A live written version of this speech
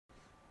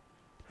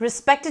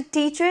respected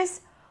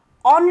teachers,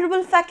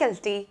 honorable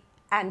faculty,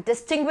 and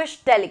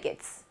distinguished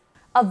delegates.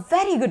 A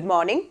very good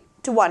morning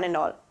to one and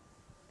all.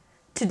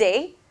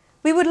 Today,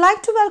 we would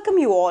like to welcome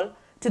you all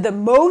to the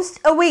most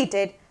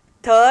awaited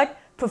 3rd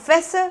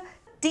Professor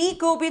T.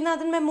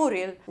 Gopinathan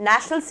Memorial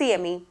National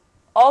CME,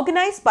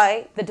 organized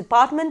by the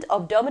Department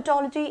of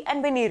Dermatology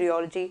and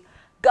Venereology,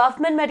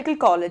 Government Medical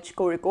College,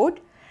 Kozhikode,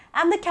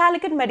 and the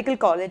Calicut Medical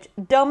College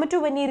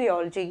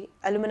Dermatovenereology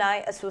Alumni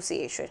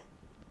Association.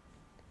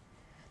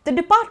 The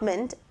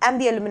department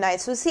and the Alumni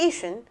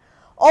Association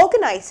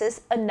organizes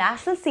a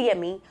national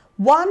CME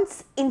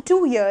once in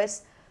 2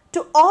 years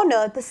to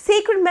honor the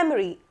sacred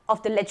memory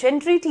of the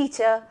legendary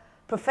teacher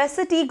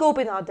Professor T.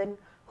 Gopinathan,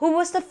 who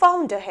was the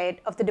founder head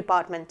of the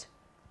department.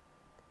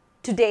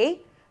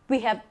 Today,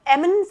 we have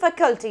eminent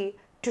faculty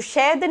to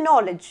share their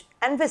knowledge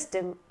and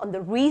wisdom on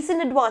the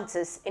recent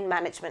advances in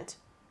management.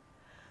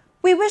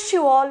 We wish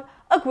you all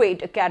a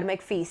great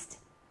academic feast.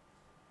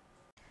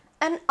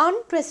 An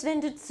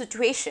unprecedented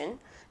situation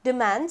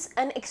demands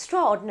an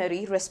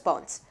extraordinary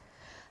response.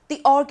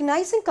 The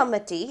organizing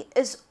committee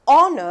is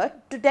honored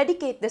to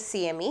dedicate the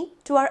CME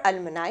to our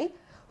alumni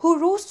who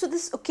rose to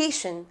this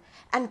occasion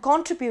and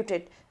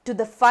contributed to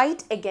the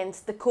fight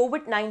against the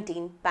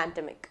COVID-19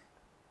 pandemic.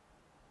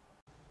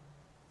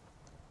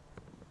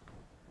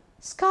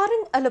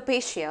 Scarring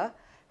alopecia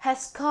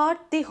has scarred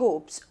the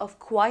hopes of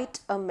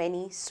quite a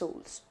many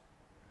souls.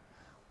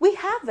 We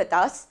have with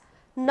us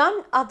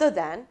none other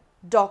than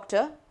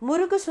Dr.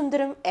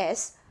 Murugusundaram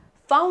S.,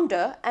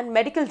 Founder and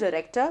Medical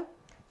Director,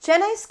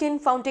 Chennai Skin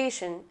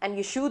Foundation and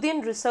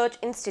Yesudian Research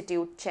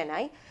Institute,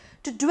 Chennai,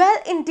 to dwell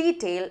in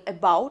detail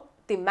about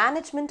the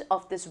management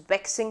of this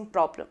vexing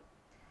problem.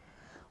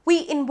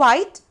 We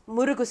invite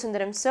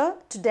Murugusundaram Sir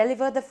to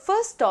deliver the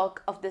first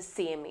talk of this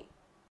CME.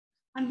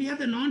 And we have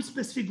the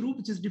non-specific group,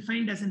 which is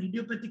defined as an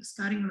idiopathic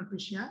scarring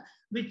alopecia,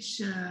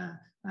 which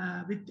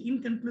with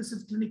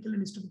inconclusive clinical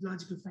and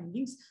histopathological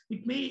findings,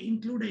 it may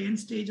include a end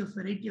stage of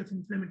variety of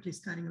inflammatory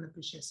scarring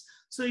alopecias.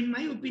 So in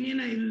my opinion,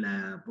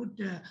 I'll put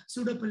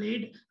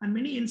pseudopelade and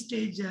many end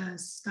stage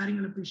scarring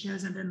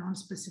alopecias under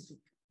non-specific.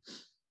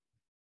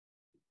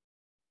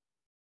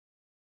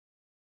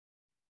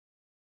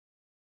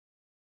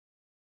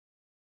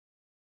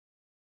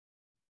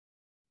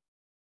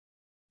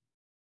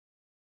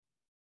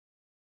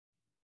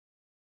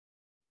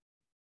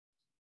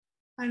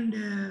 And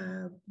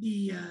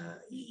the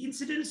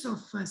incidence of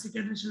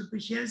cicatricial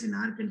alopecias in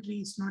our country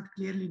is not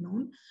clearly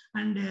known,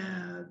 and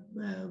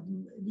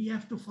we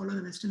have to follow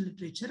the Western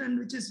literature, and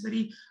which is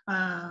very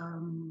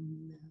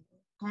common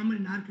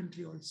in our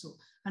country also.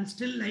 And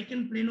still,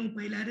 lichen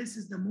planopilaris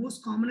is the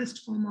most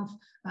commonest form of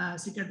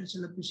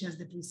cicatricial alopecias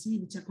that we see,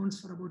 which accounts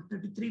for about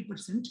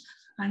 33%.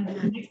 And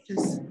next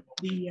is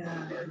the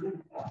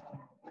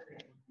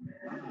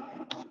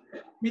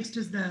next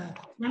is the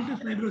frontal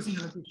fibrosing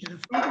alopecia. The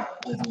frontal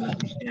fibrosing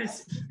alopecia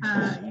is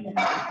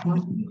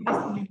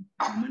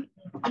common.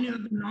 Then you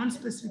have the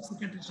non-specific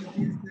cicatricial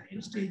alopecias, the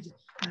end-stage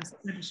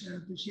cicatricial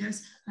alopecias,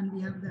 and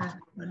we have the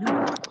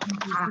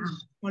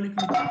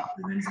follicular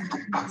events.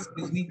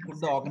 Excuse me, could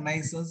the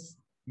organizers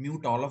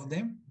mute all of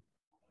them?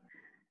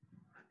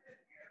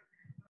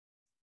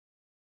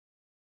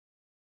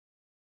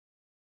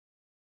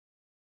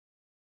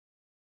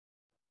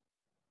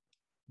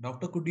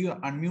 Doctor, could you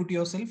unmute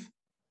yourself?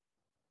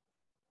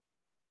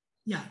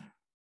 Yeah.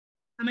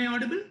 Am I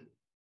audible?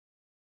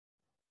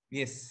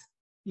 Yes.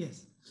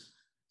 Yes.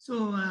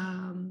 So,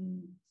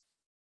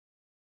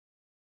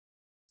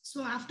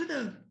 so after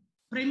the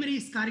primary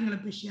scarring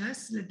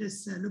alopecias, let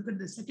us look at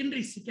the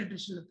secondary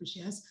cicatricial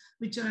alopecias,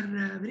 which are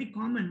very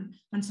common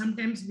and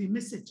sometimes we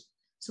miss it.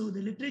 So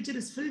the literature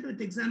is filled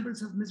with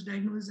examples of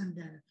misdiagnosis and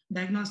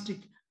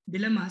diagnostic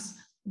dilemmas.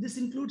 This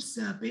includes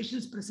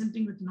patients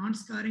presenting with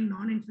non-scarring,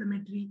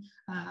 non-inflammatory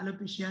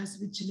alopecias,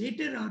 which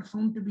later are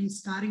found to be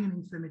scarring and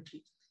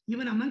inflammatory.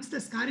 Even amongst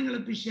the scarring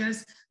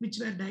alopecias, which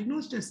were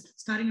diagnosed as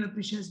scarring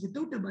alopecias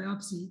without a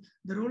biopsy,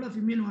 the role of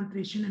immune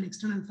alteration and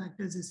external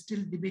factors is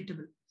still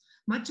debatable.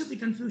 Much of the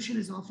confusion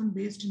is often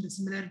based in the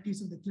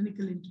similarities of the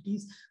clinical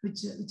entities,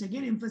 which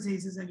again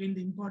emphasizes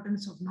the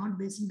importance of not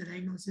basing the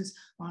diagnosis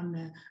on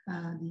the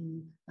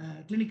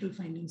clinical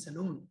findings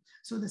alone.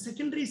 So the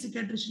secondary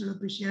cicatricial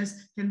alopecias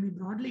can be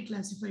broadly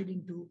classified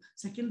into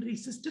secondary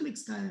systemic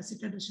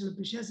cicatricial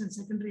alopecias and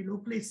secondary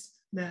localized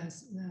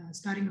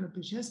scarring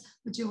alopecias,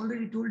 which I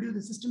already told you,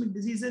 the systemic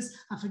diseases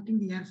affecting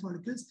the hair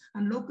follicles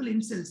and local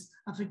insults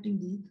affecting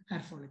the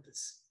hair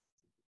follicles.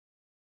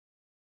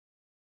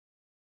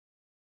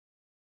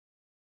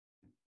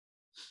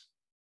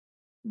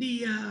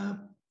 The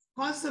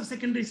causes of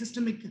secondary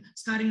systemic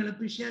scarring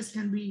alopecias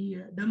can be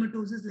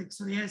dermatosis like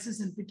psoriasis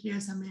and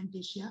pityriasis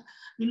amiantaceae.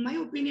 In my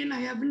opinion,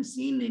 I haven't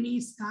seen any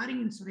scarring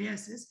in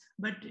psoriasis,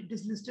 but it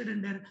is listed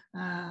under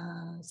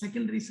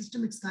secondary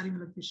systemic scarring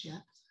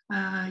alopecia.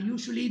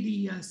 Usually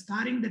the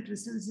scarring that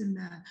results in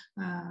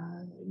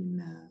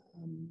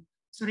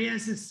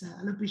psoriasis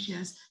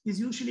alopecias is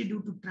usually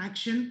due to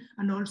traction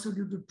and also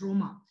due to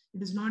trauma.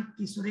 It is not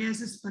the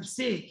psoriasis per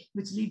se,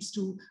 which leads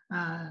to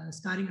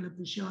scarring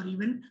alopecia or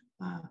even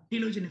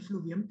telogen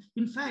effluvium.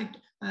 In fact,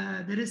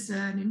 there is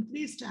an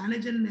increased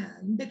anagen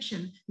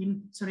induction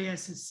in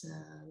psoriasis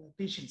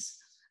patients.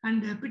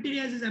 And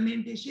pityriasis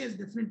amiantaceae is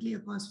definitely a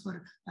cause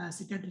for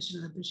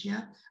cicatricial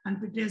alopecia. And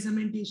pityriasis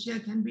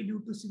amiantaceae can be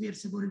due to severe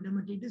seborrheic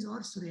dermatitis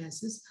or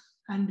psoriasis.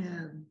 And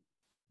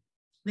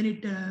when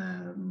it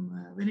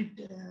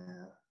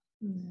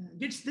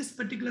gets this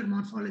particular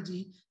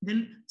morphology,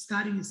 then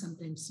scarring is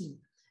sometimes seen.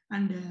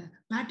 And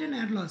pattern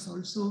hair loss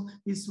also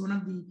is one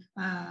of the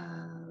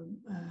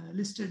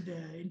listed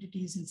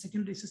entities in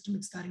secondary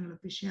systemic scarring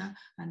alopecia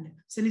and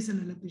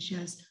senescent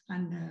alopecias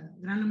and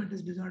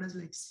granulomatous disorders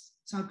like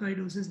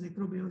sarcoidosis,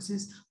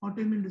 necrobiosis,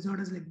 autoimmune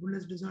disorders like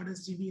Bullous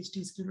disorders,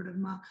 GVHD,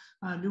 scleroderma,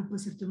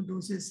 lupus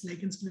erythematosus,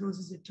 lichen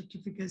sclerosis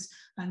erythritropicus,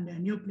 and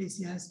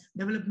neoplasias,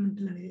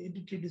 developmental and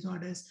hereditary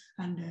disorders,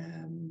 and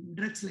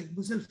drugs like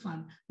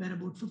busulfan, where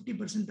about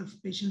 50% of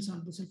patients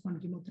on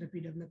busulfan chemotherapy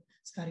develop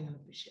scarring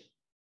alopecia.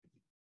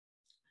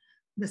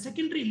 The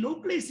secondary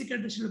localized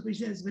cicatricial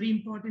alopecia is very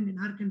important in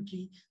our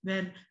country,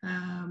 where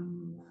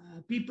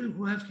people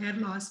who have hair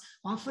loss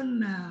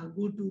often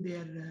go to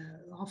their,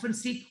 often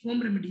seek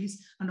home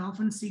remedies and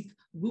often seek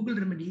Google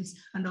remedies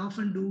and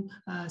often do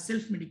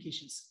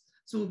self-medications.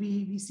 So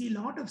we see a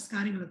lot of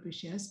scarring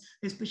alopecias,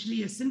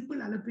 especially a simple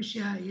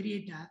alopecia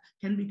areata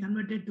can be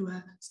converted to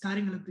a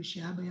scarring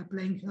alopecia by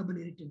applying herbal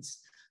irritants.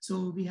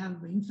 So we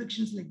have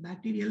infections like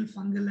bacterial,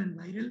 fungal, and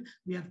viral.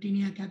 We have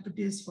tinea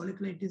capitis,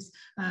 folliculitis,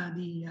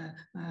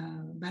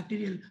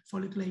 bacterial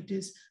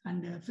folliculitis,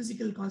 and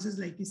physical causes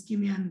like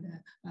ischemia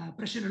and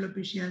pressure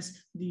alopecias,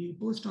 the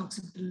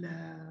post-occipital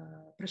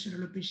pressure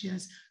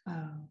alopecias,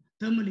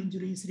 thermal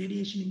injuries,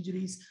 radiation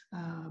injuries,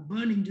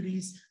 burn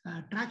injuries,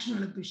 traction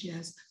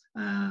alopecias.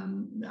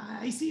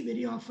 I see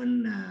very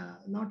often a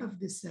lot of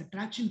this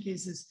traction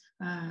cases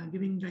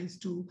giving rise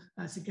to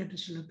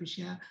cicatricial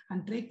alopecia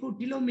and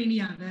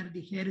trichotillomania, where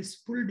the hair is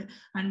pulled,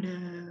 and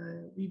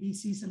we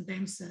see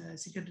sometimes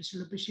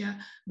cicatricial alopecia.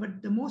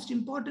 But the most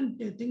important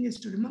thing is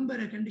to remember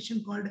a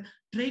condition called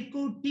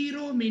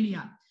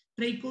trichotillomania.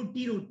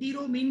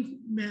 Tiro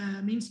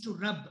means to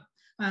rub.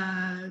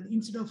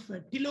 Instead of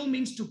tillo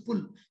means to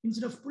pull.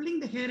 Instead of pulling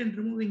the hair and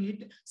removing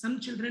it,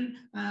 some children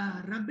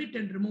rub it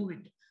and remove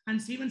it. And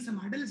even some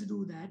adults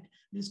do that.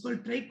 It's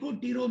called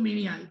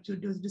trichotillomania.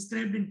 It was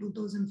described in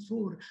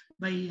 2004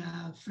 by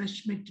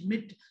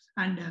Freshmit.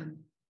 And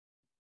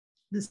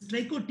this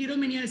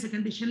trichotillomania is a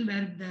condition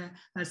where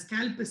the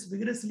scalp is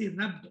vigorously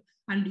rubbed,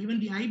 and even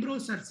the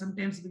eyebrows are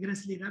sometimes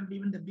vigorously rubbed,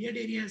 even the beard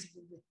area is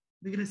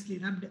vigorously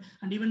rubbed,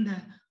 and even the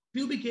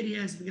pubic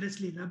area is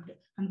vigorously rubbed.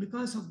 And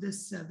because of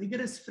this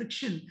vigorous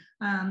friction,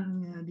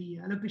 the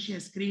alopecia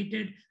is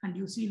created, and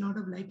you see a lot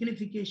of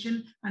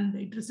lichenification, and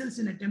it results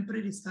in a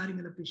temporary scarring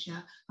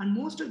alopecia. And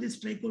most of this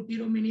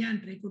trichotillomania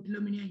and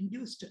trichotillomania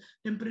induced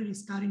temporary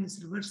scarring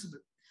is reversible.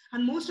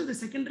 And most of the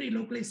secondary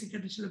localized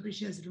cicatricial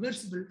alopecia is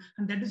reversible.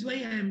 And that is why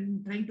I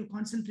am trying to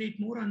concentrate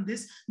more on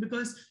this,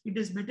 because it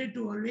is better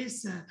to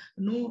always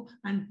know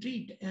and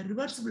treat a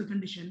reversible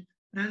condition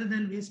rather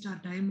than waste our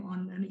time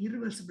on an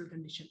irreversible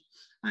condition.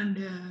 And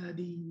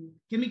the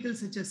chemicals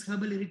such as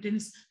herbal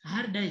irritants,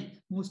 hair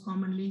dye, most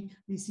commonly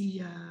we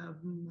see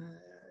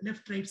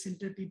left, right,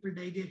 center people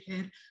dye their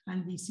hair,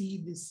 and we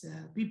see this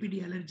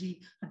PPD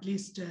allergy, at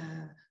least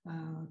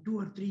 2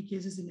 or 3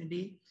 cases in a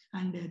day.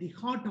 And the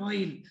hot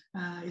oil,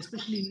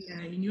 especially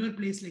in your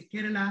place like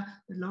Kerala,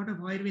 a lot of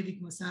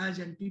Ayurvedic massage,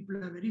 and people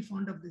are very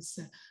fond of this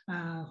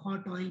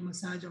hot oil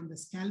massage on the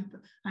scalp.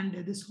 And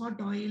this hot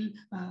oil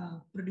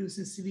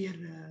produces severe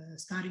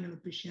scarring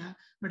alopecia.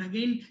 But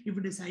again, if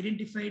it is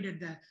identified at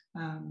the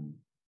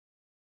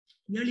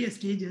earlier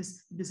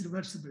stages, it is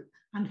reversible.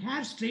 And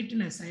hair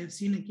straighteners, I have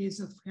seen a case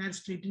of hair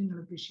straightening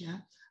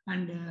alopecia,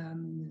 and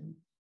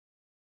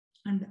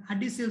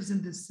adhesives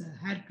in this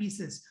hair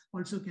pieces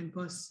also can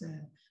cause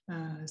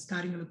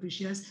scarring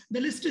alopecias.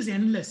 The list is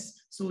endless.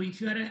 So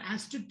if you are an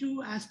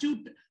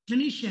astute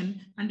clinician,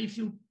 and if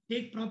you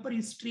take proper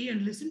history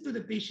and listen to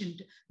the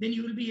patient, then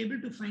you will be able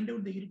to find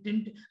out the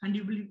irritant, and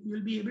you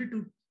will be able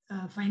to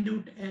find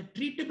out a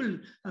treatable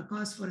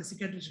cause for a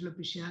cicatricial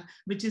alopecia,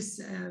 which is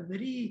a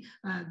very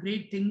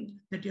great thing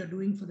that you are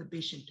doing for the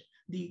patient.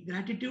 The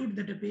gratitude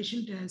that a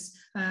patient has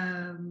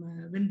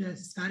when the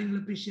scarring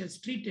alopecia is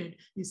treated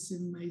is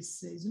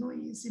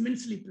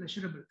immensely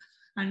pleasurable.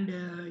 And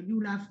you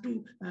will have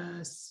to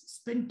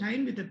spend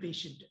time with the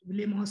patient.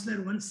 William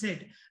Osler once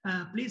said,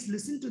 please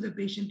listen to the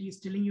patient, he is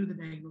telling you the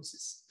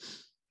diagnosis.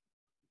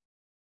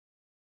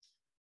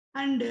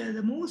 And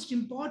the most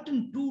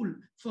important tool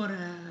for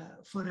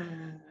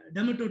a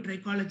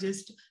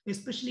dermatotrichologist,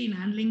 especially in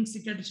handling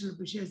cicatricial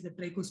alopecia, is the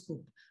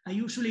trichoscope. I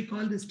usually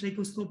call this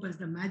trichoscope as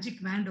the magic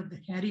wand of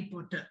the Harry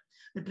Potter.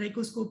 The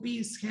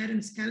trichoscopy is hair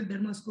and scalp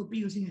dermoscopy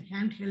using a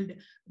handheld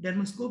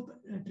dermoscope.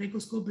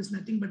 Trichoscope is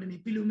nothing but an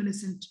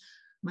epiluminescent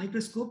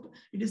microscope.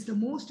 It is the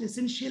most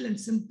essential and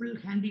simple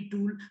handy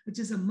tool, which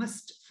is a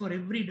must for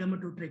every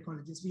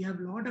dermatotrichologist. We have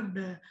a lot of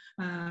the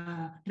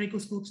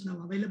trichoscopes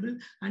now available,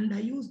 and I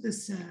use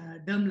this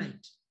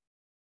Dermlight.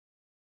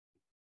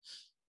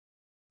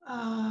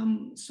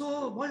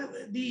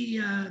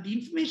 The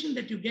information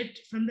that you get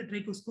from the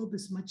trichoscope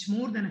is much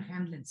more than a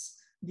hand lens.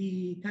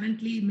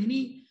 Currently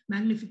many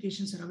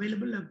magnifications are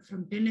available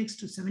from 10x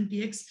to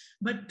 70x,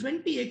 but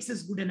 20x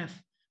is good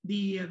enough.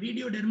 The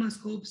video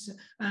dermoscopes,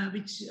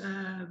 which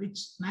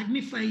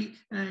magnify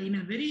in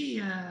a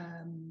very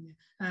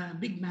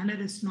big manner,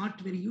 is not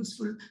very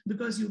useful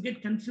because you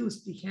get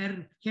confused. The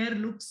hair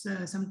looks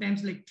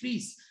sometimes like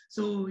trees,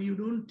 so you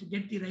don't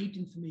get the right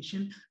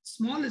information.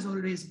 Small is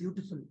always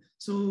beautiful.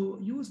 So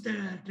use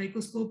the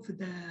trichoscope with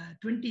the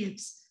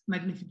 20x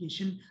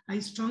magnification. I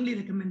strongly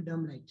recommend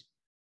Dermlight.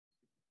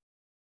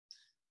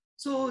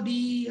 So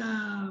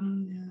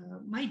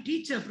my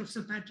teacher,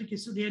 Professor Patrick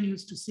Yesudian,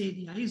 used to say,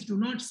 the eyes do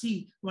not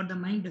see what the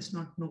mind does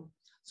not know.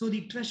 So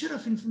the treasure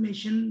of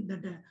information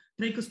that a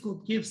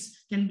trichoscope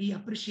gives can be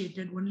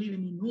appreciated only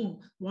when you know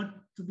what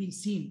to be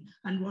seen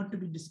and what to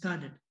be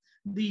discarded.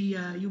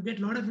 You get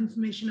a lot of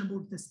information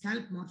about the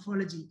scalp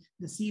morphology,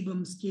 the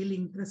sebum,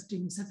 scaling,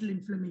 crusting, subtle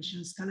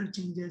inflammations, color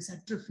changes,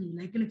 atrophy,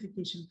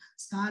 lichenification,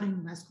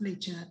 scarring,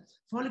 vasculature,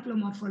 follicular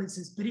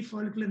morpholysis,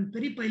 perifollicular and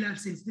peripilar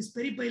signs. These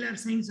peripilar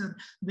signs are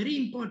very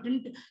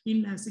important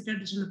in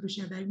cicatricial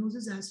alopecia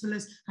diagnosis, as well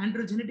as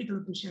androgenetic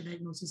alopecia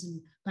diagnosis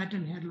in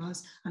pattern hair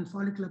loss, and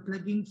follicular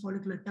plugging,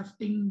 follicular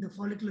tufting, the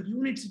follicular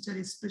units, which are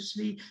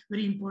especially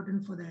very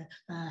important for the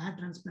hair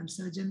transplant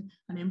surgeon,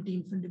 and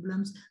empty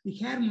infundibulums. The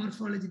hair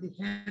morphology, the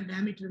hair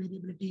diameter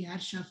variability, hair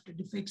shaft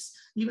defects,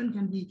 even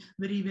can be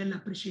very well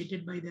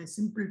appreciated by the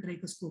simple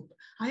trichoscope.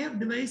 I have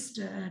devised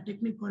a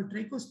technique called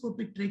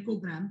trichoscopic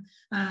trichogram,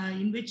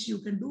 in which you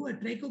can do a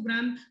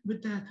trichogram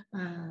with a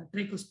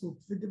trichoscope.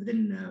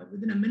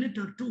 Within a minute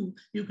or two,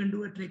 you can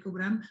do a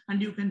trichogram,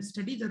 and you can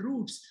study the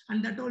roots,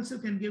 and that also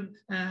can give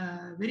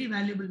very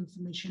valuable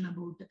information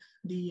about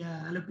the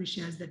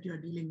alopecias that you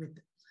are dealing with.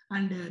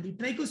 And the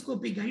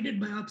trichoscopic guided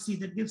biopsy,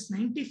 that gives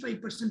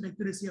 95%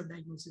 accuracy of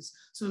diagnosis.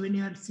 So when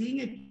you are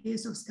seeing a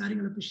case of scarring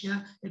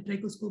alopecia, a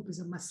trichoscope is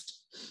a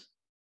must.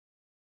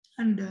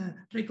 And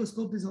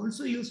trichoscope is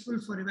also useful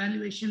for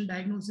evaluation,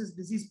 diagnosis,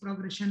 disease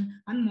progression,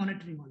 and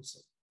monitoring also.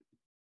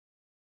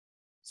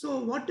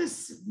 So what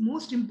is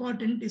most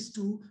important is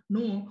to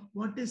know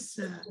what is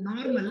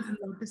normal and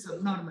what is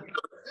abnormal.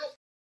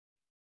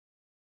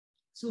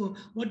 So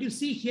what you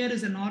see here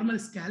is a normal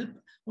scalp.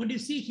 What you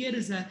see here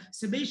is a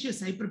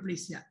sebaceous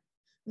hyperplasia.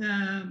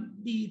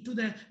 To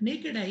the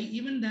naked eye,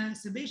 even the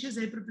sebaceous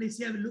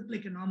hyperplasia will look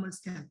like a normal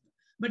scalp.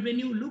 But when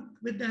you look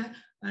with the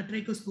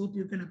trichoscope,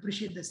 you can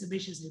appreciate the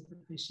sebaceous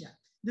hyperplasia.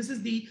 This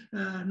is the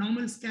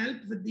normal scalp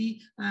with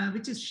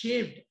which is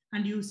shaved,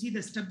 and you see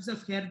the stubs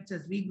of hair which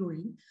is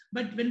regrowing.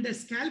 But when the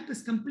scalp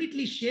is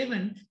completely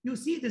shaven, you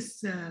see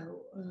this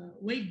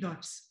white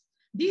dots.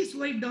 These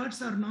white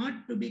dots are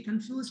not to be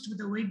confused with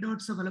the white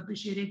dots of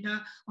alopecia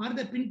areata or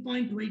the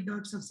pinpoint white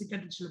dots of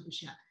cicatricial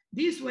alopecia.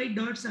 These white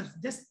dots are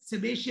just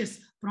sebaceous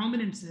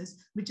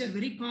prominences, which are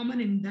very common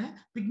in the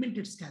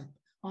pigmented scalp.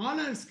 All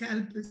our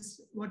scalp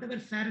is, whatever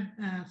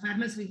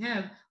fairness we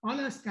have, all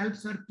our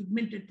scalps are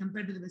pigmented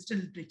compared to the Western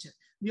literature.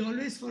 We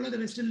always follow the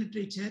Western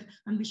literature,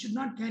 and we should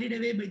not carried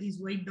away by these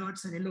white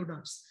dots or yellow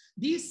dots.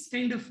 These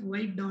kind of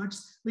white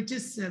dots, which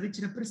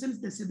represents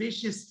the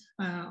sebaceous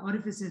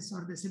orifices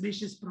or the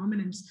sebaceous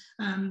prominence,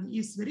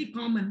 is very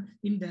common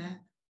in the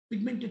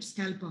pigmented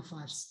scalp of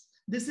ours.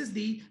 This is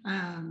the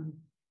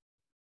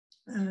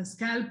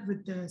scalp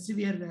with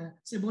severe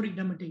seborrheic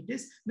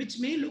dermatitis, which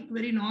may look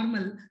very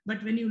normal,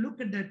 but when you look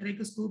at the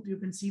trichoscope, you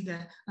can see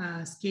the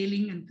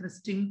scaling and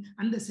crusting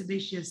and the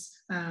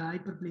sebaceous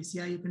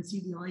hyperplasia. You can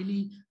see the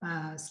oily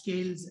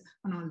scales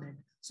and all that.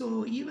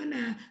 So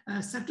even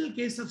a subtle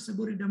case of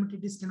seborrheic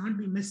dermatitis cannot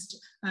be missed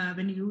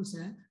when you use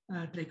a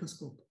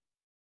trichoscope.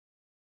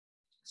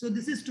 So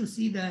this is to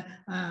see the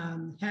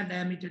hair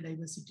diameter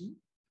diversity.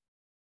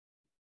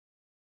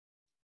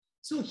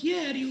 So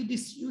here you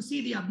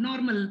see the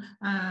abnormal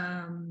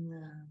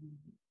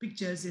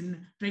pictures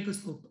in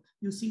trichoscope.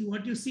 You see,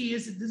 what you see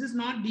is, this is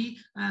not the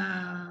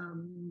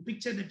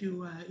picture that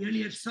you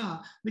earlier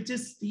saw, which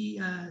is the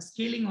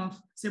scaling of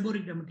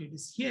seborrheic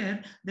dermatitis.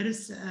 Here, there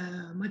is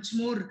much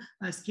more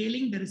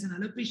scaling. There is an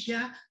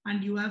alopecia,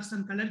 and you have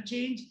some color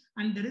change,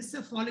 and there is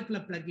a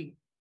follicular plugging.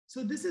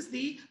 So this is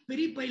the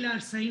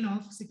peripilar sign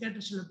of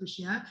cicatricial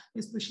alopecia,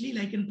 especially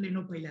lichen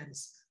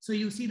planopilaris. So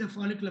you see the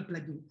follicular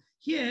plugging.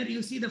 Here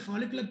you see the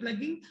follicular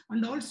plugging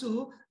and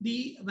also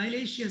the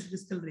violaceous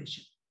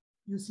discoloration.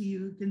 You see,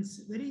 you can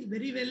very,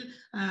 very well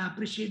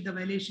appreciate the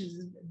violaceous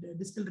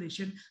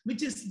discoloration,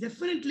 which is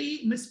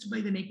definitely missed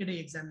by the naked eye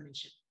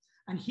examination.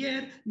 And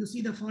here you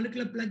see the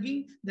follicular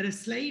plugging, there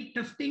is slight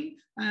tufting,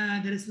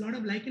 there is a lot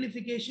of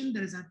lichenification,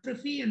 there is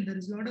atrophy, and there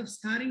is a lot of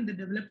scarring that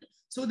developed.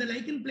 So the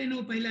lichen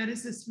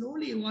planopilaris is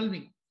slowly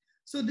evolving.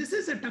 So this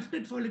is a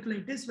tufted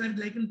folliculitis where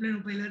lichen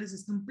planopilaris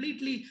is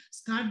completely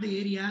scarred the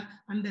area,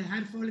 and the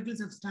hair follicles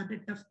have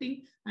started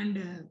tufting,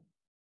 and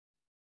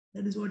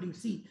That is what you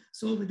see.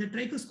 So with the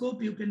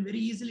trichoscope, you can very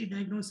easily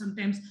diagnose.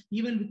 Sometimes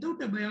even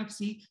without a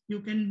biopsy, you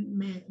can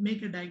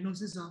make a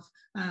diagnosis of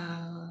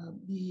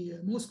the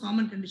most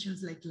common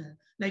conditions like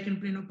lichen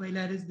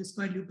planopilaris,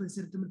 discoid lupus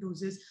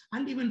erythematosus,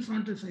 and even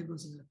frontal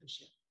fibrosing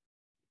alopecia.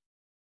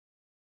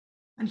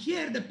 And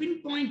here the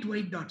pinpoint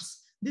white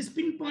dots. These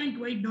pinpoint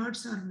white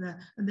dots are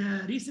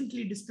the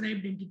recently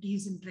described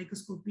entities in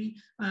trichoscopy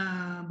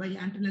by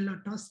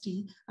Antonello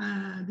Tosti.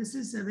 This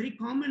is a very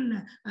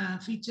common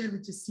feature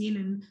which is seen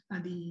in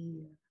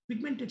the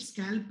pigmented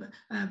scalp,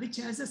 which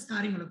has a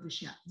scarring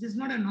alopecia. This is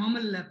not a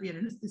normal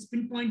appearance. These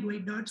pinpoint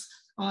white dots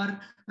are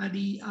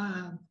the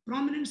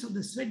prominence of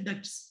the sweat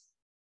ducts.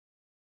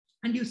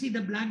 And you see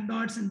the black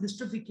dots and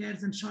dystrophic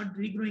hairs and short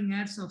regrowing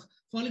hairs of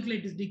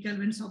folliculitis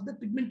decalvans of the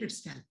pigmented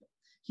scalp.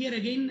 Here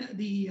again,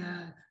 the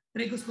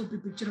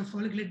trichoscopy picture of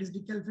folliculitis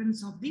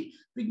decalvans of the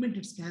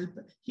pigmented scalp.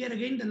 Here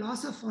again, the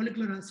loss of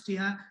follicular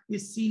ostia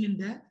is seen in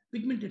the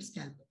pigmented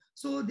scalp.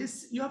 So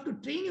this, you have to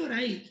train your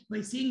eye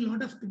by seeing a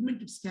lot of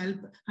pigmented scalp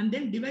and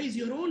then devise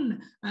your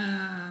own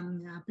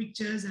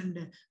pictures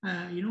and,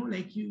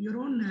 your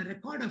own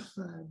record of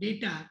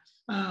data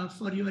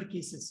for your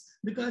cases.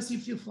 Because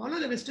if you follow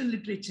the Western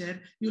literature,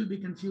 you will be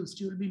confused,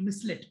 you will be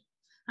misled.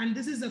 And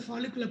this is the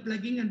follicular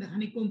plugging and the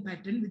honeycomb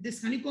pattern. With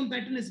this honeycomb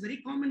pattern is very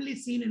commonly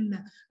seen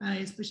in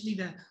especially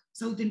the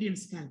South Indian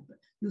scalp.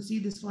 You see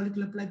this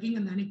follicular plugging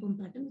and the honeycomb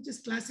pattern, which is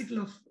classical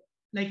of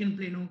lichen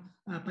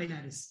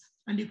planopilaris.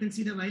 And you can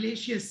see the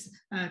violaceous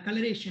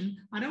coloration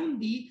around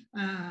the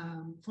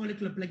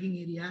follicular plugging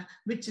area,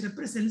 which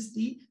represents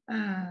the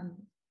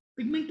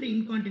pigmentary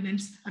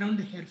incontinence around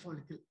the hair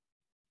follicle.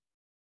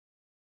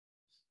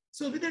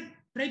 So with a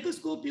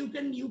trichoscope,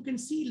 you can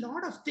see a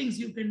lot of things.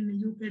 You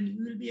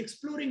will be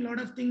exploring a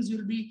lot of things.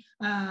 You'll be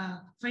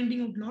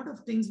finding out a lot of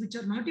things which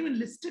are not even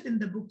listed in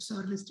the books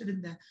or listed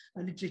in the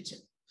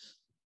literature,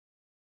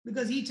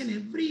 because each and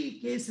every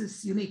case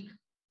is unique.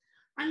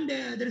 And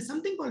there is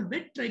something called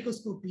wet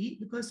trichoscopy,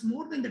 because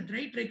more than the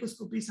dry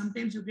trichoscopy,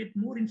 sometimes you get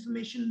more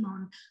information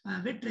on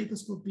wet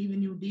trichoscopy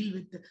when you deal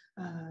with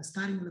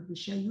scarring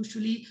alopecia.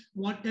 Usually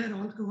water,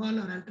 alcohol,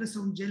 or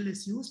ultrasound gel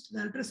is used. The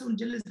ultrasound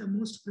gel is the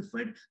most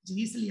preferred, it's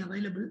easily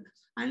available.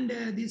 And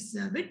this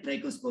wet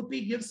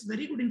trichoscopy gives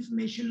very good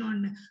information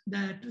on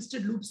the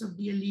twisted loops of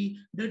DLE,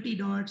 dirty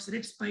dots,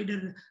 red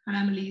spider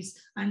anomalies,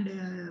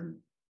 and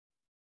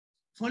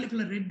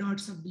follicular red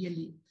dots of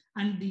DLE.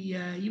 And the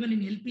even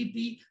in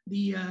LPP,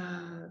 the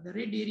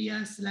red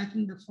areas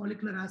lacking the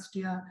follicular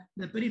ostia,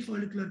 the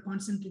perifollicular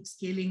concentric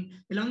scaling,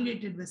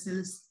 elongated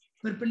vessels,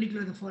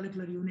 perpendicular to the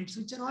follicular units,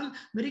 which are all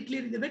very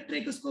clear. The wet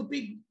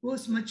trichoscopy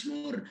goes much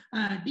more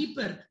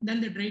deeper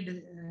than the dry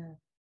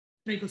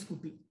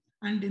trichoscopy.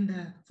 And in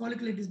the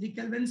folliculitis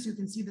decalvans, you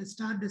can see the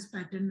star dust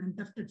pattern and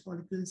tufted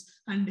follicles,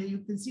 and you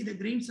can see the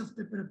grains of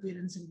pepper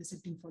appearance in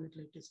dissecting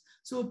folliculitis.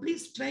 So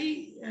please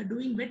try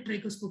doing wet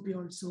trichoscopy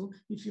also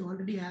if you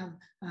already have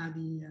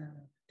the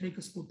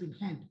trichoscope in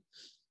hand.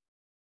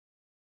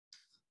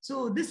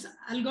 So this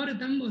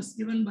algorithm was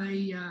given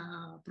by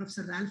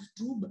Professor Ralph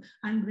Trube,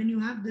 and when you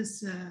have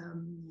this,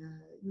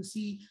 you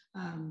see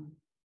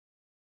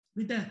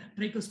with a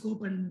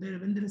trichoscope, and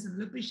when there is an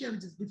alopecia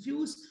which is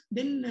diffuse,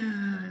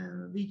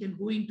 then we can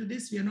go into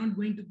this. We are not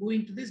going to go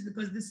into this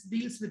because this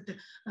deals with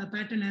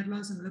pattern hair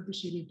loss and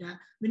alopecia areata.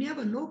 When you have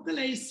a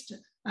localized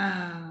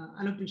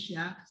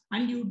alopecia,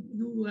 and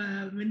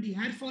when the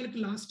hair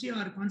follicle ostia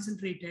are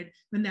concentrated,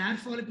 when the hair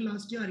follicle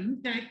ostia are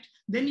intact,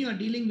 then you are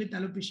dealing with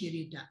alopecia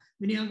areata.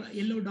 When you have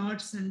yellow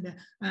dots and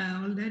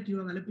all that, you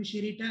have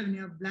alopecia areata. When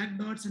you have black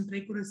dots and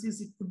trichorosis,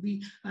 it could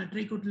be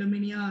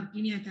trichotillomania or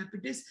tinea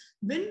capitis.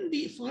 When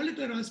the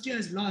follicular ostia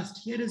is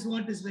lost, here is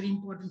what is very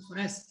important for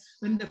us.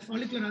 When the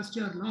follicular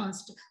ostia are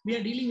lost, we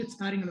are dealing with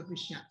scarring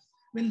alopecia.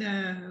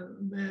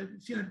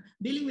 If you are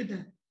dealing with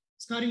the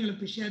scarring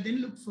alopecia, then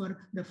look for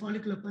the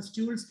follicular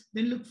pustules,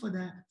 then look for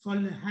the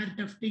hair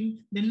tufting,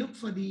 then look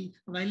for the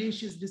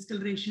violaceous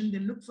discoloration,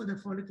 then look for the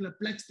follicular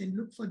plugs, then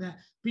look for the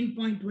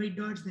pinpoint white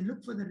dots, then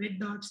look for the red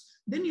dots.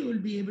 Then you will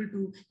be able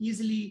to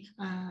easily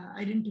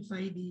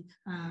identify the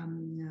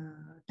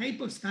type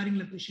of scarring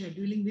alopecia you're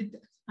dealing with.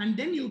 And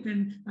then you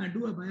can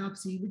do a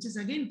biopsy, which is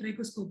again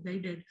trichoscope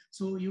guided.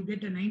 So you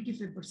get a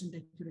 95%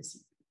 accuracy.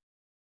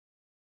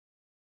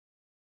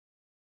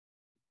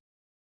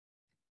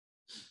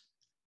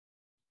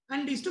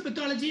 And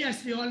histopathology,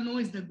 as we all know,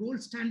 is the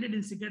gold standard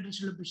in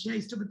cicatricial alopecia.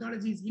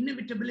 Histopathology is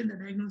inevitable in the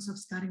diagnosis of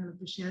scarring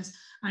alopecias,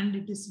 and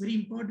it is very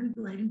important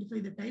to identify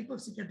the type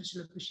of cicatricial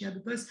alopecia,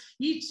 because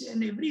each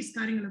and every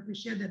scarring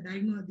alopecia,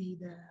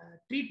 the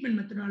treatment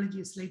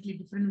methodology is slightly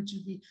different, which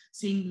we'll be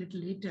seeing a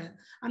little later.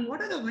 And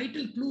what are the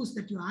vital clues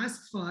that you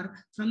ask for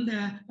from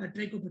the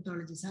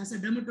trichopathologist? As a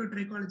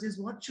dermatotrichologist,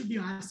 what should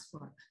you ask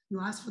for? You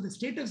ask for the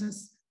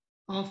status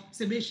of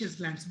sebaceous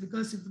glands,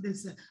 because if it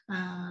is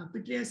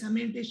Pityriasis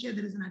amiantaceae,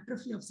 there is an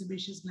atrophy of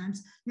sebaceous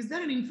glands. Is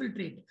there an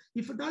infiltrate?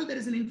 If at all there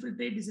is an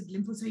infiltrate, is it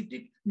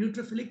lymphocytic,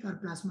 neutrophilic,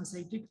 or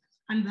plasmacytic?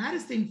 and where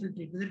is the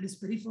infiltrate, whether it is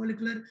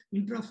perifollicular,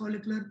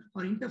 intrafollicular,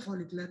 or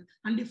interfollicular,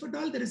 and if at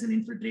all there is an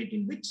infiltrate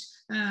in which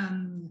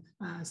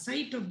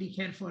site of the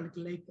hair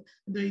follicle. Like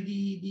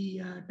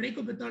the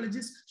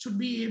trichopathologist should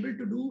be able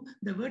to do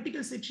the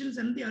vertical sections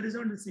and the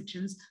horizontal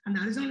sections, and the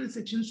horizontal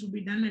sections should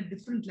be done at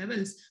different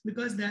levels,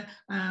 because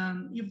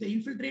if the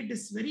infiltrate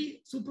is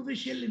very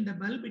superficial in the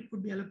bulb, it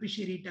could be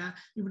alopecia areata.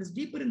 If it is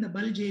deeper in the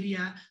bulge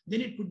area, then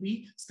it could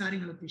be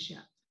scarring alopecia.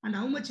 And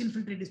how much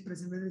infiltrate is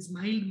present, whether it's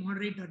mild,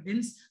 moderate, or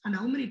dense, and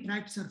how many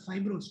tracts are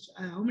fibrosed,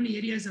 how many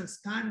areas are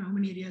scarred, and how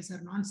many areas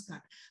are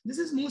non-scarred. This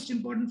is most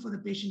important for the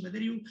patient. Whether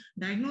you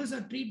diagnose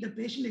or treat, the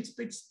patient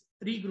expects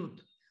regrowth.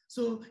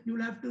 So you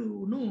will have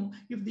to know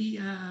if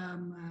the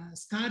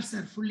scars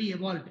are fully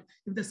evolved.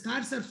 If the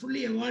scars are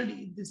fully evolved,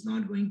 it is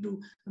not going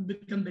to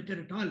become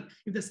better at all.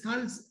 If the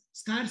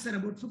scars are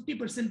about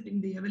 50% in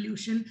the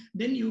evolution,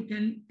 then you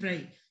can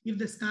try. If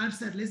the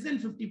scars are less than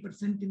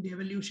 50% in the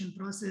evolution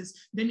process,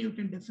 then you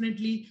can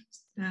definitely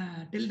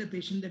tell the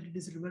patient that it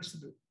is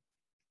reversible.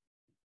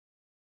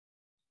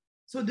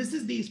 So this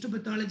is the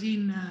histopathology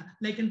in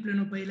lichen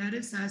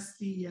planopilaris. As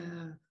the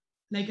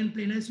lichen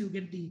planus, you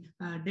get the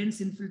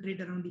dense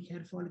infiltrate around the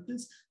hair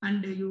follicles,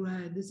 and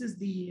this is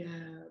the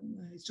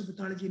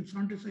histopathology in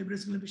frontal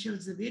fibrous alopecia.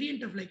 It's a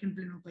variant of lichen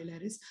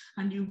planopilaris,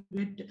 and you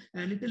get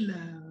a little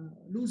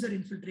looser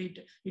infiltrate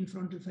in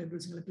frontal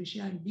fibrous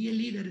alopecia. And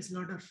DLE, there is a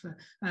lot of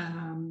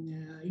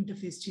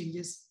interface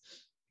changes.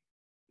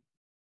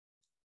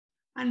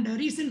 And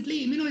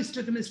recently,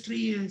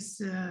 immunohistochemistry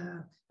is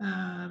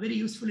very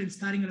useful in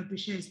scarring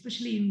alopecia,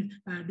 especially in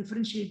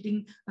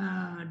differentiating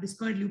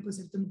discoid lupus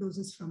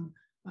erythematosus from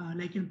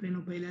lichen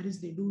planopilaris.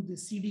 They do the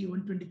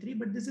CD123,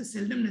 but this is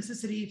seldom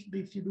necessary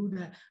if you do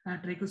the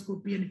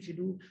trichoscopy, and if you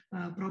do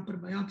proper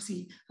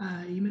biopsy,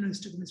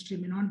 immunohistochemistry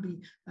may not be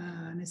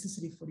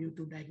necessary for you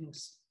to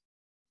diagnose.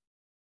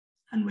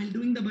 And while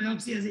doing the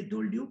biopsy, as I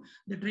told you,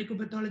 the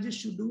trichopathologist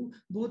should do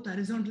both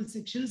horizontal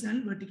sections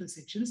and vertical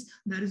sections.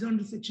 The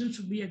horizontal sections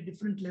should be at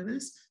different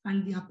levels,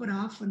 and the upper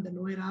half and the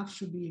lower half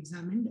should be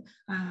examined,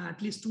 at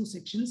least 2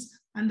 sections,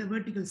 and the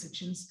vertical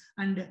sections.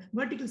 And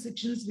vertical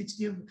sections which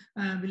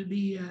will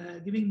be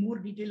giving more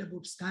detail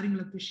about scarring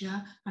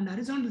alopecia, and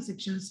horizontal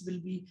sections will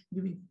be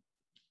giving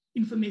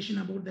information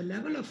about the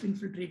level of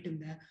infiltrate in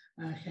the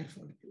hair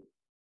follicle.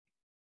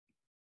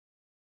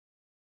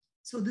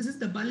 So this is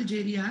the bulge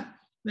area,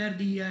 where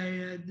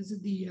this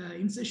is the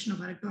insertion of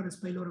arrectoris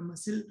pylorum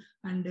muscle,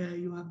 and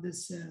you have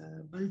this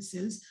bulge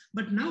cells.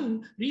 But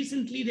now,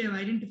 recently, they have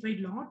identified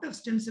a lot of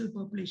stem cell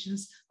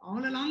populations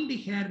all along the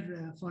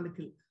hair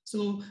follicle.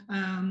 So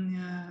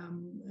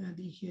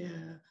the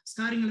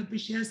scarring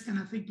alopecias can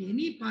affect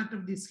any part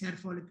of this hair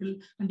follicle,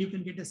 and you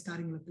can get a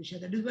scarring alopecia.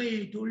 That is why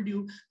I told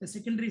you the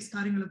secondary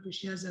scarring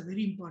alopecias are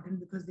very important,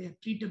 because they are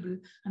treatable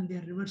and they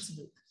are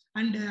reversible.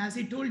 And as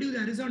I told you, the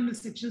horizontal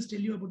sections tell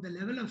you about the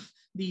level of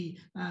the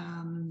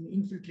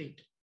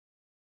infiltrate.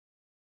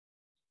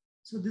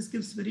 So this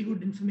gives very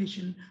good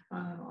information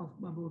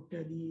about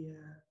the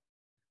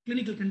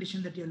clinical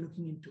condition that you're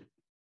looking into.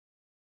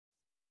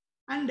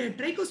 And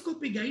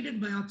trichoscopy guided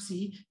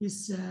biopsy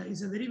is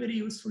a very, very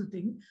useful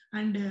thing.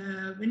 And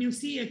when you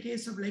see a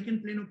case of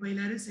lichen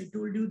planopilaris, I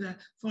told you the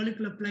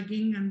follicular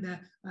plugging and the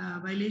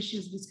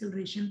violaceous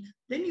discoloration,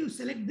 then you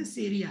select this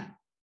area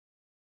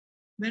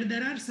where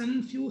there are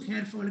some few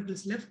hair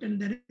follicles left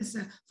and there is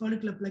a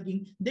follicular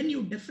plugging, then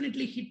you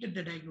definitely hit at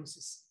the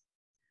diagnosis.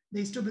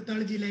 The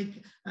histopathology,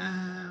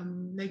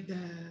 like the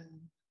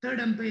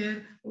third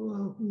umpire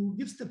who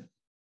gives the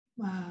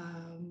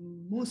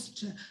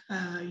most,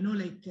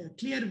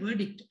 clear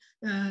verdict,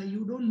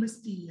 you don't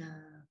miss the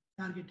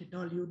target at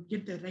all. You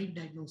get the right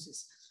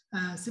diagnosis.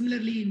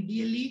 Similarly, in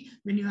DLE,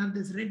 when you have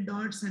this red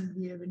dots and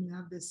when you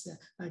have this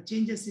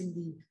changes in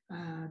the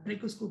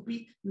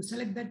trichoscopy, you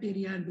select that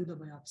area and do the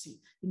biopsy.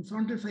 In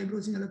frontal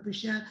fibrosing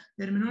alopecia,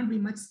 there may not be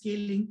much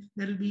scaling.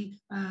 There will be,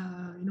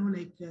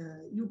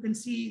 you can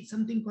see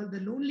something called the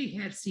lonely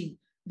hair scene,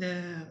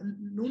 the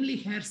lonely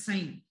hair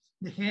sign.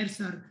 The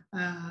hairs are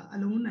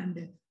alone,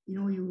 and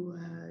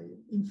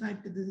in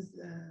fact, this is.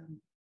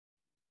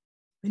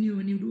 When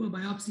you do a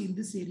biopsy in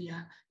this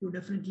area, you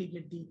definitely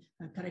get the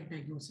correct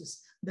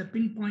diagnosis. The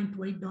pinpoint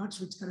white dots,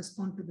 which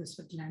correspond to the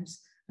sweat glands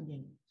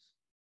again.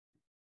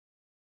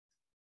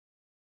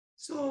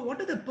 So what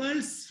are the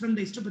pearls from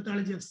the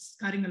histopathology of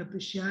scarring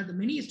alopecia? The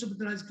many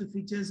histopathological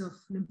features of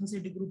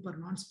lymphocytic group are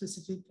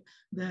non-specific.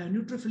 The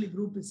neutrophilic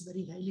group is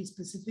very highly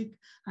specific,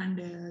 and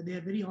they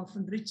are very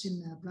often rich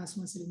in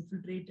plasma cell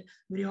infiltrate.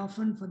 Very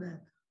often for the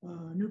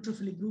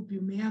neutrophilic group,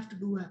 you may have to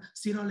do a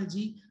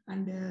serology,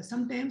 and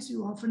sometimes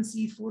you often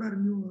see 4 or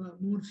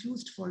more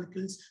fused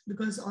follicles,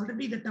 because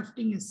already the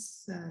tufting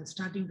is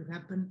starting to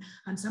happen.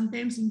 And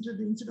sometimes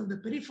instead of the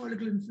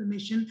perifollicular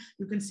inflammation,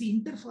 you can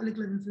see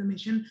interfollicular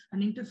inflammation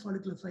and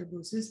interfollicular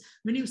fibrosis.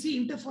 When you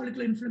see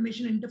interfollicular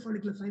inflammation and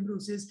interfollicular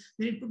fibrosis,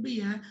 then it could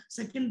be a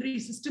secondary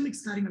systemic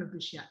scarring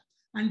alopecia.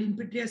 And in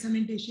Pitria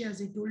cementacea,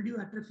 as I told you,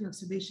 atrophy of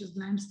sebaceous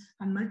glands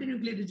and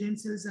multinucleated giant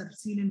cells are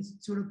seen in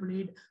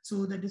pseudopelade.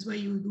 So that is why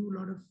you do a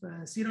lot of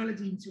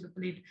serology in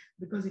pseudopelade,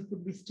 because it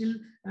could be still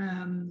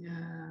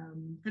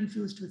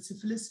confused with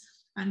syphilis.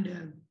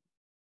 And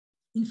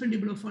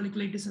infundibulous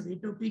folliculitis of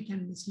atopy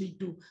can mislead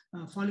to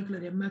follicular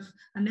MF.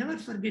 And never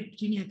forget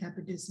tinea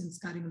capitis in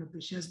scarring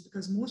alopecias,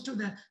 because most of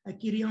the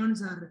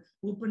chorions are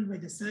opened by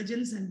the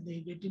surgeons and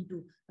they get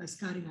into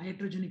scarring,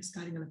 iatrogenic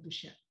scarring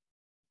alopecia.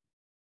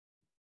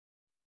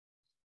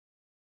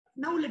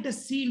 Now let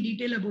us see in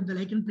detail about the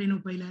lichen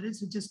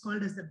planopilaris, which is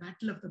called as the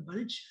battle of the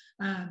bulge.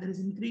 There is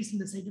increase in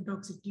the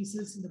cytotoxic T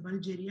cells in the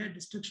bulge area,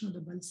 destruction of the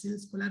bulge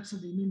cells, collapse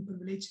of the immune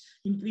privilege,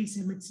 increase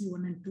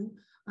MHC1 and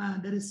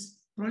 2. There is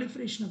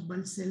proliferation of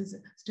bulge cells,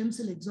 stem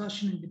cell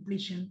exhaustion and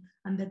depletion,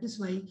 and that is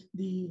why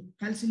the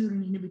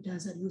calcineurin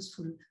inhibitors are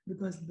useful,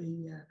 because by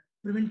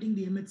preventing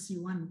the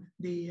MHC1,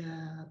 they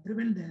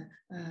prevent the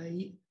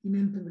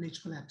immune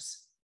privilege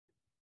collapse.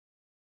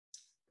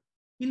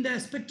 In the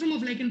spectrum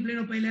of lichen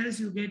planopilaris,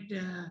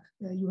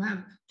 you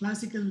have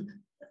classical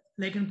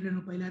lichen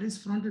planopilaris,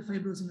 frontal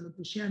fibrosing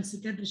alopecia, and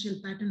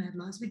cicatricial pattern hair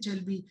loss, which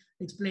I'll be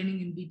explaining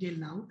in detail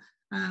now,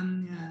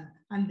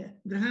 and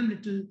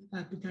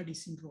Graham-Little-Picardy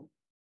syndrome.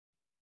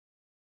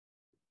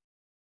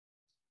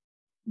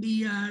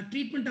 The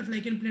treatment of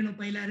lichen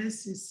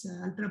planopilaris is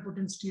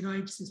ultra-potent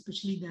steroids,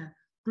 especially the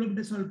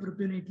clopidogrel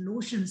propionate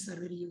lotions are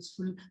very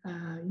useful.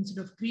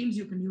 Instead of creams,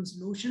 you can use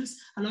lotions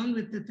along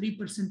with the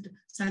 3%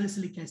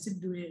 salicylic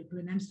acid to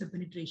enhance the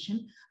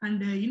penetration.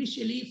 And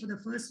initially, for the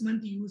first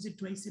month, you use it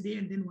twice a day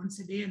and then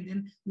once a day, and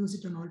then use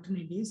it on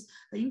alternate days.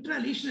 The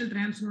intralesional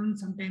triamcinolone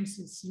sometimes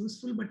is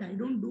useful, but I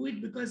don't do it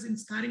because in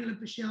scarring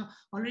alopecia,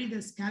 already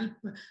the scalp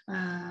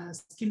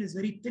skin is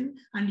very thin,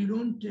 and you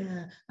don't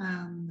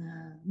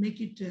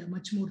make it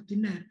much more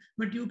thinner.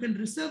 But you can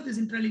reserve these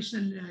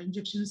intralesional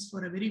injections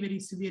for a very, very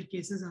severe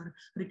cases or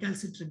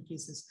recalcitrant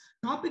cases.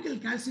 Topical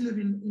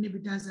calcineurin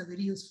inhibitors are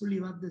very useful.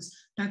 You have this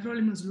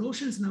tacrolimus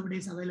lotions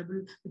nowadays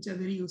available, which are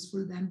very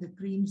useful than the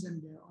creams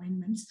and the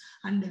ointments.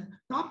 And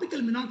topical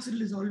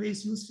minoxidil is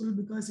always useful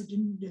because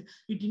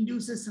it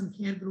induces some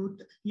hair growth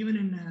even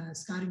in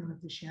scarring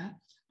alopecia.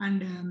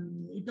 And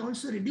it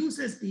also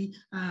reduces the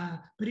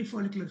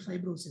perifollicular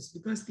fibrosis,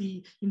 because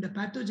in the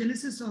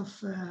pathogenesis of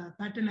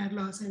pattern hair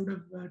loss, I would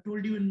have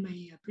told you in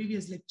my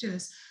previous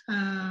lectures,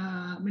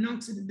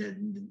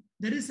 minoxidil,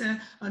 there is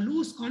a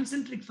loose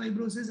concentric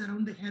fibrosis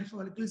around the hair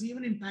follicles,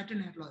 even in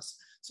pattern hair loss.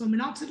 So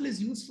minoxidil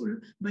is useful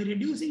by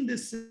reducing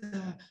this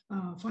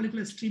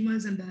follicular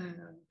streamers and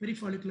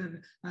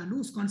perifollicular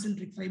loose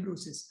concentric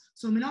fibrosis.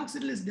 So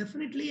minoxidil is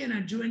definitely an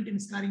adjuvant in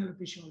scarring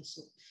alopecia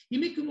also.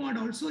 Imiquimod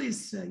also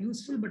is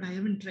useful, but I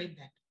haven't tried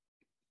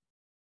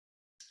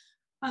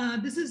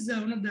that. This is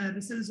one of the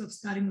results of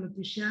scarring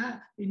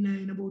alopecia.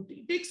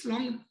 It takes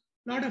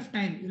lot of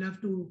time. You'll have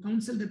to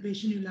counsel the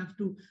patient. You'll have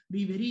to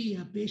be very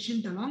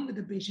patient along with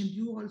the patient.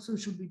 You also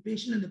should be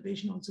patient, and the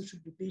patient also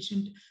should be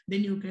patient.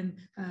 Then you can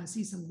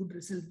see some good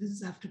results. This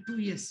is after 2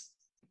 years.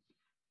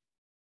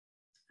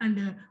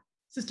 And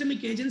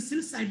systemic agents,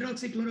 since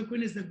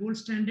hydroxychloroquine is the gold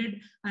standard,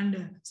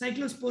 and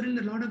cyclosporin,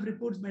 a lot of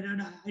reports, but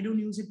I don't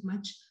use it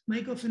much.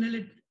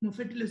 Mycophenolate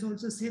mofetil is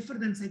also safer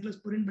than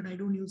cyclosporin, but I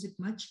don't use it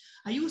much.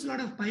 I use a lot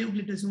of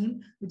pioglitazone,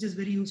 which is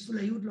very useful.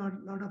 I use a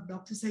lot of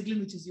doxycycline,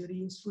 which is very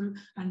useful.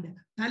 And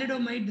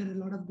thalidomide, there are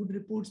a lot of good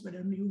reports, but I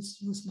don't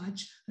use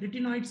much.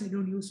 Retinoids, I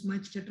don't use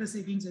much.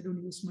 Tetracyclines, I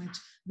don't use much.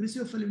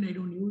 Griseofulvin, I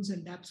don't use.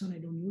 And dapsone, I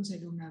don't use. I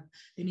don't have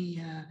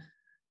any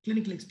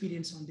clinical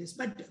experience on this.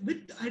 But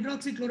with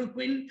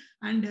hydroxychloroquine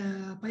and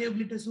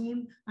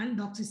pioglitazone and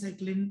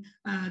doxycycline,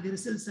 the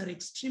results are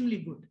extremely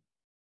good.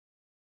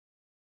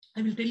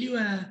 I will tell you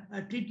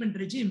a treatment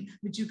regime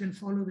which you can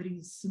follow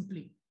very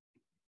simply.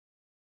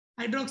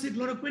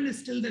 Hydroxychloroquine is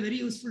still the very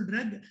useful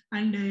drug,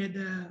 and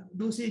the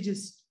dosage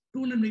is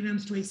 200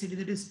 milligrams twice a day,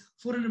 that is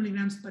 400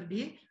 milligrams per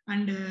day.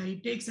 And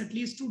it takes at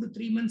least 2 to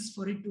 3 months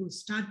for it to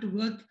start to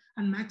work,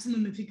 and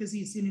maximum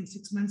efficacy is seen in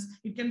 6 months.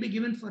 It can be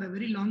given for a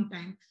very long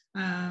time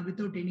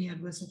without any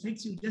adverse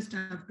effects. You just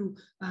have to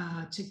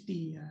check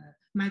the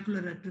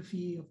macular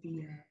atrophy of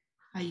the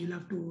eye. You'll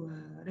have to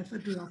refer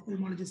to the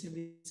ophthalmologist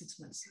every 6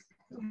 months.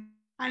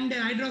 And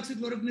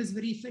hydroxychloroquine is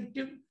very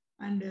effective,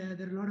 and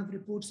there are a lot of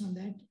reports on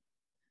that.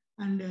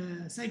 And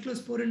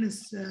cyclosporin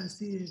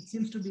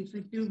seems to be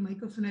effective.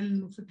 Mycophenolate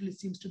mofetil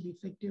seems to be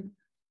effective.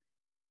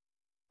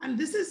 And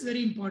this is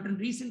very important.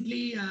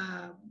 Recently,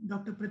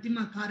 Dr.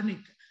 Pratima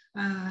Karnik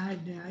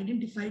had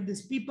identified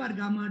this PPAR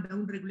gamma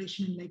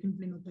downregulation in lichen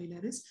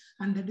planopilaris,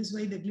 and that is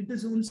why the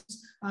glitazones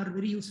are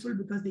very useful,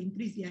 because they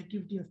increase the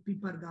activity of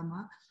PPAR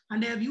gamma.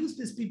 And I have used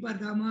this PPAR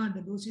gamma at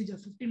the dosage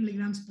of 15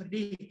 milligrams per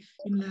day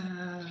in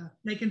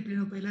lichen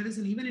planopilaris,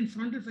 and even in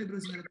frontal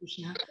fibrosing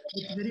alopecia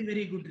with very,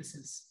 very good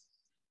results.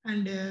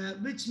 And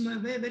which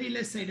very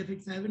less side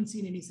effects. I haven't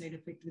seen any side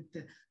effect with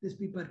this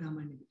PPAR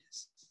gamma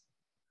inhibitors.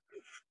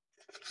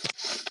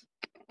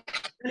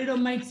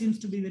 Thalidomide seems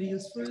to be very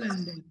useful,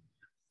 and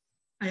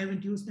I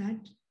haven't used that.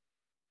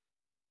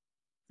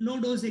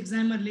 low-dose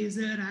excimer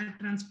laser, hair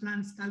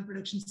transplant, scalp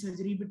reduction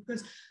surgery,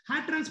 because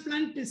hair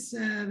transplant is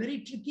a very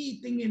tricky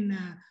thing in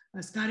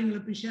scarring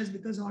alopecia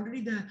because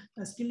already the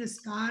skin is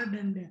scarred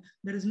and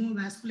there is no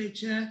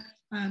vasculature.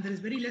 There is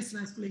very less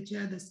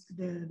vasculature.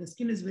 The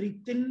skin is very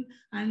thin,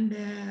 and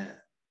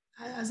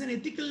as an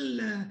ethical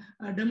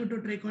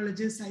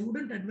dermatotrichologist, I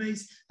wouldn't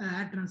advise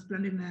hair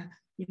transplant in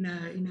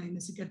a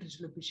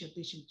cicatricial alopecia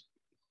patient.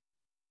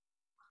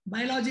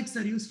 Biologics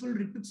are useful.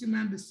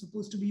 Rituximab is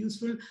supposed to be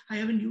useful. I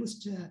haven't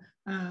used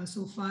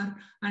so far,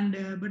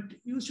 but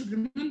you should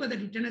remember that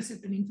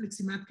etanercept and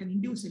infliximab can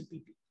induce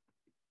LPP.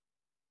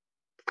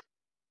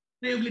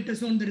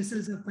 Pioglitazone, the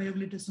results of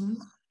pioglitazone.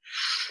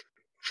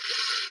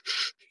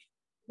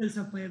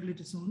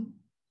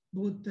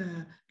 Both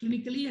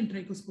clinically and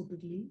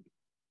trichoscopically.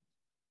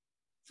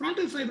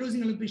 Frontal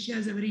fibrosing alopecia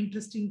is a very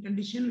interesting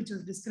condition which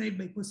was described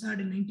by Cosard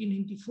in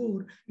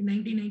 1994. In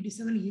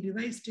 1997, he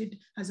revised it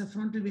as a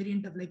frontal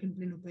variant of lichen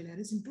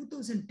planopilaris. In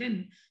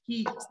 2010,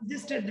 he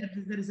suggested that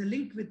there is a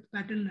link with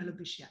pattern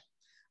alopecia.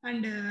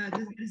 And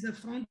there is a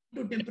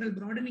frontotemporal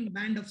broadening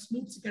band of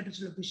smooth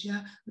cicatricial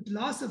alopecia with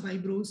loss of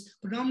eyebrows,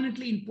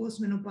 predominantly in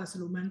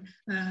postmenopausal women,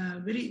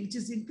 which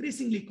is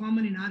increasingly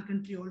common in our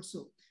country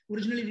also.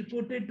 Originally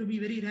reported to be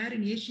very rare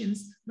in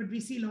Asians, but we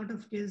see a lot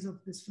of cases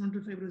of this frontal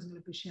fibrosing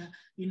alopecia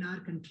in our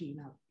country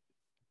now.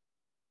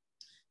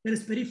 There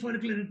is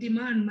perifollicular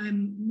erythema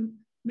and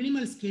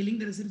minimal scaling.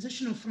 There is a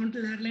recession of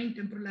frontal hairline,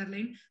 temporal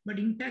hairline, but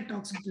intact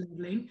occipital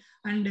hairline.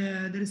 And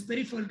there is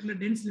perifollicular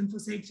dense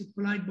lymphocytes with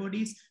colloid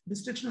bodies,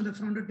 destruction of the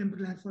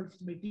frontotemporal hair follicles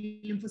by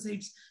T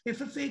lymphocytes.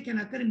 FFA can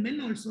occur in men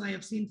also. I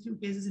have seen few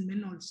cases in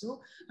men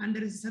also. And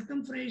there is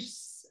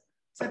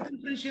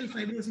circumferential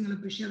fibrosing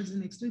alopecia, which is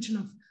an extension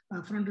of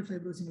frontal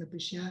fibrosing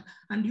alopecia.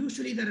 And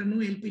usually there are no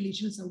LP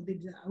lesions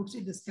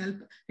outside the scalp,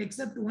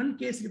 except one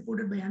case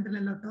reported by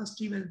Antonella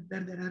Tosti where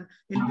there are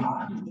LP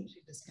lesions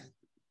outside the scalp.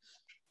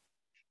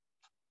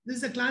 This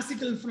is a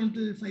classical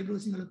frontal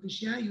fibrosing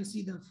alopecia. You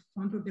see the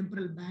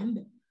frontotemporal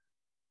band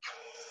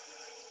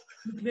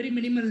with very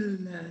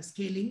minimal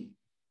scaling,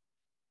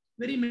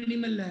 very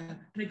minimal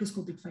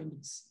trichoscopic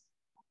findings.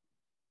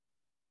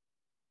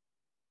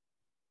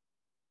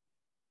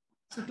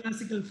 So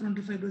classical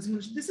frontal fibrosing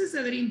alopecia. This is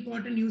a very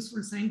important,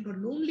 useful sign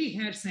called lonely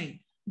hair sign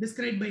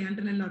described by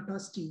Antonella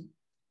Tosti.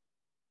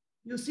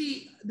 You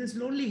see this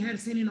lonely hair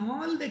sign in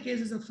all the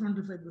cases of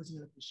frontal fibrosing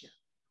alopecia.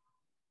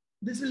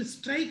 This will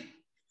strike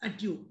at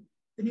you.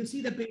 When you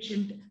see the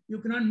patient, you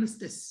cannot miss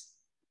this.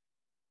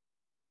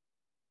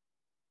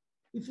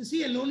 If you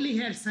see a lonely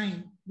hair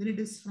sign, then it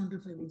is frontal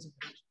fibrosing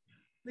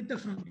with the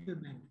frontal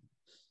band.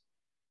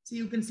 So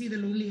you can see the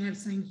lonely hair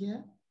sign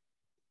here.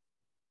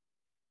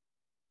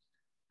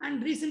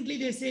 And recently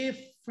they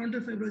say frontal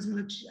fibrosing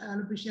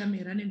alopecia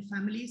may run in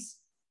families.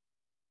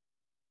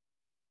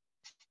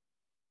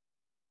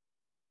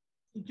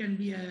 It can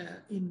be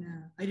in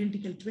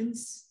identical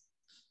twins.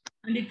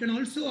 And it can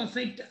also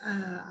affect,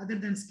 other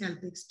than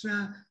scalp,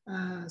 extra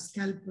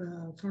scalp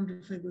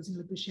frontal fibrosing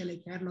alopecia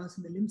like hair loss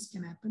in the limbs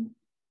can happen.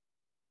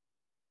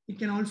 It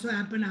can also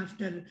happen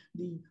after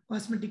the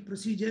cosmetic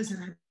procedures and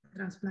hair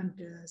transplant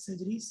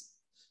surgeries.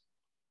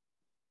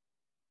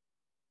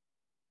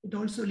 It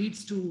also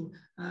leads to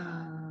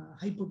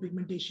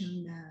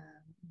hypopigmentation,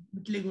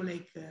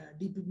 vitiligo-like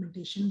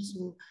depigmentation.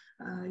 So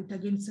it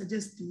again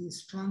suggests the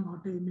strong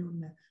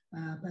autoimmune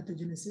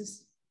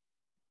pathogenesis.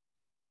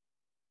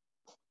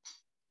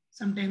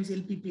 Sometimes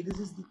LPP. This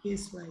is the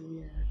case by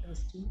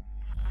Tosti.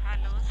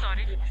 Hello,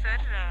 sorry, sir.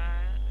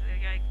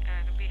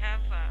 We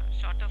have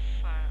short of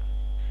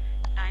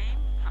time.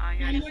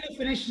 I'm going to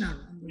finish now.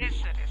 Yes,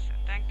 sir. Yes, sir.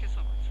 Thank you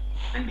so much.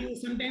 And you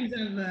sometimes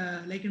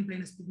have lichen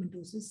planus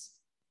pigmentosis.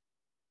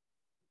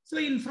 So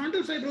in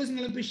frontal fibrosing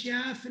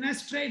alopecia,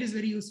 finasteride is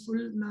very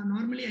useful. Now,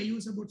 normally I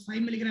use about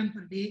 5 milligrams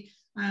per day,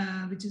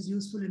 which is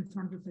useful in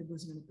frontal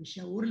fibrosing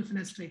alopecia. Oral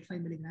finasteride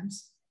 5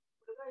 milligrams.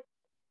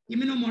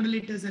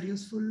 Immunomodulators are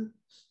useful.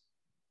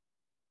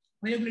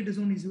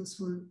 Pioglitazone is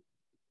useful.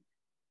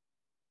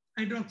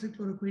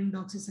 Hydroxychloroquine,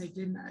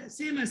 doxycycline,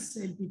 same as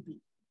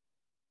LPP.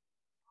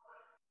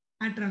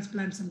 Hair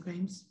transplant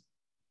sometimes.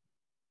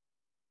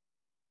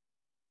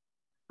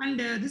 And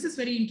this is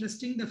very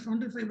interesting. The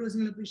frontal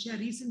fibrosing alopecia,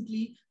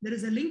 recently, there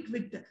is a link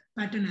with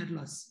pattern hair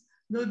loss.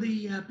 Though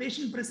the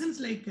patient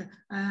presents like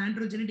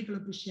androgenetic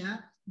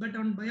alopecia, but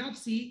on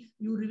biopsy,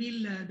 you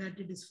reveal that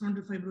it is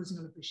frontal fibrosing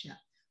alopecia.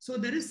 So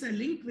there is a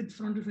link with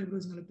frontal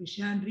fibrosing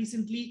alopecia, and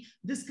recently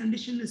this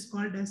condition is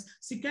called as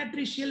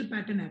cicatricial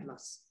pattern hair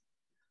loss.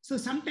 So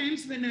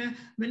sometimes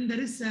when there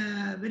is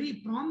a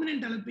very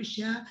prominent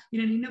alopecia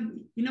in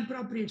an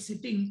inappropriate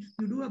setting,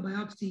 you do a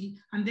biopsy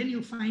and then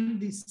you find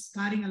this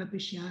scarring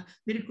alopecia,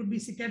 then it could be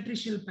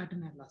cicatricial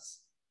pattern hair loss.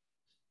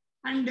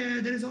 And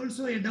there is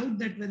also a doubt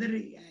that whether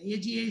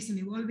AGA is an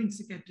evolving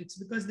cicatrix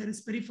because there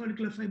is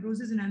perifollicular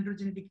fibrosis in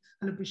androgenetic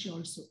alopecia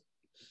also.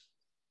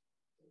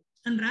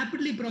 And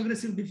rapidly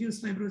progressive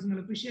diffuse fibrosing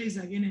alopecia is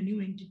again a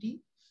new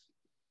entity.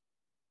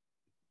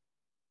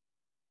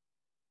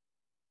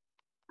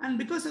 And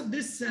because of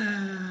this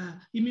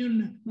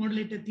immune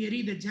modulator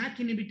theory, the JAK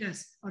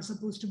inhibitors are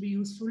supposed to be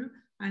useful,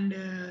 and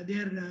they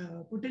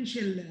are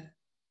potential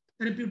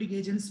therapeutic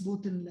agents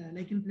both in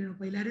lichen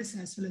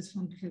planopilaris as well as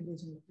frontal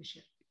fibrosing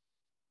alopecia.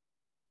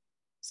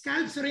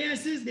 Scalp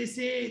psoriasis, they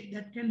say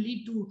that can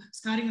lead to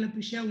scarring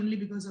alopecia only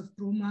because of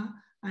trauma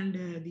and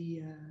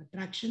the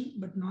traction,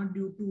 but not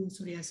due to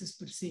psoriasis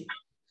per se.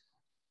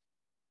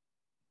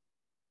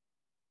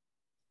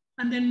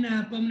 And then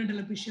permanent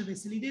alopecia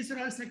basically. These are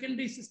all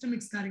secondary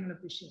systemic scarring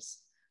alopecias.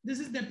 This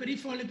is the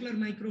perifollicular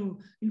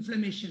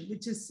microinflammation,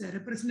 which is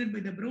represented by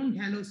the brown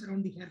halos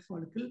around the hair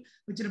follicle,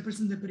 which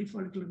represents the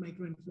perifollicular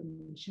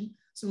microinflammation.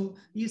 So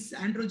is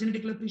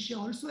androgenetic alopecia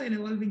also an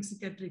evolving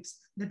cicatrix?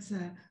 That's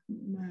a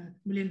 $1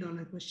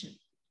 million question.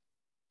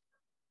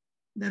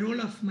 The role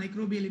of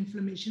microbial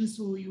inflammation.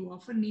 So you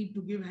often need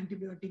to give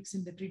antibiotics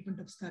in the treatment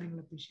of scarring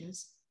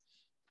alopecias.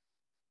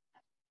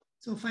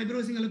 So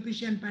fibrosing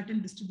alopecia and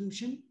pattern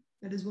distribution,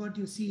 that is what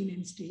you see in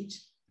end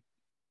stage.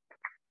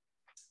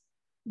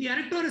 The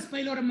arrectoris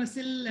pylorum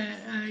muscle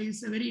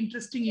is a very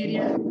interesting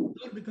area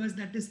because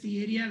that is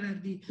the area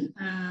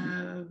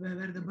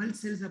where the bulk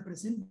cells are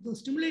present. So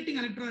stimulating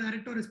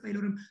arrectoris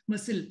pylorum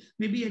muscle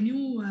may be a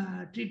new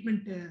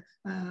treatment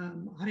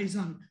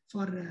horizon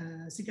for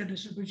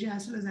cicatricial alopecia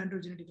as well as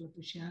androgenetic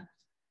alopecia.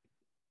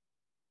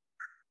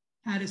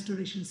 Hair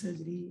restoration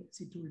surgery,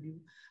 as I told you.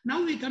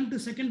 Now we come to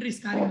secondary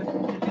scarring.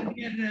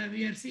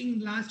 We are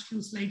seeing last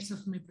few slides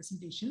of my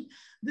presentation.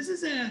 This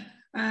is a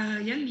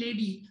young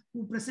lady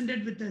who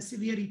presented with a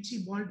severe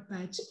itchy bald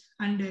patch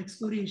and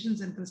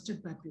excoriations and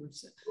crusted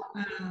papules.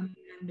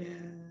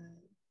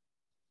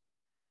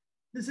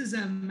 This is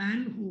a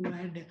man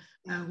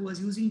who was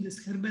using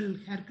this herbal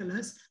hair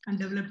colors and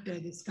developed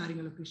this scarring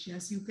alopecia.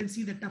 As you can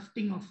see the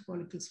tufting of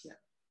follicles here.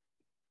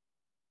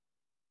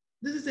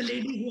 This is a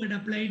lady who had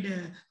applied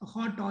a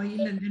hot oil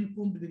and then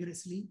combed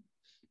vigorously.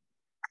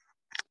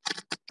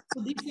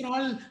 So these are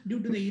all due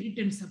to the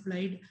irritants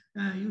applied,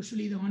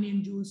 usually the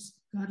onion juice,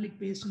 garlic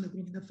paste, and the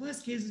growth. The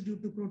first case is due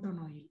to croton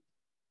oil.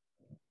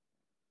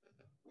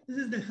 This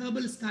is the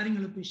herbal scarring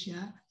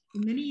alopecia.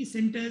 In many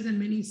centers and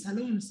many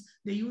salons,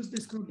 they use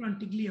this croton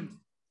tiglium,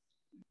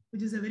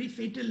 which is a very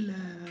fatal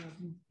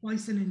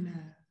poison in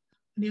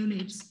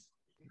neonates.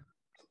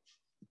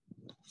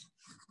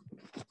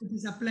 It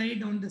is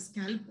applied on the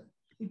scalp.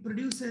 It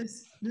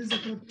produces, this is a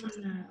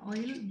croton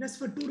oil. Just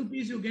for 2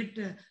 rupees, you get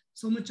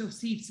so much of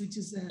seeds, which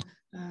is a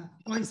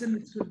poison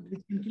which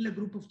can kill a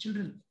group of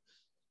children.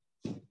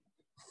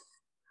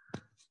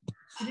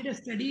 I did a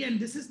study,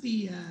 and this is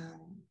the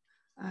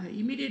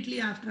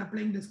immediately after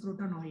applying this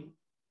croton oil,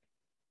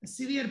 a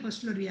severe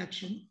pustular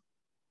reaction.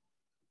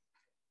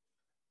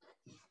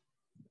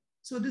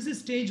 So this is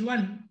stage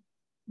 1,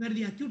 where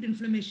the acute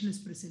inflammation is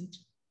present.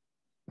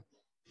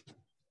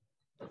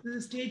 This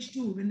is stage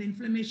 2, when the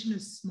inflammation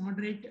is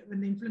moderate,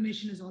 when the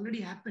inflammation has already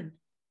happened.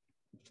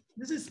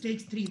 This is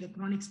stage 3, the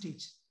chronic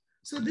stage.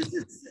 So this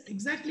is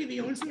exactly,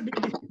 we also did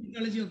the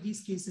histopathology of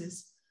these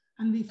cases,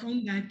 and we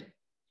found that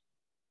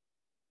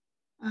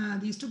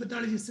the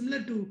histopathology is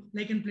similar to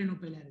lichen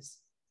planopilaris,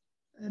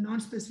 a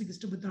non-specific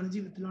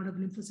histopathology with a lot of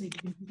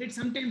lymphocytic infiltrate,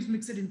 sometimes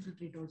mixed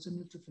infiltrate also,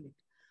 neutrophilic.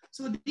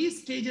 So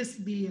these stages,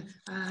 the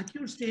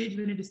acute stage,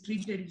 when it is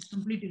treated, it is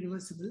completely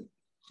reversible.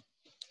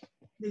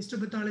 The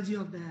histopathology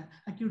of the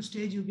acute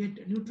stage, you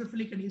get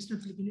neutrophilic and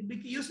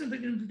eosinophilic.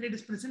 Eosinophilic infiltrate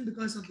is present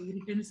because of the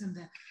irritants and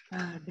the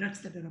drugs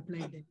that are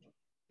applied there.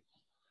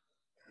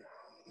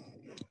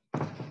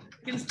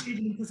 Second stage,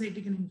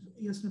 lymphocytic and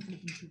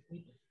eosinophilic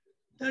infiltrate.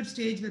 Third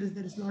stage, where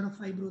there is a lot of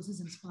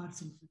fibrosis and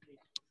sparse infiltrate.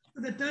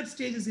 So the third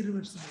stage is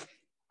irreversible.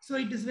 So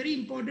it is very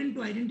important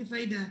to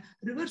identify the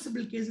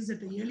reversible cases at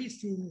the early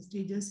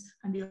stages,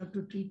 and you have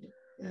to treat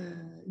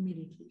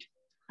immediately.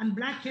 And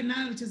black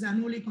henna, which is an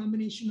unholy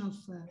combination of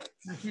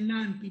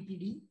henna and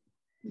PPD,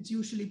 which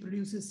usually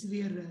produces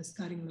severe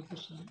scarring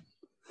alopecia.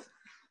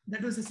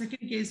 That was the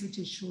second case which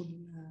I showed,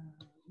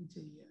 which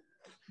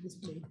I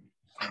displayed.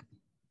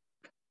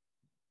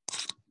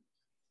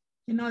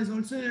 Henna is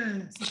also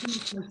a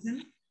second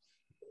person.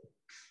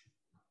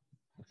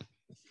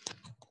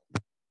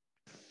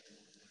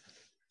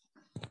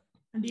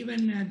 And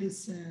even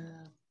this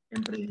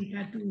temporary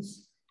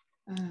tattoos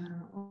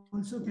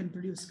also can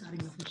produce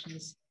scarring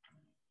alopecias.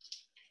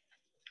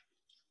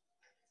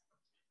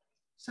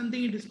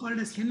 Something it is called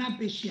as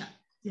hennapecia.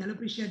 The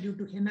alopecia due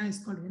to henna is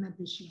called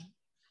hennapecia.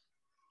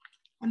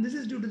 And this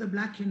is due to the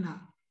black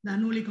henna, the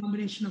unholy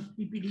combination of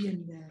PPD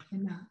and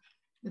henna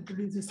that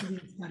produces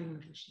severe scarring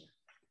alopecia.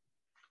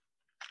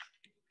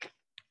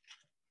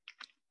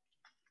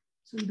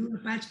 So you do a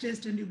patch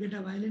test and you get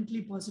a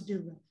violently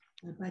positive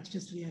patch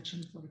test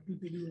reaction for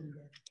PPD and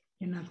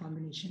henna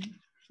combination.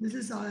 This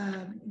is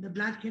the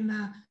black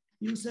henna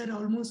user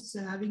almost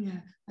having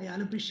a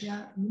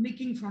alopecia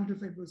mimicking frontal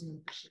fibrosing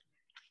alopecia.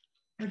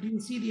 But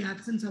you see the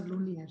absence of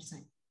lonely hair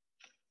sign.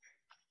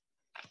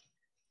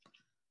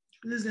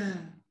 This is a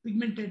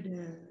pigmented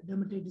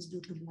dermatitis due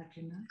to black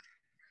henna,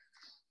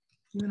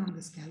 even on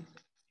the scalp.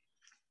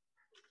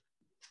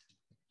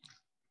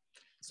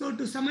 So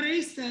to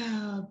summarize,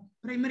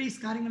 primary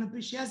scarring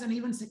alopecias and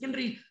even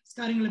secondary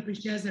scarring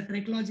alopecias, the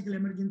trichological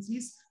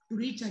emergencies. To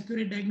reach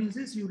accurate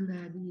diagnosis,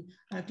 the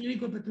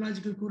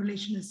clinico-pathological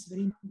correlation is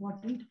very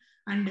important,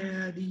 and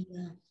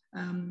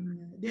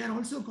they are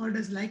also called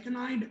as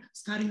lichenoid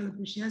scarring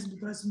alopecias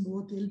because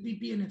both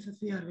LPP and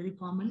FFA are very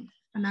common,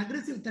 and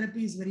aggressive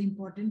therapy is very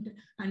important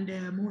and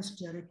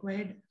most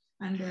required,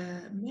 and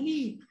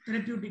many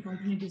therapeutic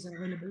alternatives are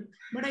available.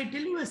 But I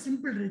tell you a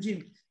simple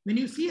regime. When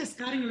you see a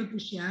scarring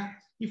alopecia,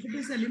 if it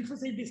is a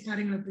lymphocytic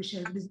scarring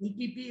alopecia, if it is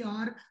LPP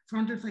or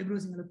frontal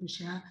fibrosing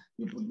alopecia,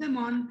 you put them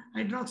on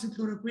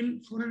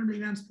hydroxychloroquine 400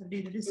 milligrams per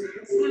day, that is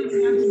 200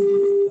 milligrams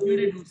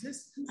in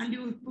doses, and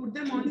you put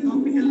them on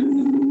topical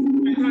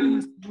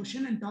tacrolimus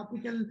lotion and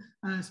topical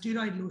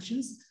steroid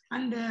lotions,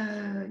 and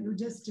you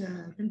just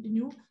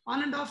continue.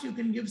 On and off, you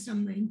can give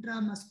some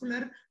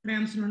intramuscular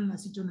triamcinolone and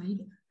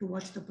acetonide to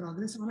watch the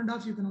progress. On and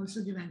off, you can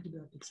also give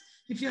antibiotics.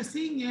 If you are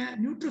seeing a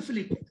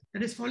neutrophilic,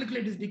 that is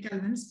folliculitis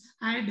decalvans,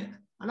 add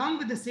along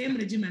with the same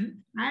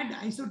regimen, add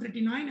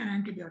isotretinoin and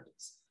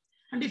antibiotics.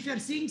 And if you are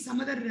seeing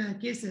some other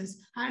cases,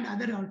 add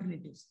other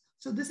alternatives.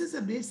 So this is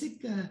a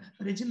basic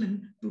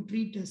regimen to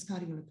treat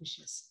scarring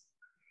alopecias.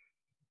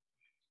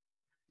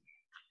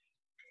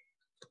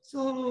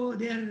 So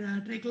there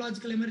are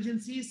trichological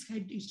emergencies.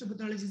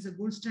 Histopathology is a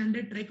gold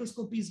standard.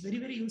 Trichoscopy is very,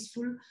 very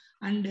useful,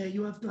 and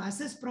you have to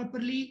assess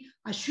properly,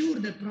 assure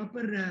the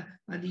proper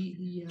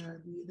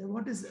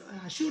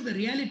assure the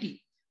reality.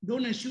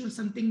 Don't assure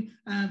something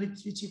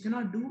which you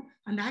cannot do,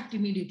 and act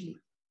immediately.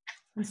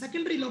 And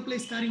secondary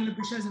localized scarring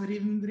alopecia is very,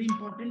 very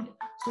important.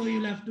 So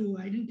you'll have to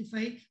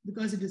identify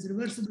because it is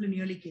reversible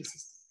in early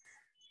cases.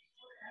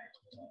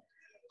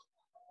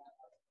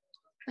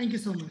 Thank you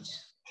so much.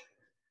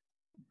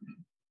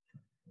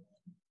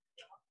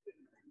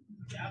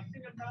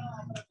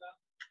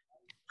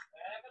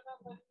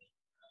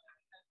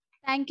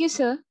 Thank you,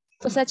 sir,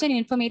 for such an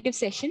informative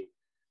session.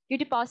 Due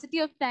to paucity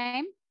of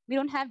time, we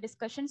don't have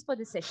discussions for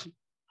this session.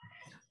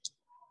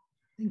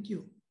 Thank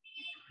you.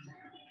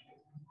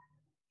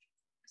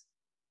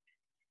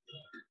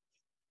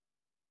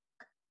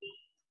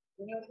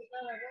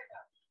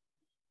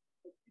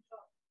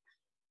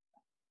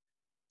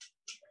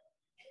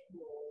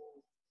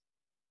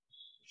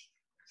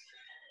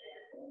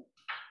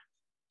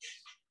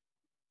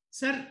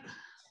 Sir,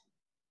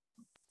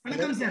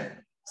 welcome,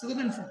 sir.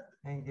 Sugaban, sir.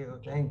 Thank you.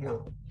 Thank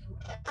you.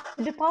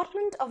 The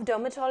Department of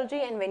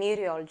Dermatology and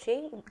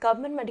Venereology,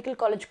 Government Medical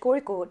College,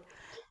 Kozhikode,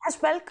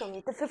 has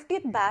welcomed the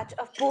 50th batch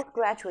of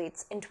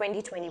postgraduates in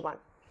 2021.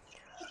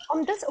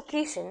 On this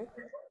occasion,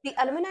 the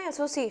Alumni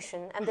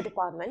Association and the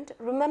department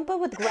remember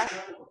with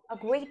gratitude our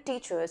great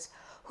teachers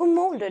who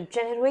molded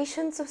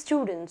generations of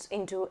students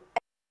into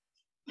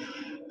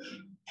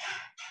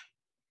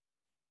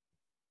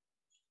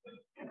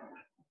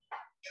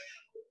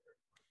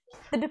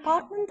the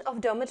Department of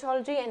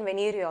Dermatology and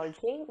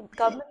Venereology,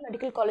 Government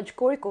Medical College,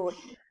 Kozhikode,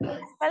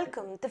 has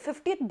welcomed the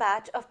 50th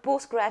batch of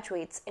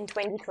postgraduates in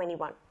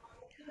 2021.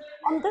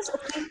 On this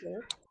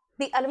occasion,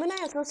 the Alumni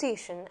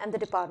Association and the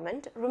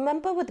department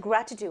remember with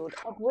gratitude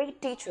our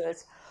great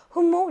teachers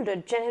who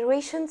molded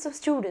generations of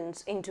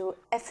students into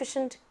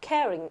efficient,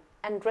 caring,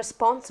 and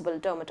responsible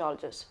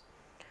dermatologists.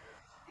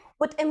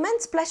 With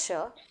immense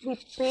pleasure, we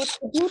paid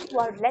tribute to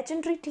our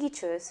legendary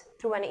teachers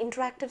through an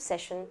interactive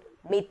session,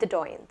 Meet the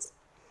Doyens.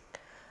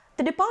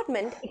 The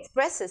department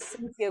expresses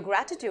sincere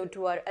gratitude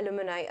to our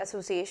Alumni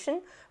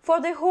Association for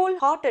their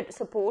wholehearted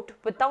support,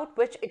 without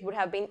which it would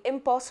have been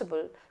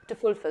impossible to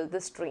fulfill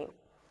this dream.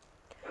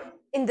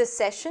 In this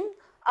session,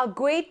 our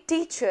great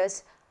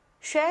teachers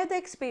share their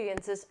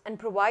experiences and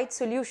provide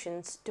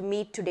solutions to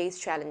meet today's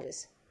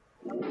challenges.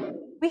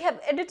 We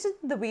have edited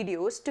the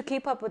videos to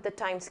keep up with the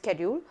time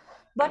schedule,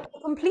 but a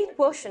complete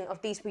version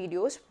of these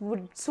videos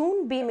would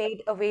soon be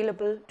made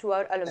available to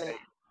our alumni.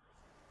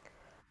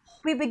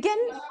 We begin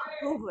our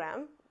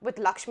program with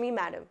Lakshmi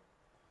Madam.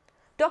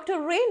 Dr.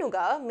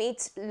 Renuga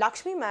meets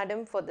Lakshmi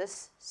Madam for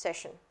this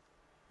session.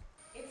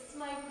 It's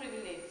my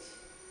privilege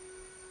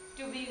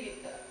to be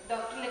with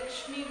Dr.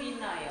 Lakshmi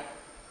Nayak,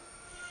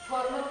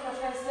 former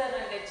professor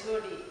and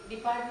HOD,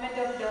 Department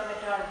of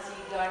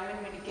Dermatology,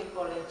 Government Medical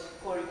College,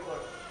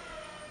 Kozhikode.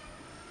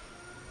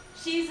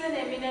 She is an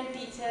eminent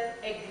teacher,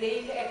 a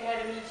great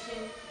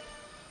academician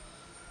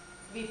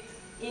with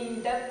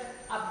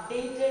in-depth,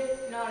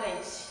 updated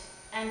knowledge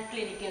and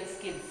clinical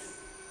skills.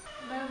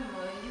 Ma'am,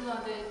 you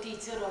are the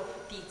teacher of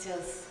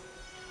teachers.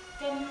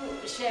 Can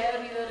you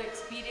share your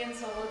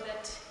experience over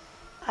that?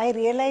 I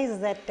realize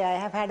that I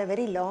have had a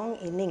very long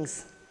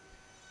innings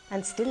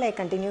and still I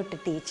continue to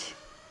teach.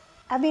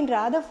 I've been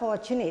rather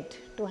fortunate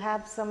to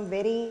have some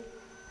very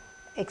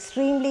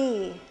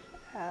extremely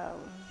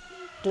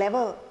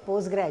clever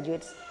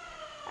postgraduates,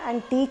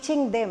 and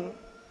teaching them,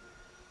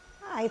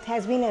 it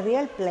has been a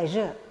real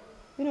pleasure.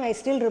 You know, I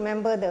still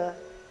remember the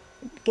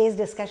case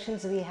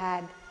discussions we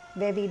had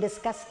where we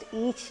discussed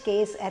each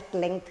case at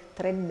length,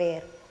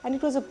 threadbare, and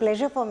it was a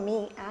pleasure for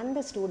me and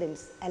the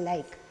students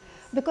alike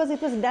because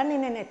it was done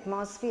in an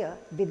atmosphere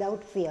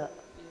without fear.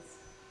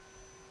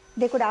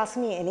 They could ask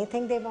me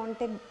anything they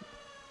wanted.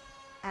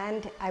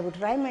 and I would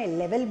try my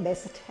level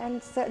best.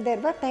 And so there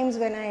were times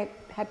when I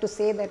had to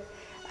say that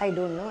I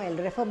don't know, I'll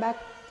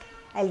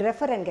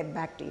refer and get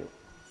back to you.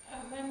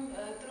 Ma'am,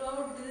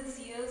 throughout these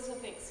years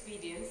of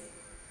experience,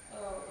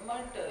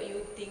 what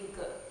you think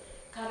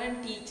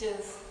current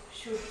teachers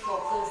should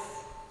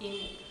focus in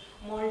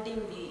molding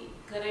the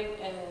current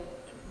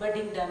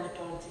budding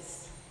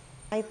dermatologists?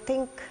 I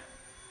think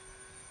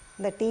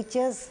the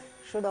teachers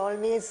should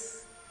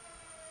always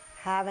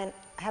have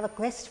a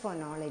quest for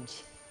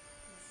knowledge.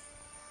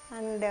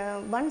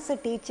 And once a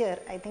teacher,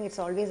 I think it's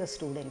always a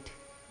student,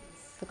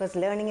 because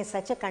learning is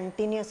such a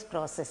continuous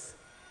process.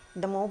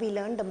 The more we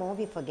learn, the more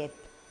we forget.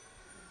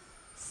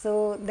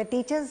 So the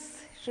teachers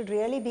should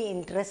really be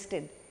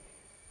interested,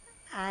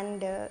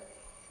 and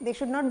they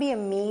should not be a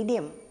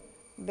medium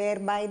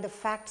whereby the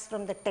facts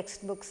from the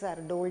textbooks are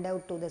doled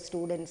out to the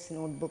student's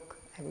notebook,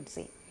 I would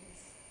say.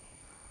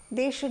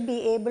 They should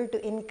be able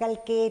to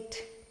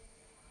inculcate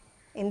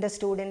in the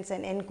students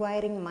an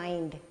inquiring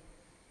mind,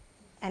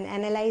 an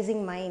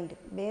analyzing mind,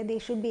 where they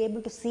should be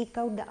able to seek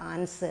out the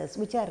answers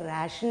which are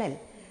rational,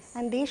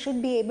 and they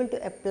should be able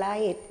to apply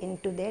it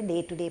into their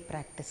day-to-day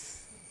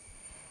practice.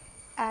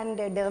 And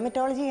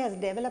dermatology has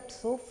developed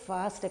so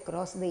fast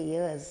across the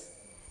years,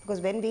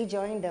 because when we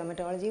joined,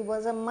 dermatology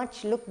was a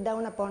much looked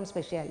down upon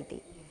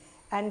specialty,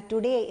 and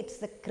today it's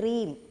the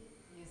cream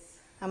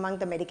among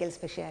the medical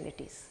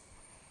specialties.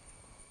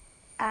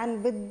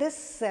 And with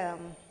this, I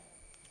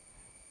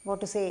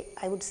would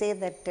say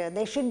that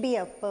there should be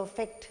a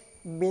perfect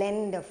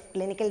blend of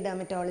clinical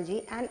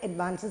dermatology and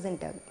advances in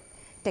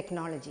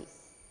technology.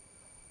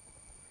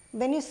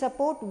 When you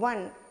support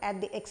one at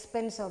the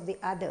expense of the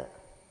other,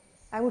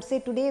 I would say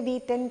today we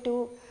tend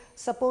to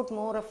support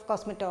more of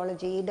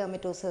cosmetology,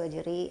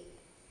 dermatosurgery,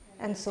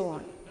 and so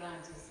on.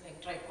 Branches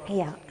like trichology.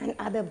 Yeah, and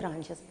other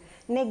branches.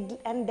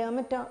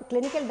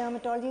 Clinical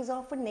dermatology is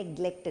often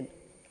neglected.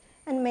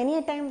 And many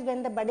a times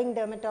when the budding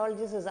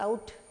dermatologist is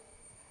out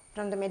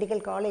from the medical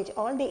college,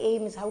 all they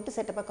aim is how to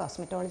set up a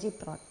cosmetology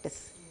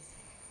practice.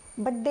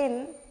 But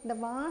then the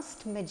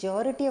vast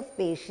majority of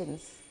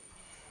patients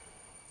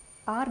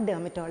are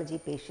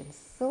dermatology patients.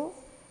 So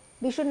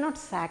we should not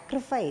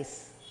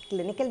sacrifice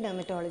clinical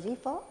dermatology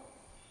for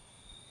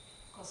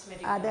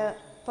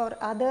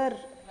other branches.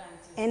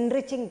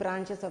 Enriching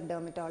branches of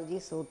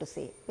dermatology, so to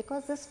say,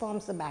 because this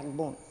forms the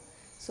backbone.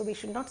 So we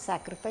should not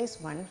sacrifice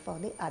one for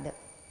the other.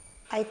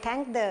 I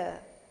thank the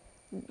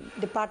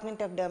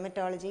Department of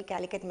Dermatology,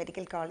 Calicut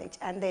Medical College,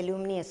 and the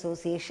Alumni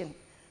Association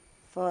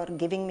for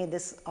giving me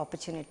this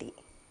opportunity.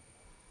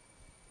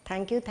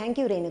 Thank you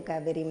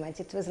Renuka very much.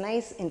 It was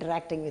nice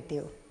interacting with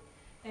you.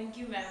 Thank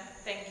you, ma'am.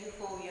 Thank you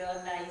for your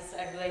nice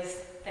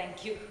advice.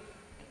 Thank you.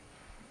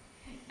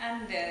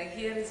 And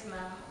here is,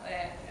 ma'am,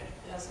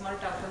 a small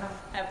token of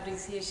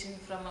appreciation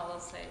from our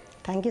side.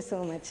 Thank you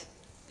so much.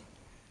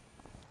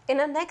 In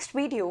our next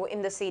video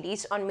in the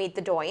series on Meet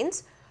the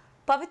Doyens,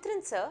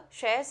 Pavithran sir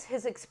shares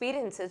his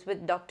experiences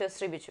with Dr.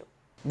 Sriviju.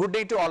 Good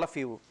day to all of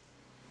you.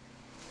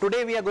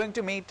 Today we are going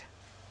to meet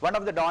one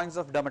of the doyens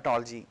of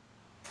dermatology,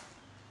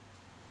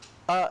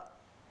 a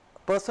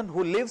person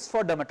who lives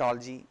for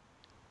dermatology,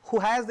 who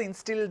has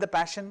instilled the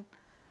passion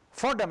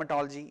for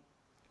dermatology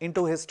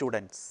into his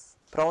students.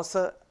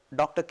 Professor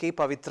Dr. K.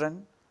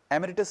 Pavithran,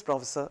 Emeritus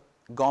Professor,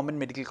 Government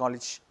Medical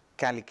College,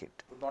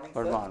 Calicut. Good morning,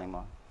 sir. Good morning,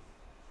 ma'am.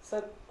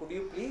 Sir, could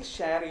you please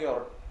share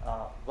your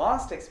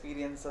vast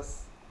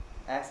experiences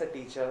as a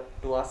teacher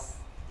to us?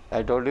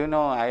 I told you,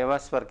 I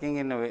was working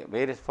in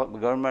various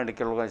government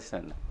medical colleges,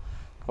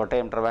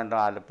 Kottayam, Trivandrum,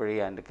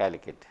 Alopecia, and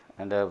Calicut.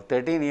 And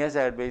 13 years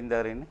I had been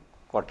there in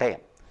Kottayam.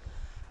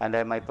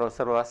 And my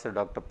professor was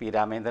Dr. P.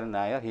 Ramendran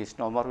Nair. He is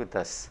no more with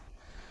us.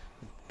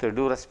 To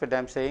due respect, I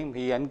am saying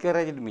he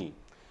encouraged me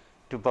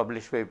to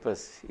publish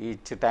papers.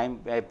 Each time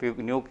a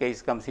new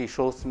case comes, he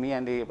shows me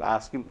and he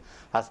asks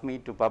me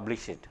to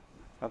publish it.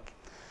 Okay.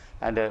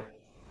 And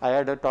I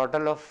had a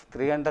total of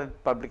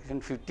 300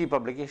 publications, 50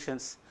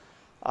 publications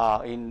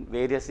in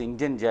various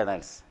Indian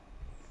journals.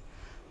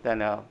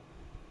 Then about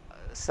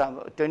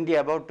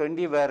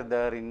 20 were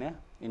there in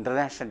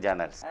international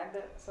journals.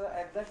 And sir,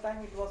 at that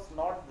time it was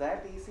not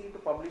that easy to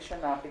publish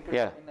an article in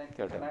an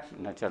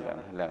international journal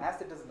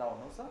as it is now,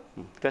 no sir?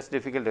 It was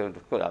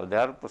difficult.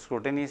 Their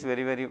scrutiny is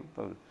very, very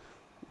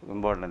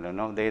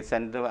important. They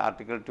send the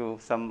article to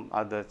some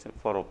others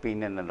for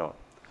opinion and all.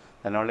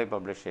 Then only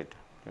publish it.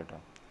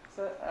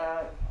 Sir,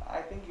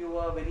 I think you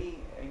are very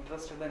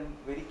interested and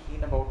very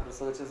keen about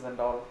researches and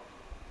all.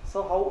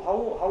 So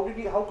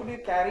how could you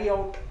carry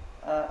out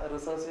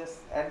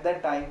researches at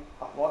that time?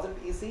 Was it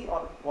easy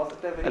or was it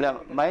a very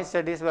difficult? My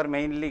studies were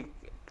mainly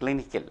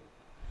clinical.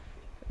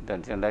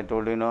 And I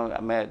told you,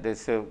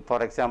 this,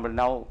 for example,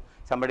 now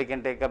somebody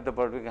can take up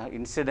the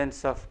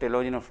incidence of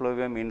telogenous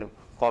fluvium in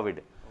COVID.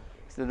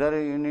 So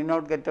there you need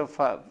not get a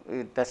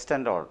test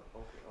and all.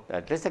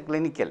 That is a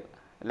clinical.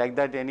 Like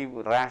that, any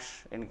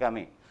rash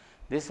incoming.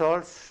 This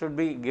all should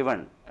be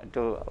given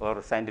to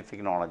our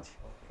scientific knowledge.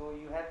 So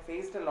you had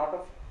faced a lot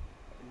of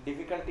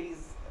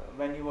difficulties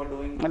when you were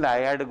doing. And I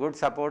had good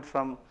support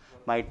from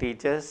my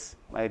teachers,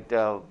 my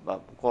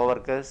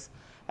co-workers,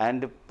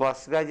 And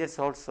postgraduates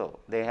also,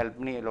 they helped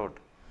me a lot.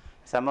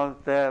 Some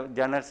of the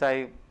journals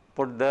I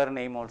put their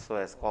name also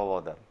as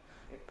co-author,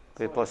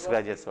 So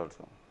postgraduates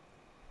also.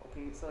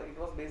 Okay, so it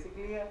was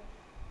basically a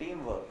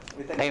teamwork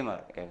with a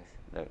Teamwork, yes.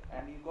 Right.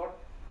 and you got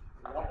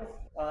lot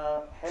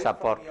of help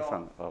Support from your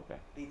from, okay.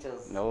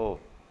 teachers. No.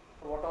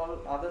 So what all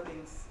other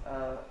things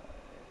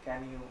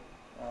can you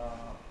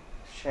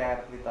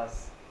share with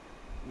us?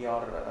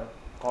 Your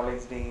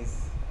college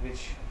days,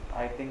 which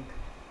I think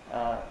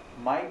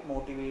might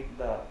motivate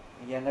the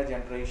younger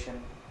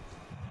generation.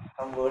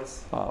 Some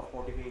words of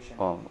motivation.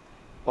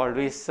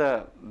 Always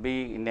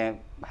be in a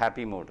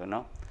happy mood, you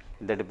know.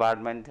 In the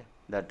department,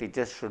 the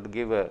teachers should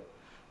give a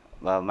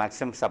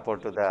maximum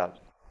support to the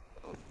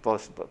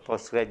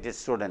postgraduate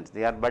students.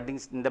 They are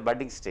in the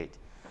budding stage.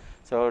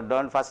 So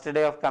don't, first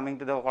day of coming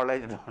to the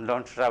college,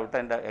 don't shout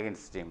and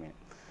against me.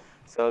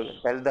 So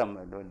tell them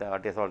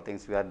what is all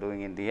things we are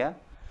doing in India.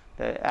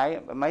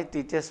 My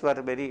teachers were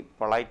very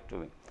polite to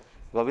me.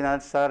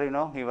 Gopinathan sir, you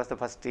know, he was the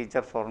first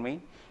teacher for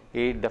me.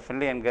 He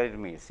definitely encouraged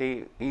me.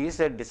 See, he is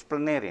a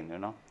disciplinarian, you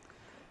know.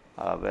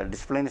 Well,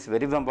 discipline is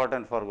very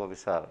important for Gopi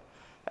sir.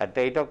 At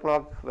 8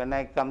 o'clock, when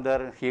I come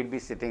there, he will be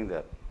sitting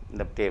there in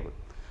the table.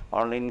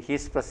 Only in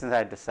his presence I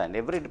had to stand.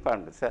 Every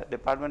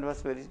department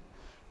was very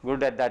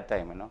good at that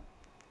time, you know.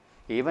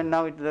 Even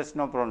now, there's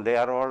no problem. They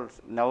are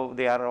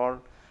all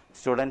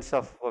students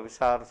of Gopi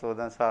sir,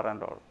 Sudan sir,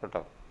 and all.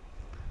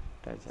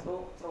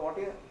 So what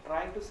you're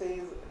trying to say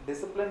is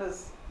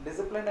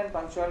discipline and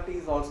punctuality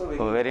is also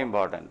very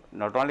important.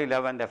 Not only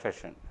love and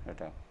affection.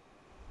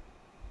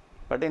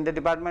 But in the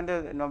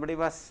department, nobody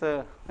was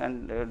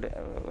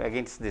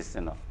against this,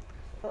 you know.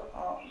 So,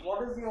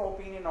 what is your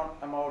opinion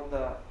about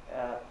the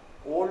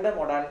older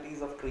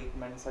modalities of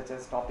treatment, such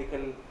as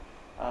topical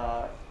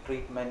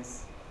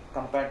treatments,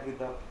 compared with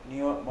the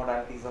newer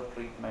modalities of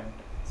treatment?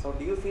 So,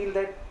 do you feel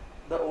that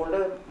the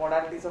older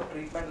modalities of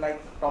treatment,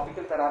 like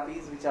topical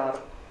therapies, which are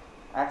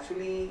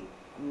actually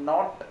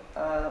not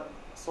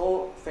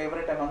so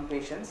favorite among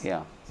patients?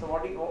 Yeah. So,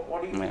 what do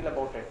you feel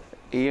about it?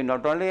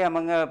 Not only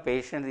among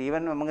patients,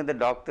 even among the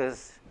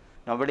doctors,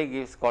 nobody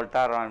gives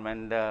coltar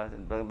ointment,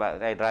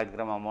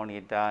 diagram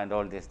ammoniata, and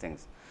all these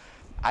things.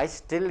 I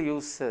still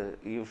use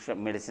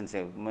medicines.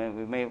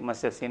 You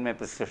must have seen my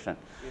prescription.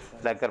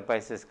 Yes,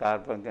 Lacarpices,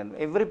 carpenter.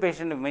 Every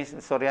patient,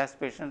 psoriasis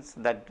patients,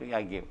 that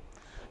I give.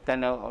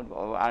 Then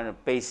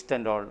paste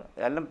and all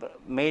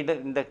made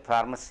in the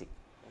pharmacy.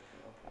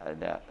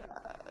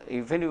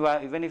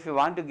 Even if you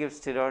want to give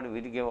steroid,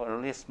 we give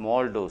only a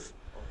small dose.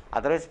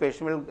 Otherwise,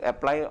 patient will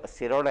apply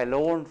steroid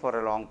alone for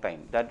a long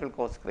time. That will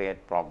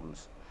create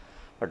problems.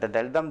 But to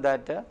tell them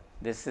that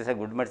this is a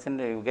good medicine,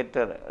 you get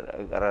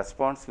a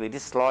response very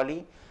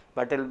slowly,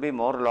 but it will be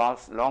more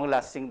long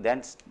lasting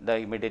than the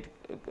immediate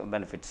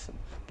benefits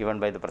given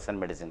by the present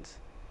medicines.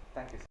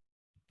 Thank you.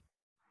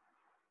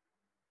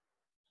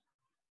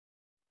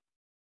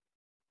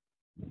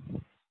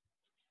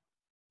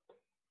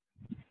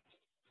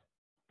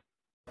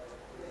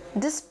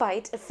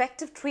 Despite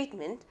effective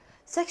treatment,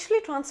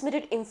 sexually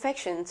transmitted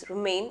infections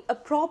remain a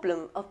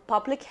problem of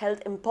public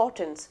health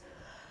importance,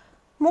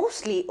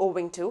 mostly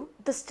owing to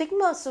the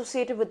stigma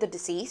associated with the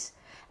disease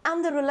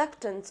and the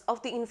reluctance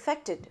of the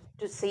infected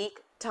to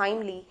seek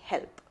timely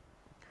help.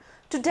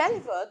 To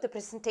deliver the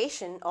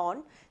presentation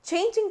on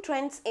changing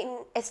trends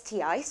in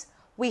STIs,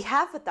 we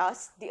have with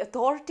us the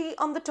authority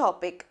on the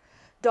topic,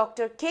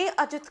 Dr. K.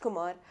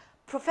 Ajithkumar,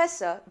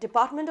 Professor,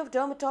 Department of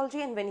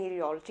Dermatology and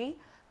Venereology,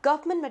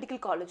 Government Medical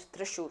College,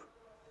 Thrissur.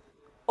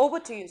 Over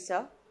to you,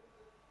 sir.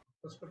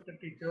 Respected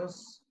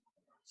teachers,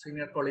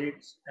 senior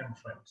colleagues, and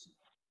friends,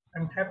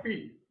 I'm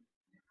happy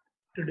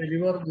to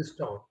deliver this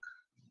talk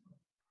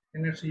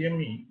in a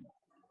CME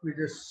which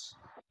is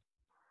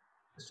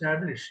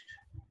established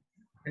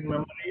in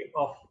memory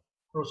of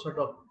Professor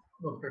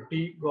Dr.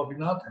 T.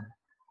 Gopinathan,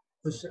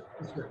 who is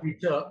the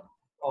teacher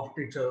of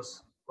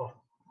teachers of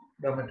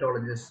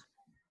dermatologists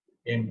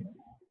in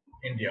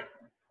India.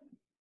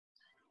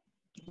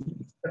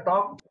 The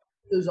talk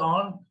is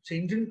on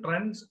changing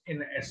trends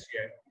in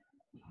STI.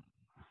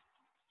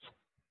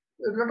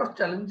 There are a lot of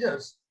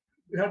challenges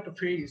we have to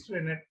face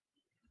when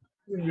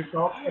we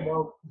talk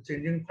about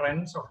changing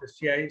trends of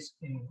STIs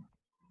in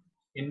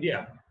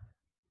India.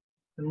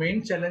 The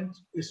main challenge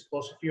is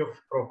paucity of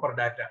proper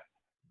data.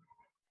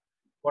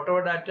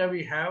 Whatever data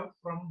we have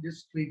from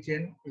this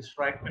region is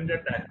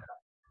fragmented data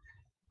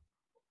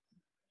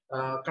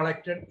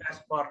collected as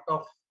part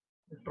of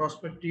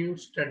retrospective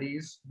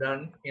studies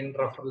done in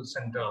referral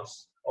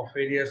centers of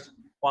various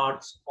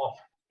parts of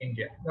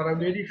India. There are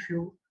very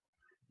few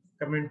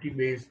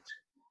community-based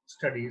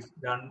studies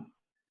done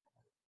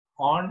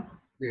on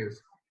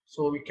this.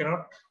 So we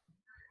cannot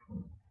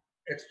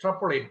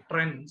extrapolate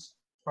trends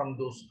from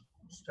those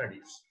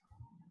studies.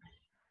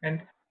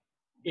 And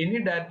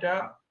any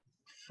data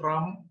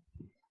from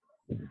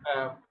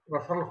a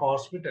referral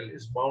hospital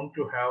is bound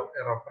to have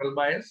a referral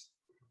bias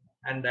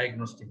and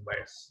diagnostic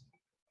bias.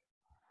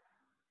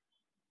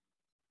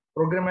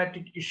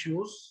 Programmatic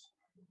issues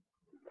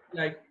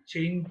like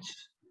change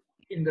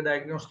in the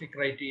diagnostic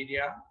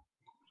criteria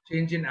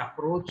change in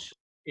approach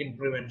in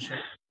prevention,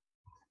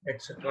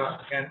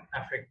 etc., can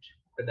affect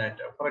the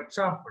data. For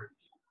example,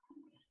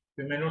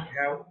 we may not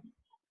have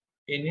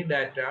any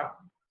data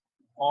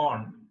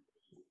on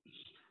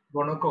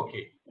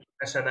gonococci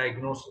as a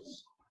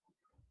diagnosis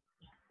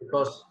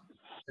because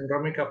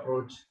syndromic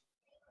approach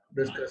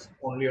discuss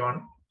only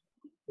on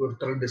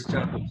urethral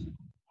discharge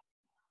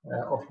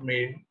of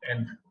male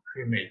and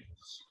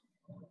females.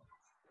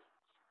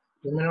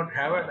 We may not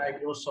have a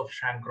diagnosis of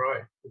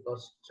chancroid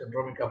because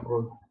syndromic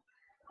approach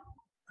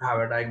have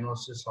a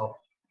diagnosis of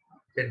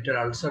genital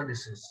ulcer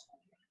disease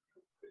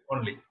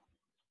only.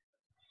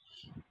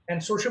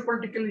 And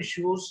socio-political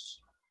issues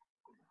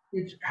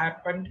which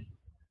happened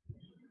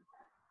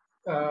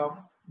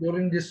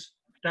during this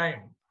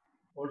time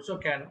also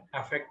can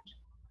affect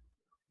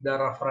the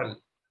referral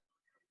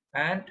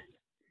and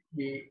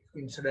the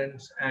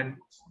incidence and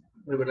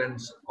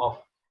prevalence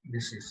of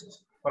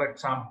diseases. For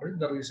example,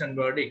 the recent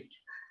verdict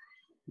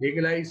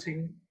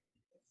legalizing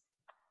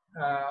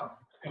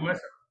MSM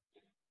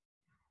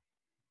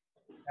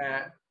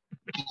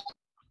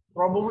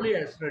probably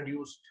has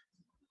reduced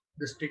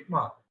the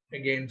stigma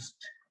against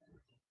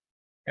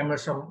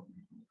MSM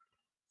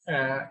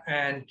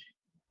and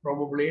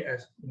probably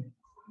has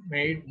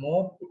made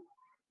more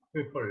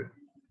people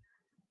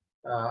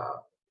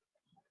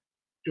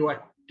to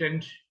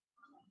attend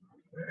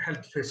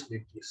health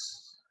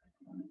facilities.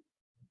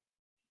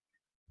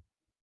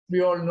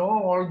 We all know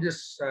all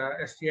these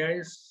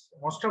STIs,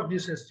 most of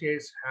these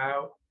STIs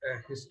have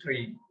a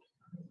history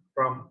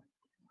from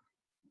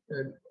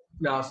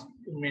last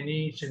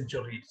many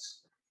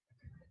centuries.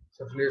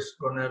 Syphilis,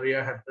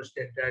 gonorrhea, herpes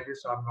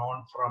genitalis are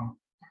known from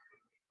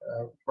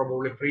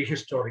probably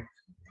prehistoric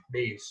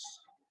days.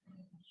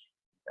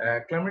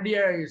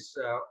 Chlamydia is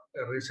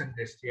a recent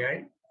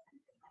STI,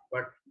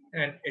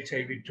 and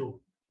HIV too.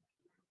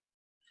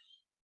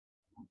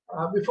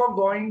 Before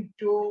going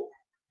to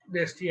the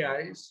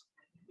STIs,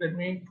 let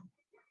me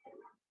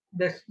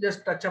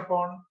just touch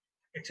upon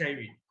HIV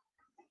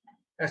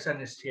as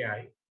an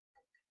STI.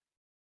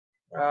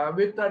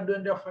 With the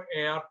advent of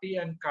ART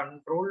and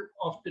control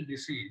of the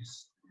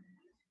disease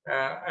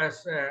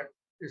as a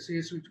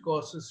disease which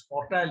causes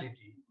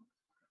mortality,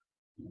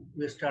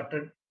 we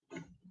started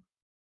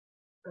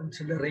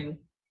considering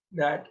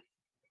that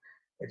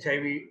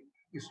HIV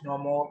is no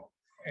more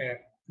an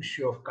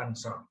issue of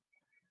concern.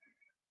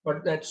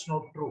 But that's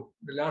not true.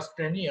 The last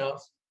 10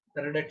 years,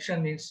 the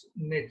reduction in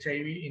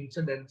HIV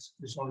incidence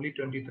is only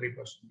 23%.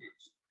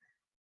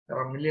 There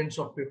are millions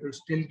of people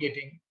still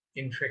getting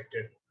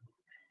infected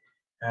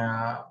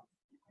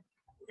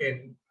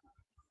in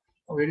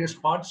various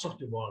parts of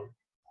the world.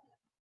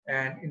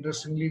 And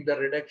interestingly, the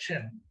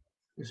reduction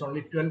is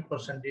only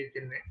 12%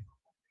 in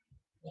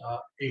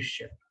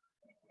Asia.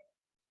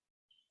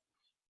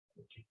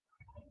 Okay.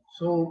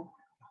 So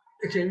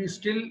HIV is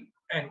still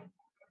an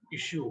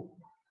issue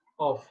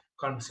of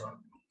concern.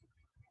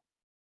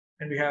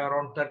 And we have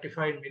around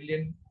 35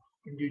 million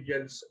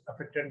individuals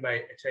affected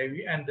by HIV,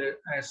 and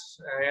as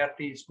ART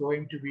is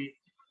going to be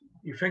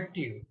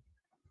effective,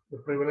 the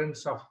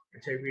prevalence of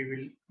HIV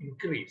will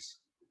increase.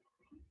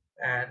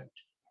 And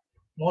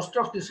most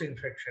of this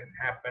infection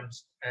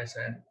happens as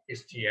an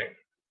STI.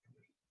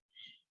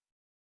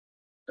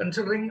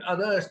 Considering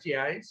other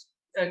STIs,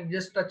 and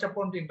just touch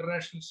upon the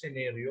international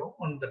scenario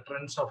on the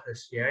trends of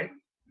STI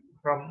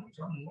from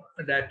some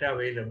data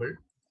available.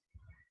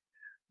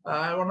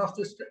 One of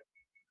the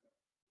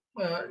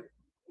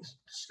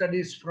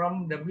studies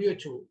from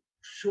WHO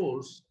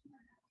shows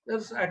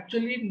there's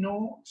actually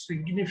no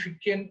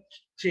significant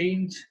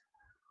change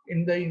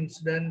in the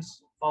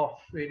incidence of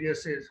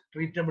various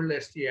treatable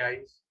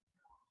STIs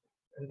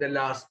in the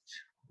last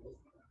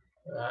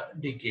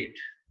decade,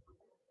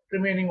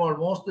 remaining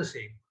almost the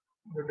same.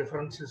 The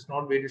difference is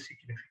not very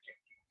significant.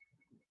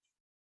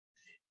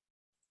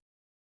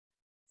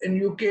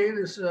 In UK,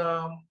 this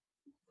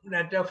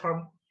data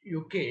from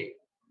UK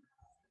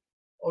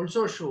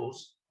also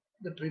shows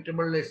the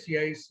treatable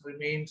STIs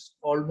remains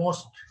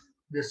almost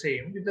the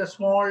same, with a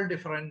small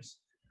difference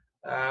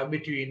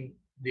between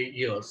the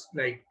years,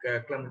 like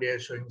chlamydia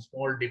showing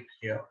small dip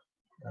here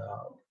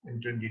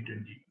in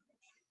 2020.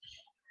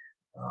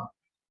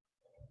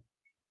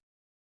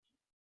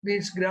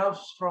 These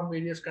graphs from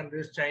various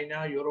countries,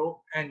 China,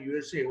 Europe, and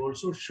USA,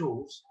 also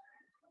shows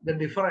the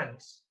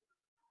difference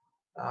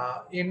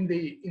in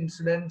the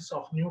incidence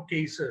of new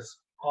cases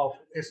of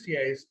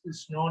STIs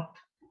is not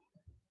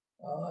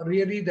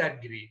really that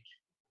great,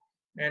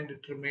 and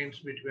it remains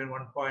between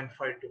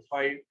 1.5 to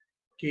 5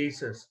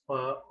 cases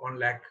per 1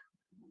 lakh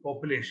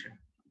population.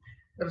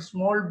 There are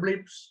small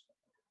blips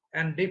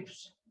and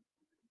dips,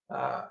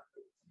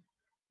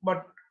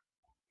 but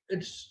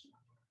it's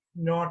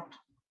not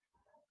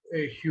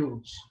a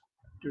huge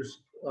to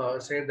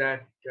say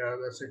that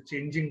there's a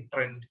changing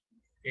trend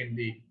in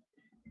the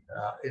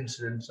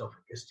incidence of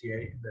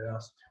STI in the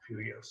last few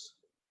years.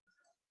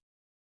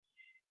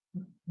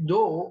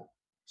 Though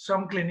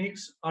some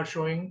clinics are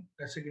showing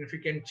a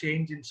significant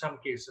change in some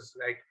cases,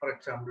 like for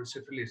example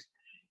syphilis,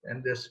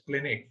 and this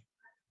clinic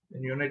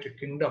in United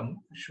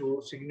Kingdom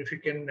show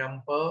significant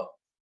number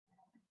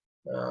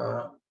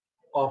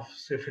of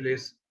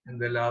syphilis in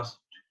the last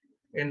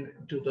in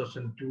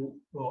 2002,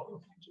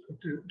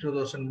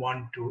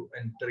 2001, 2,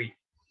 and 3.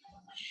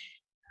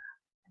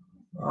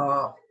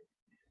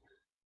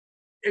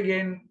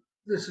 Again,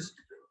 this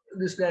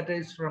data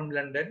is from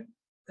London.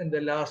 In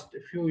the last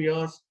few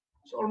years,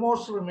 it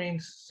almost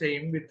remains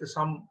same with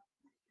some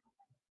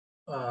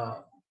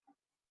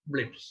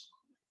blips.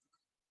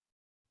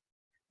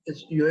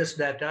 It's US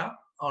data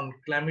on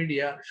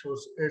chlamydia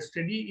shows a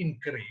steady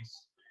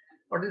increase,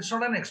 but it's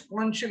not an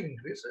exponential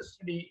increase, a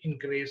steady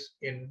increase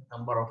in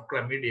number of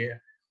chlamydia.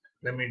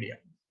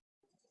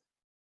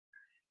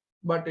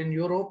 But in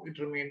Europe, it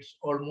remains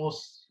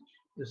almost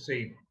the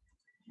same.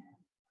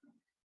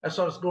 As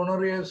far as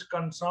gonorrhea is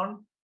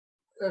concerned,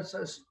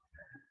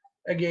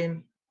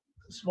 again,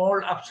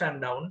 small ups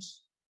and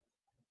downs,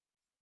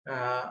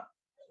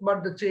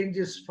 but the change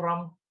is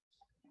from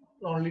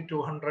only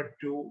 200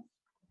 to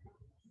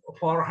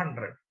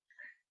 400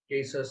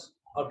 cases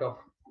out of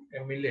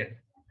a million.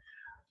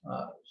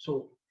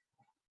 So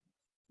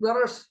there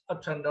are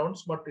ups and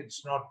downs, but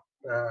it's not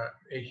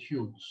a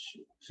huge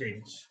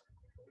change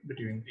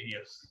between the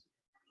years.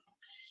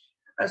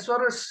 As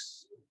far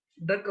as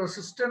drug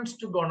resistance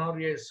to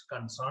gonorrhea is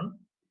concerned,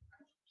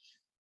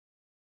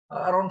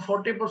 around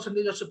 40%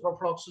 of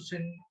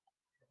ciprofloxacin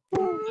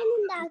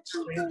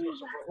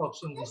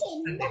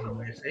resistant in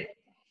USA.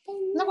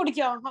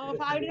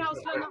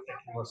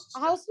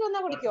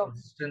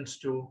 Resistance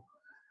to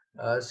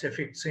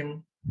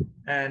cefixime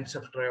and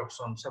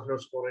ceftriaxone,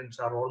 cephalosporins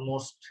are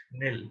almost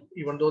nil,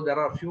 even though there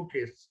are few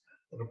case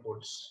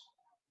reports.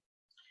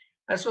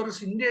 As far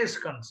as India is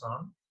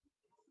concerned,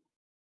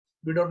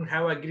 we don't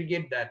have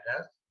aggregate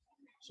data,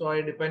 so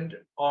I depend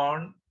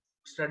on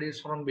studies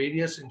from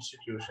various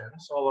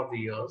institutions over the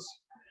years.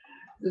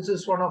 This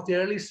is one of the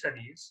early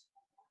studies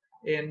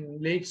in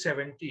late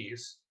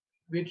 70s,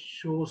 which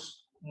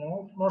shows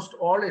most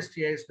all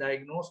STIs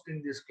diagnosed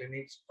in these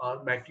clinics are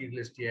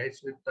bacterial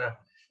STIs, with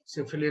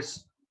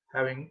syphilis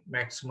having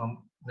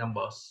maximum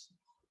numbers,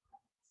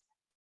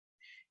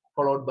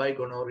 followed by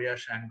gonorrhea,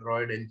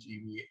 chancroid,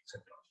 LGV,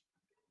 etc.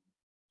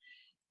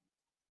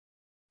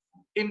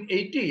 In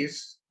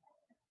 80s,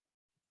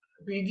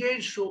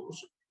 PGI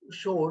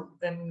showed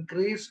an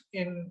increase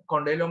in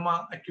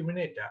condyloma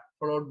acuminata,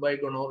 followed by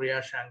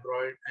gonorrhea,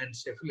 chancroid, and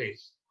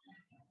syphilis.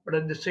 But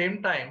at the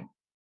same time,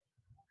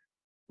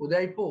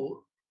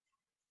 Udaipur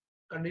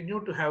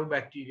continued to have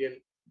bacterial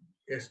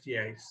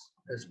STIs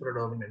as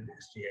predominant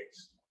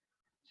STIs.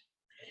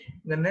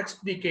 In the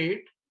next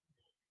decade,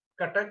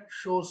 Cuttack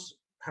shows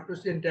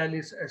herpes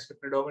genitalis as the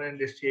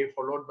predominant STI,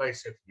 followed by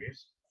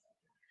syphilis.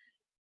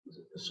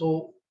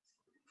 So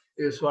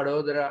is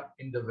Vadodara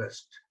in the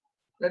West.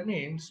 That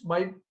means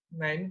by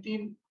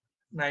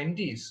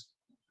 1990s,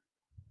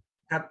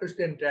 herpes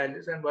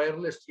genitalis and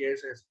viral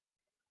STIs has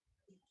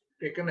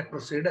taken a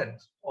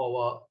precedence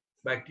over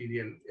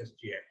bacterial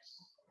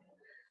STIs.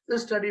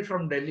 This study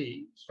from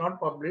Delhi is not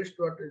published,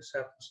 but it's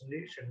a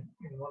presentation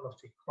in one of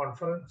the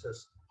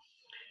conferences.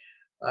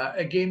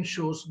 Again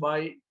shows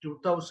by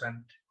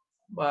 2000,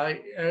 by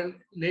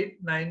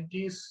late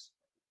 90s,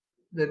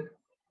 the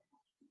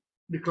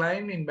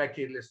decline in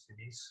bacterial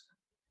STDs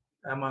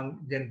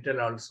among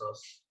genital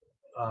ulcers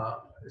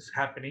is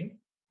happening,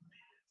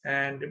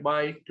 and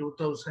by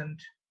 2000,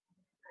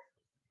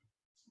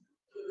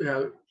 we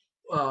have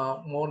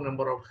more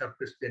number of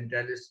herpes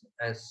genitalis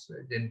as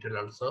genital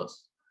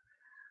ulcers,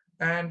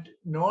 and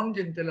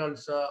non-genital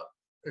ulcer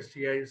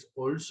STIs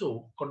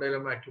also.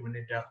 Condyloma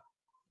acuminata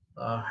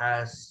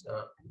has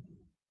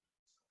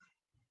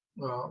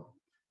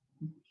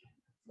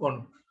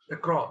gone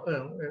across,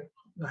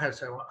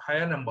 has a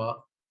higher number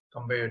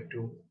compared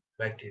to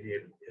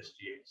bacterial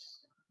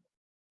STIs.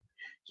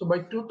 So by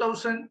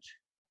 2000,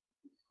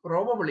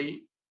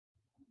 probably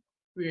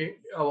we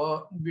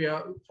are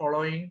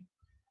following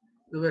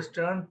the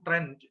Western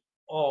trend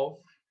of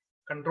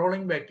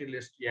controlling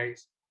bacterial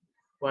STIs,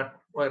 but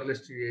viral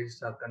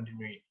STIs are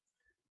continuing.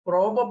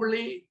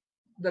 Probably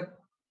the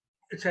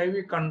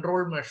HIV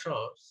control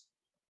measures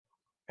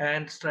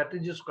and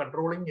strategies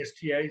controlling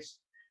STIs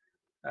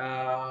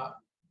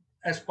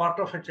as part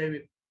of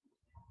HIV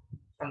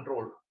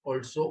control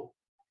also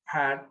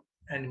had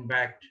an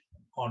impact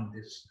on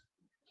this.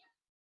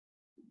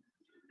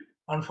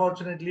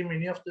 Unfortunately,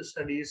 many of the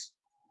studies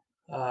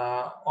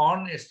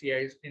on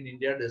STIs in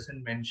India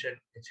doesn't mention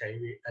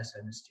HIV as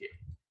an STI.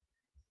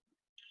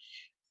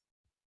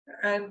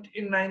 And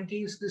in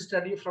 90s, the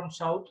study from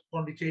South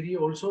Pondicherry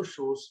also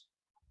shows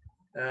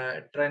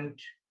a trend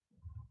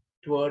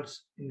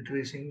towards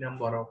increasing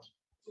number of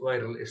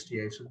viral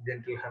STIs, with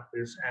genital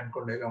herpes and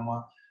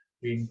condyloma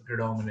being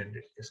predominant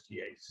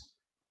STIs.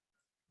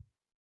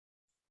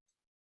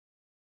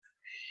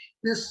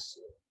 This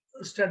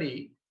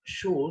study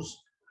shows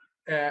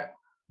a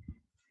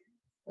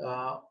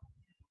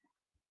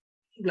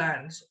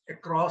glance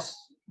across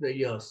the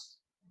years,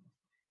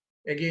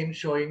 again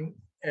showing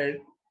a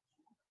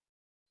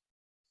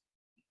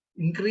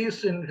increase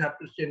in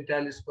herpes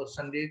genitalis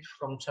percentage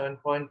from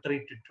 7.3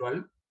 to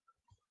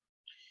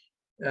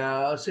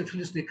 12.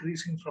 Syphilis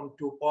decreasing from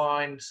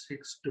 2.6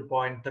 to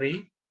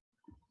 0.3.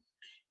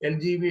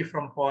 LGB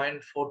from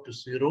 0.4 to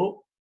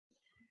 0.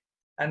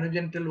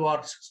 Anogenital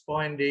wart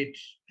 6.8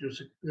 to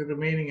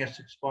remaining at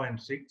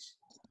 6.6.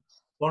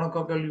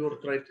 Gonococcal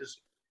urethritis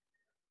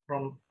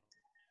from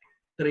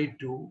 3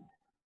 to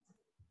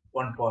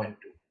 1.2.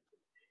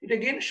 It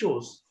again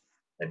shows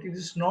that it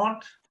is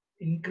not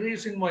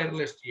increase in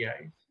viral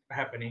STI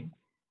happening.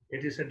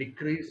 It is a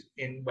decrease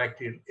in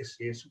bacterial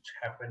STIs which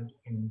happened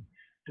in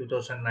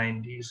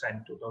 2090s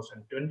and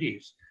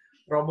 2020s,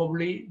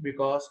 probably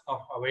because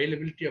of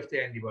availability of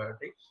the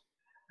antibiotics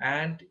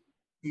and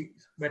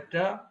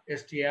better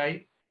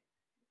STI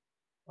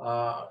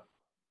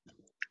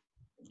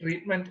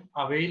treatment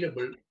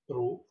available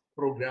through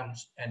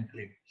programs and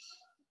clinics.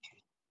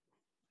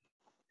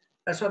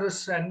 As far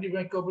as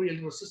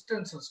antimicrobial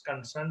resistance is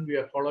concerned, we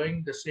are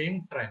following the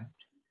same trend.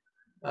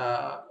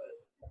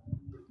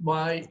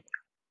 By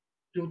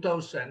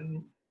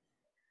 2000,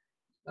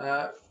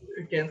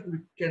 we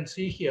can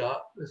see here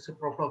this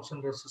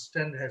ciprofloxacin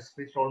resistance has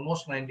reached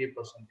almost 90%,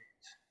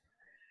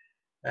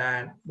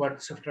 but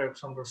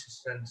ceftriaxone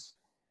resistance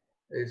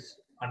is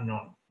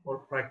unknown or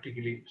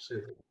practically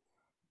zero.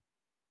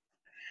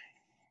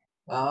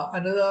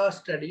 Another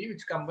study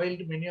which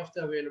combined many of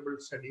the available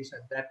studies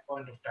at that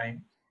point of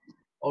time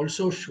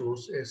also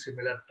shows a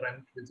similar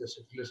trend with the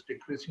syphilis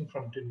decreasing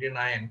from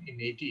 29 in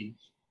 80s,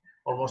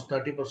 almost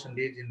 30%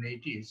 in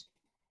 80s,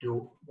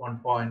 to 1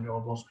 point,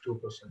 almost 2%.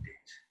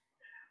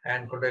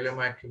 And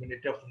Condyloma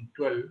acuminata from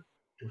 12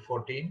 to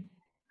 14,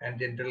 and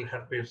genital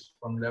herpes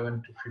from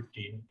 11 to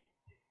 15,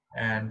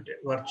 and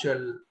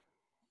virtual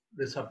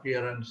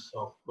disappearance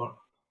of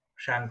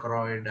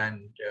chancroid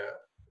and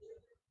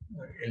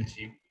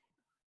LG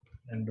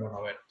and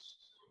doyens.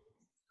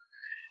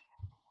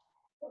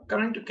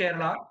 Coming to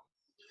Kerala,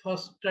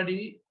 first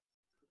study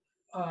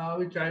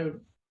which I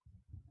would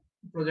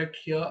project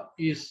here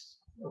is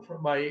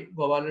by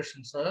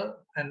Gopinathan sir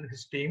and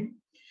his team,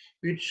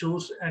 which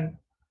shows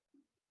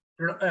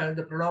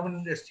the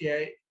predominant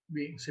STI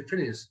being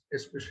syphilis,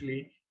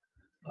 especially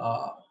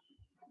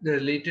the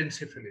latent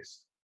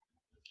syphilis.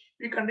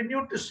 We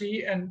continue to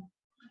see a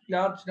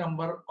large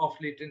number of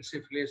latent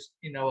syphilis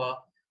in our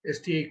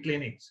STI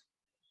clinics,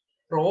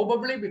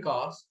 probably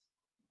because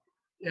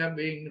they are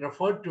being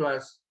referred to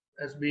us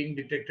as being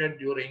detected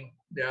during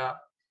their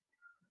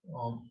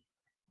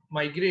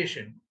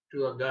migration to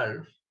the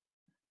Gulf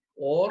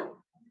or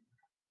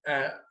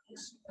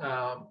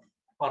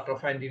part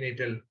of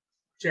antenatal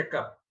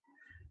checkup.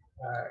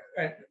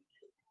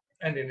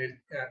 And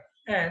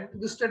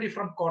the study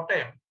from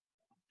Kottayam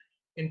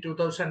in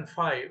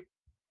 2005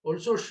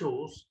 also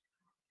shows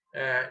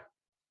a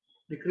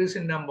decrease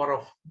in number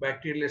of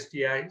bacterial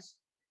STIs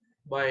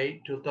by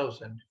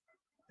 2000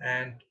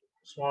 and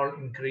small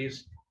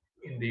increase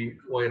in the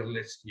viral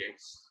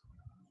STIs.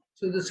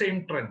 So the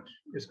same trend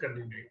is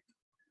continuing.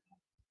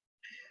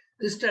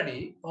 This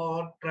study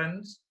or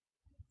trends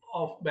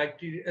of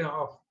bacteria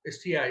of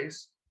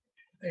STIs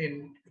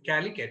in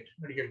Calicut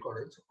Medical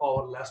College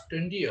over the last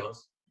 20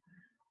 years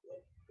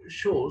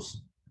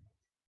shows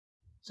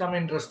some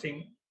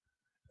interesting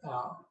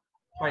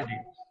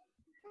findings.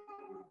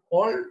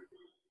 All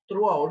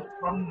throughout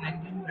from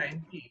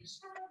 1990s,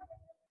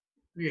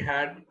 we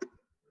had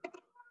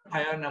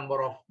higher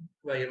number of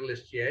viral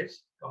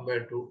STIs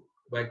compared to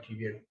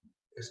bacterial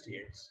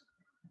STIs.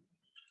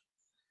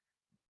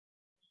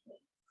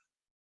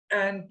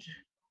 And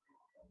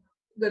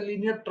the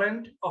linear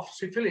trend of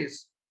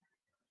syphilis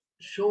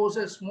shows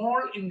a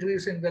small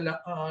increase in the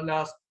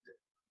last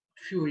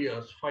few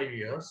years, 5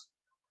 years.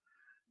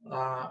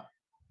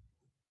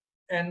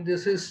 And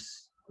this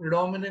is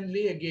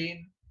predominantly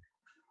again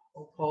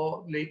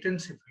for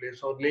latent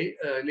syphilis or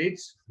late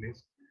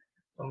syphilis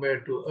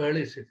compared to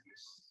early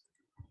syphilis.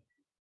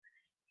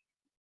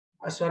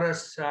 As far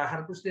as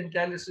herpes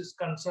genitalis is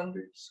concerned,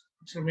 it's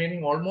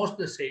remaining almost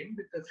the same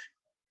with a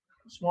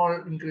small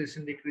increase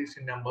and decrease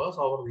in numbers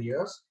over the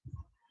years.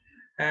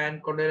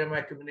 And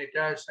Condyloma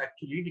acuminata is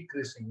actually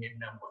decreasing in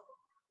number.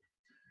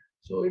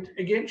 So it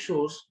again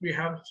shows we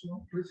have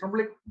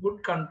reasonably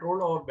good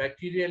control over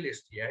bacterial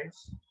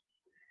STIs,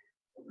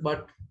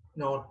 but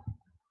not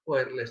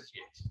viral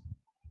STIs.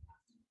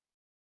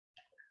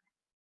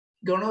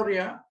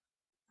 Gonorrhea,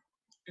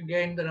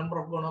 again, the number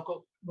of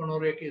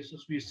gonorrhea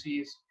cases we see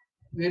is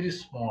very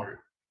small.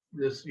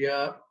 This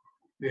year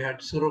we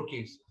had 0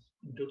 cases.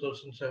 In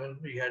 2007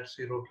 we had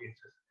 0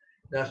 cases.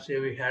 Last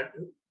year we had,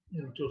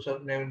 in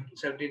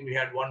 2017 we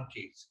had 1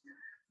 case.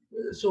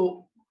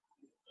 So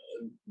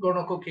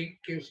gonorrhea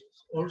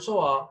cases also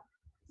are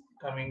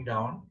coming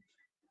down.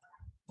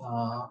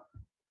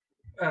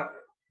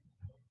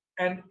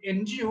 And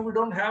NGO, we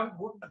don't have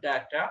good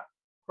data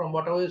from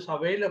whatever is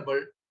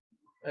available.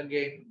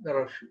 Again, there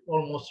are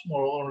almost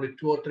only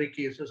 2 or 3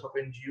 cases of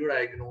NGO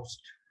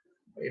diagnosed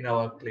in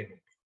our clinic.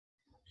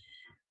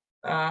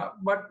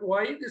 But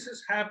why this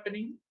is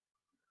happening,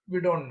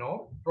 we don't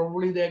know.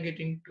 Probably they are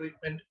getting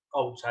treatment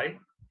outside.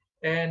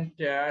 And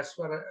as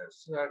far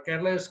as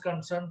Kerala is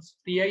concerned,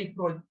 TI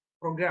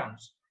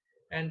programs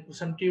and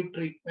presumptive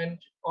treatment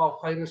of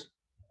high-risk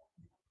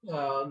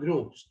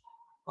groups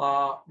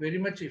are very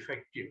much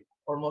effective.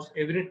 Almost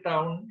every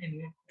town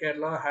in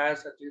Kerala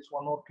has at least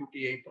one or two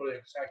TI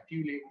projects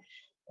actively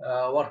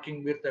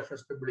working with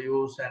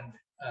FSWs and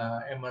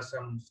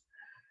MSMs.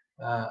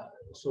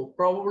 So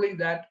probably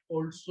that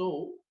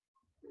also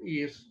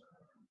is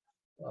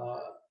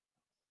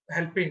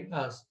helping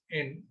us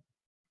in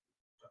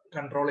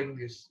controlling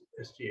these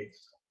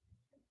STIs.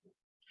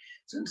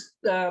 Since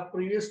the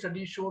previous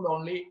study showed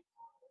only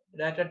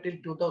data till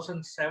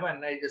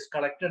 2007, I just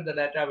collected the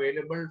data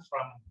available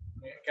from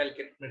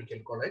Calicut Medical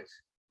College.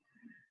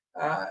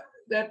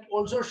 That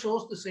also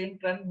shows the same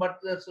trend, but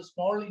there's a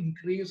small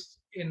increase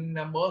in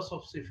numbers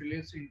of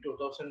syphilis in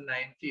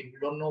 2019. We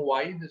don't know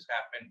why this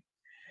happened.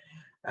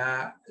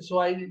 So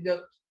I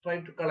just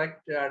tried to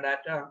collect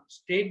data,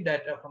 state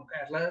data from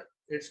Kerala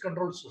AIDS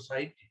Control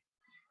Society.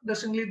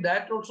 Interestingly,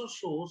 that also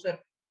shows that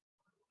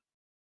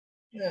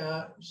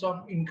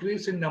some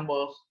increase in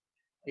numbers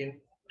in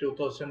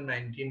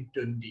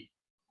 2019-20.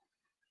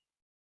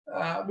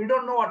 We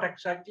don't know what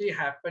exactly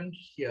happened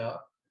here.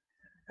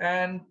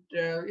 And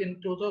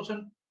in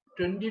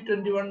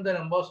 2020-21, the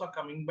numbers are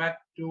coming back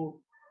to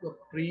the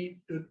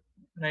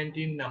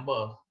pre-19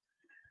 numbers.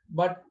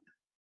 But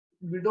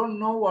we don't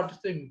know what is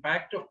the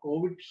impact of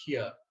COVID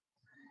here.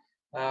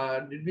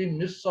 Did we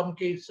miss some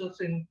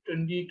cases in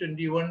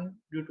 2021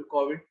 due to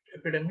COVID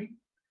epidemic?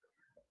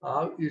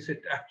 Is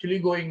it actually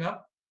going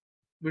up?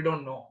 We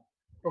don't know.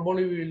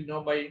 Probably we will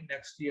know by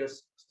next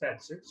year's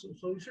statistics.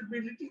 So we should be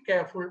a little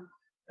careful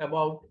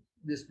about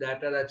this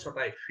data. That's what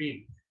I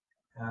feel.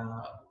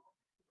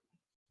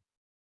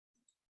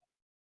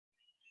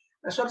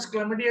 As far as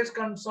chlamydia is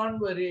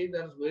concerned,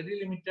 there's very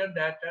limited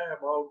data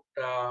about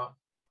the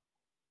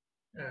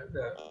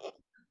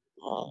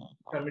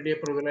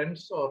chlamydia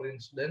prevalence or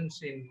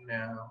incidence in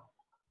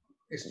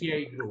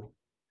STI group.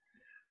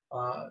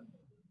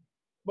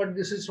 But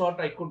this is what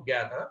I could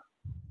gather.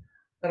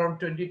 Around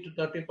 20 to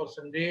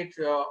 30%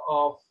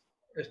 of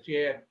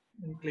STI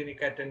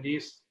clinic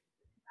attendees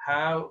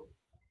have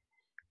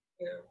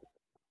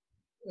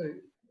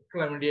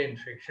chlamydia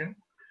infection,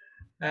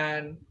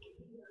 and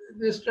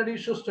this study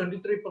shows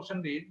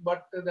 23%,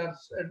 but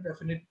that's a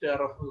definite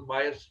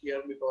bias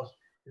here because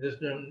it is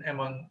done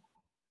among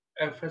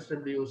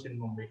FSWs in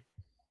Mumbai,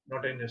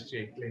 not in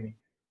STI clinic.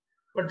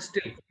 But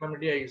still,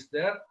 chlamydia is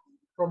there.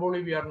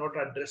 Probably we are not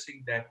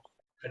addressing that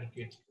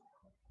adequately.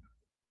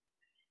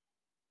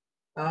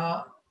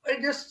 I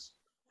just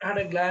had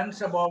a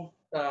glance about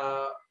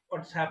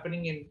what's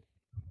happening in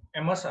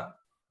MSM.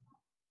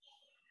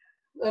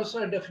 There's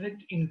a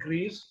definite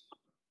increase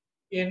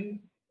in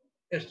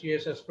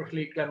STIs,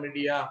 especially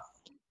chlamydia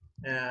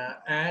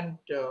and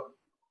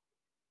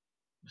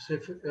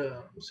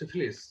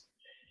syphilis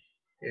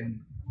in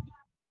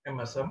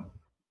MSM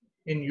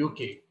in UK.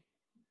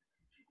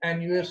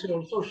 And USA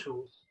also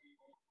shows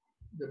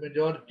the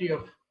majority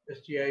of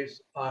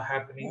STIs are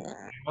happening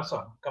in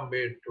MSM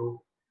compared to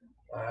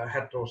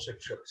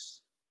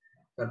heterosexuals.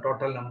 The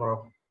total number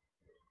of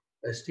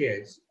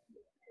STIs is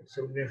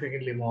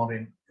significantly more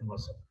in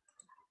MSM.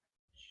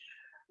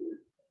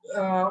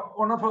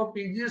 One of our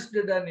PGs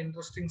did an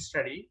interesting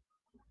study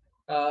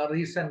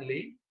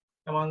recently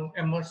among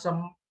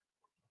MSM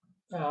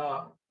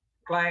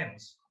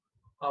clients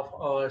of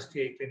our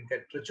STI clinic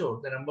at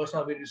Thrissur. The numbers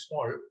are very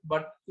small,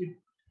 but it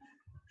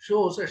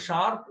shows a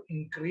sharp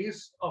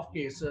increase of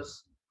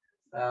cases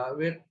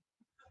with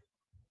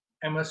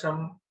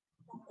MSM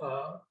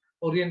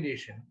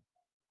orientation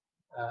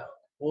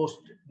post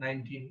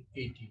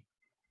 1980.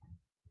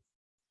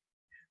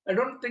 I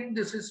don't think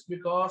this is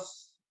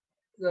because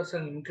there's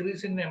an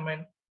increase in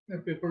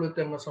people with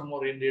MSM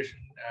orientation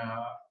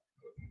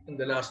in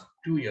the last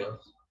 2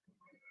 years.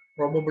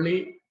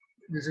 Probably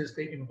this is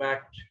the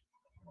impact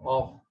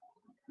of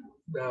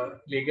the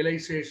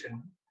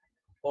legalization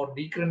or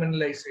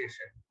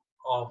decriminalization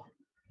of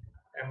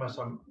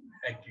MSM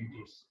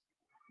activities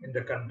in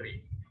the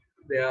country.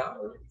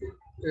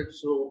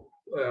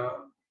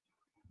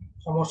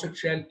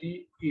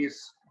 Homosexuality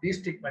is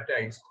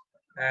destigmatized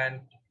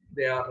and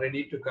they are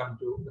ready to come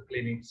to the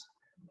clinics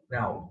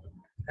now.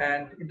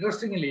 And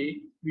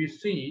interestingly, we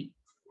see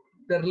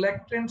the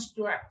reluctance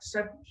to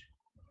accept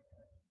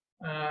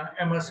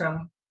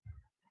MSM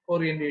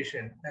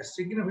orientation has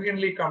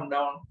significantly come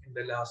down in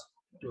the last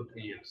 2-3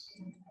 years.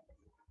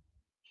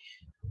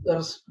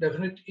 There's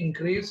definite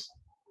increase,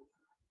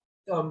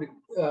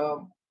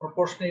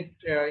 proportionate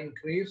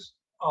increase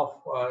of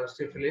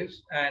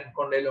syphilis and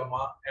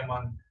condyloma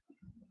among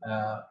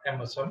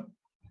MSM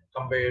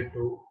compared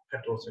to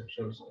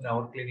heterosexuals in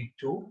our clinic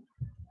too.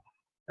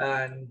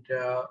 And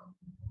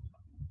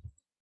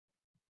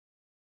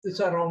it's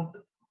around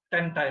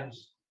 10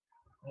 times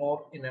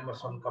more in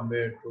MSM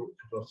compared to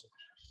heterosexuals.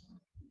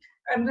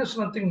 And there's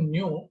nothing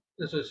new.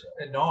 This is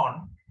a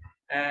norm,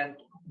 and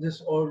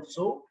this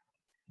also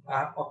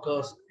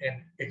occurs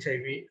in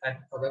HIV and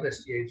other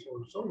STIs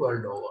also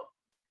world over.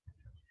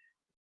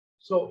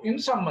 So in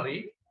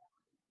summary,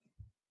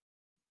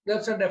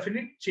 There's a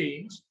definite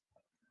change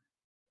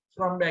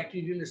from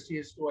bacterial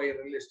STIs to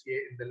viral STI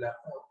in the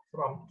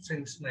from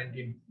since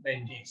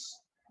 1990s.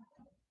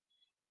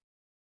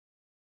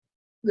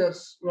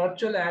 There's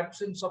virtual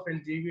absence of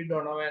LGV,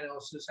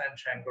 donovanosis, and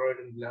chancroid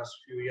in the last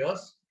few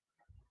years.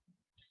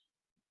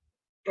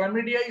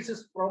 Chlamydia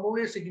is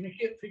probably a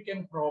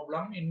significant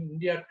problem in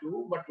India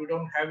too, but we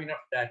don't have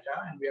enough data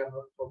and we are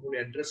not probably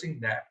addressing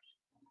that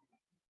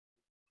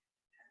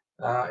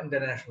in the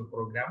national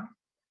program.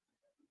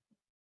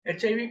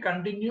 HIV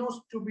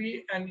continues to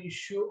be an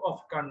issue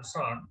of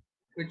concern,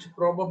 which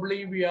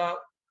probably we are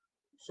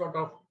sort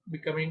of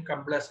becoming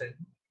complacent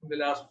in the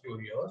last few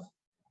years.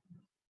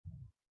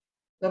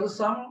 There is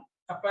some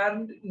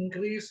apparent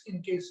increase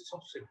in cases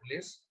of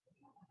syphilis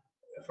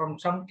from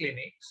some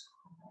clinics.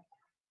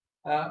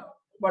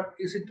 But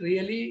is it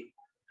really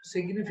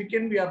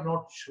significant? We are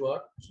not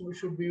sure. So we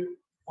should be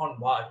on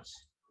watch.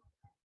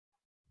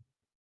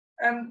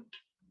 And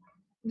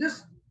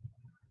this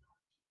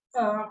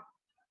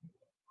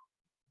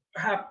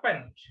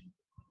happened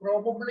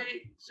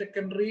probably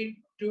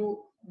secondary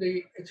to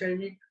the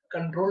HIV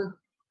control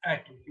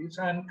activities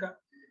and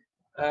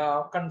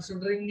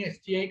considering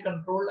STI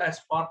control as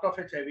part of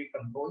HIV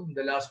control in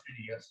the last few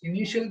years.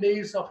 Initial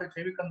days of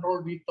HIV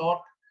control, we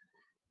thought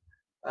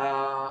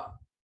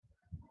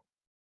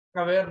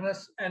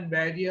awareness and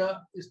barrier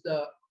is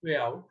the way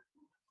out.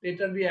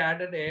 Later we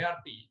added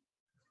ART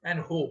and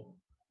hope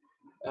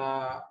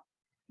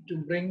to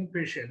bring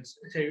patients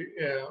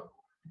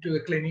to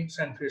the clinics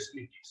and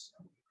facilities.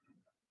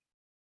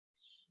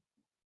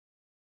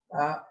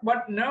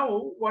 But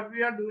now what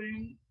we are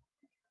doing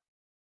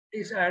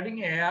is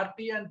adding ART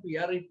and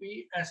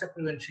PrEP as a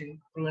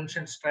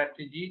prevention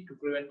strategy to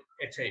prevent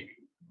HIV.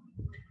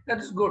 That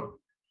is good.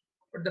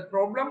 But the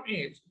problem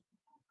is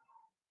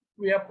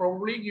we are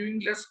probably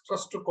giving less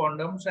trust to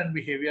condoms and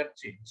behavior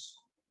change.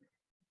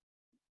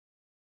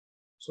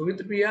 So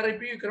with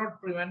PrEP, you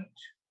cannot prevent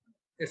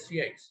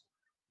STIs.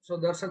 So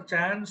there's a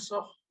chance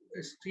of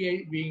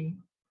STI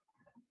being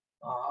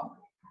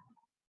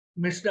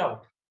missed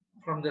out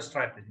from the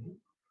strategy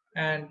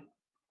and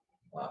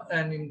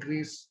an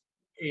increase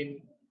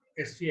in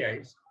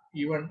STIs,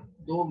 even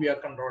though we are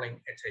controlling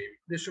HIV.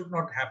 This should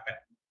not happen.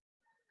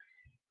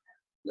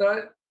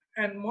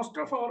 And most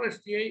of our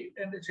STI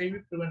and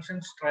HIV prevention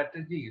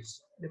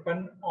strategies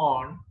depend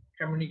on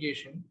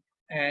communication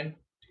and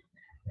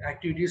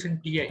activities in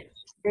TI,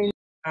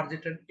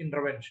 targeted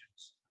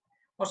interventions.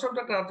 Most of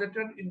the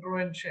targeted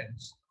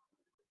interventions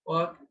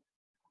work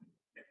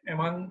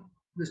among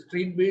the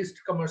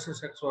street-based commercial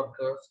sex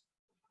workers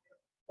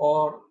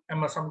or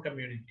MSM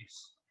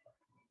communities.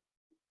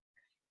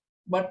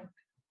 But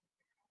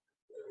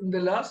in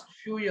the last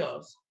few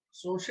years,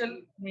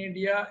 social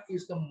media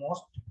is the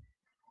most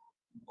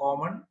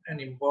common and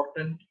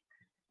important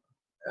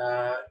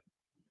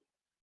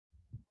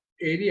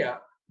area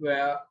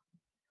where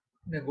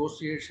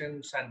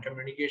negotiations and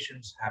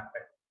communications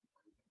happen.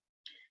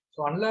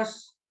 So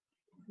unless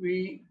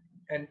we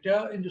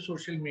enter into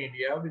social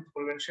media with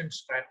prevention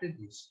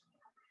strategies,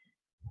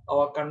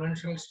 our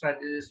conventional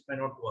strategies may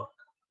not work.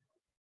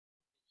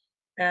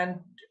 And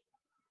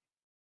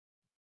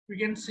we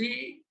can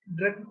see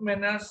drug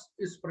menace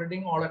is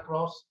spreading all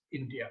across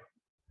India.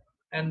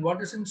 And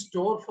what is in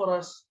store for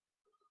us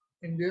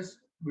in this,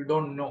 we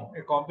don't know.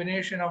 A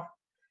combination of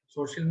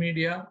social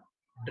media,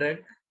 drug,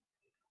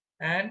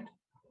 and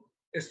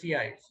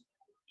STIs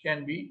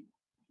can be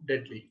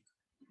deadly.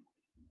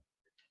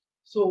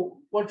 So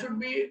what should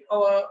be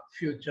our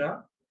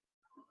future?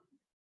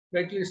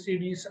 Likely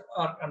STDs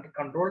are under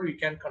control. We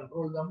can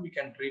control them. We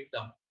can treat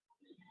them.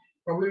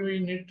 Probably we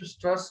need to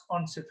stress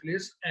on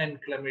syphilis and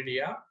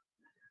chlamydia.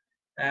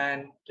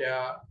 And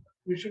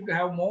we should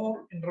have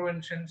more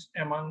interventions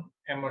among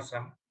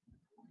MSM.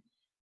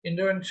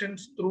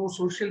 Interventions through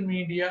social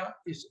media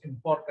is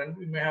important.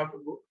 We may have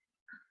to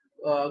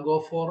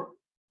go for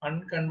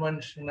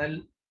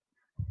unconventional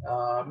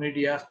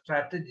media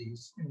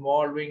strategies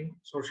involving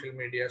social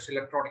medias,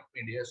 electronic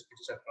medias,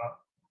 etc.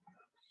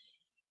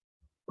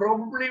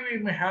 Probably we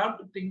may have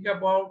to think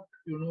about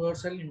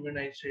universal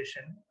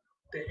immunization,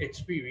 the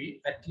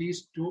HPV, at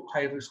least to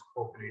high-risk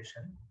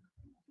population.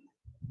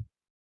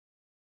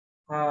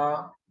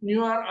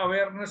 Newer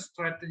awareness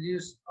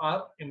strategies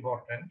are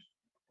important.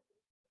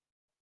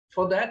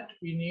 For that,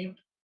 we need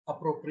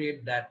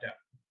appropriate data.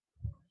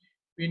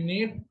 We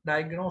need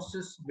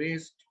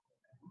diagnosis-based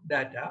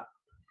data,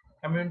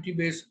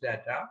 community-based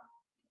data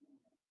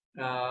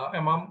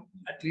among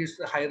at least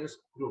the high-risk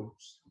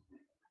groups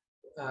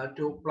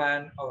to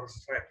plan our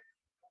strategy.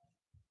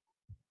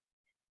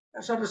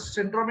 As far as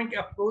syndromic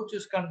approach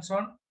is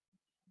concerned,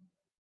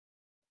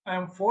 I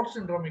am for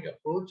syndromic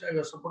approach. I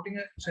was supporting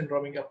a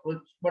syndromic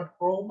approach, but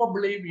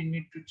probably we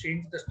need to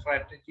change the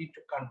strategy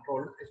to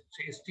control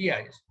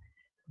STIs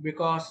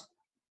because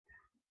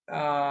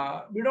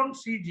we don't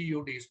see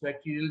GUDs,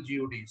 bacterial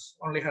GUDs,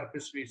 only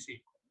herpes we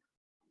see.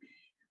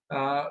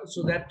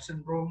 So that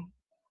syndrome,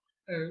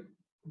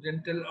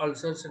 genital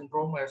ulcer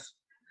syndrome,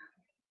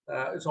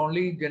 is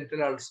only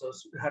genital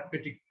ulcers,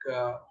 herpetic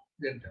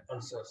genital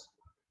ulcers.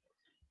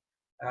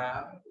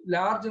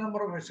 Large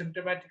number of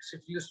asymptomatic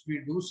syphilis we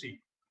do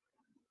see,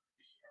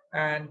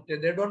 and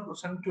they don't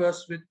present to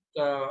us with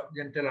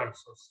genital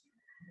ulcers.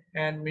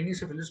 And many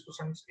syphilis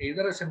presents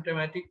either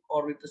asymptomatic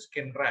or with a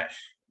skin rash,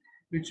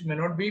 which may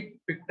not be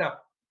picked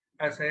up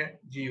as a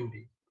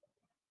GUD.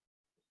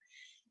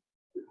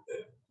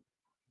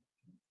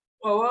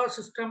 Our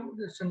system,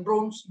 the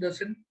syndromes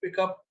doesn't pick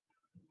up,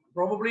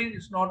 probably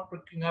it's not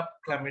picking up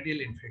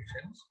chlamydial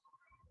infections.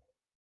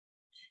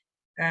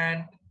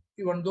 And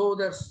even though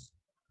there's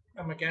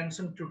a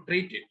mechanism to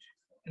treat it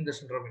in the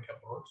syndromic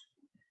approach,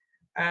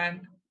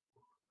 and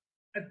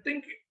I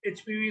think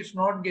HPV is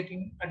not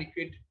getting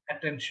adequate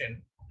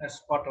attention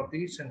as part of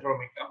the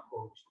syndromic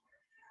approach.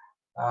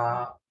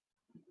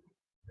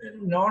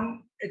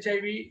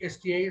 Non-HIV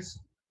STIs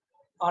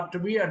are to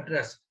be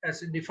addressed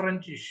as a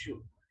different issue.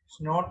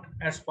 It's not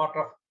as part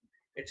of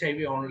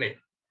HIV only,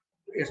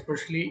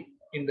 especially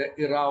in the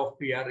era of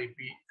PrEP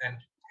and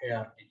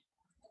ART.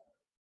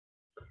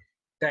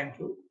 Thank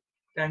you.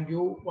 Thank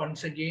you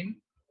once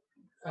again,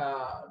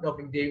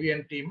 Dr. Devi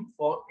and team,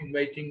 for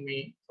inviting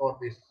me for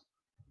this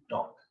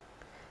talk.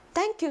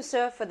 Thank you,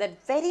 sir, for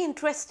that very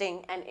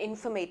interesting and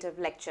informative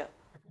lecture.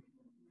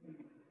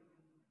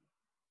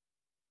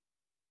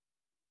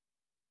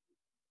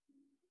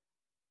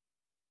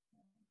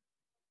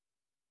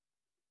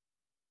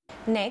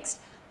 Next,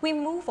 we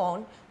move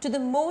on to the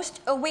most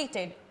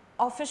awaited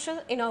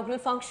official inaugural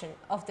function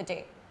of the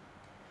day.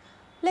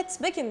 Let's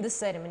begin this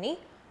ceremony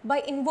by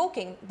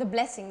invoking the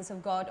blessings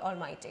of God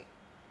Almighty.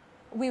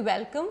 We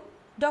welcome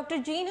Dr.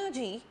 Gina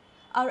G,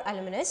 our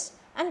alumnus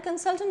and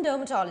consultant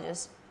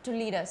dermatologist, to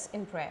lead us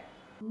in prayer.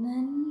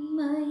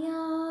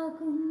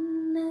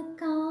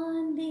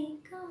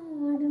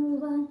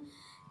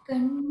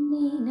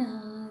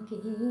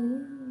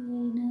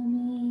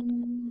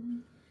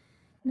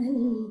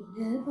 നല്ല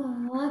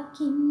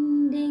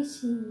വാക്കിൻ്റെ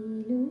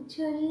ശീലു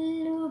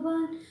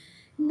ചൊല്ലുവാൻ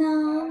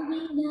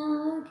നാവിനാകേണമേ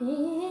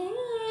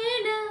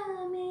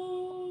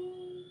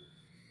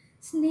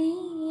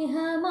സ്നേഹമാകുന്ന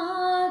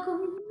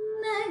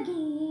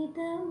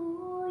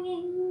ഗീതമോ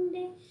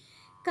എൻ്റെ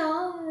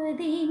കാതിനിണയാകണേ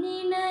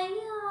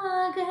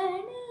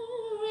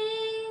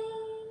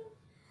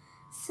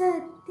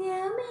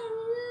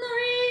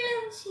സത്യമെന്നുള്ള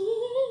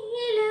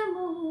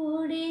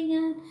ശീലമോടെ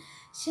ഞാൻ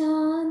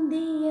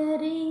ശാന്തി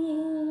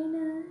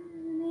അറിയണമേ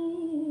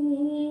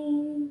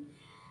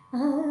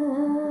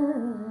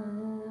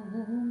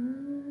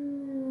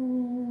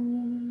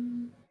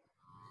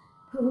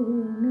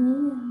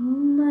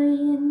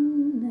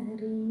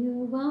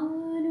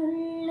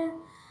ഭൂമിയമ്മയെന്നറിയുവാനുള്ള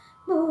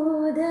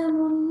ബോധമുണ്ടാകണേ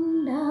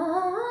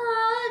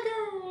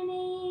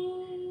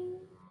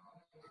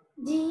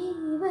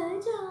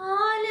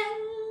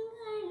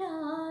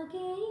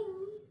ജീവജാലങ്ങളാകെയും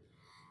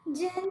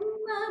ജന്മബന്ധുവായിടണേ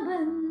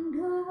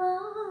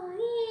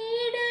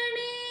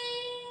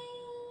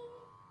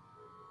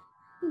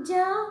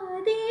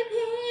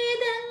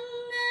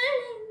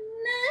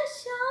ജാതിഭേദങ്ങളെന്ന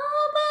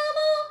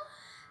ശാപമോ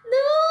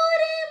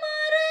ദൂരെ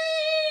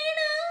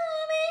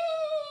മറയണമേ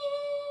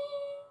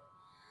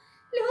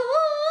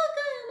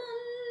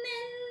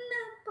ലോകമൊന്നെന്ന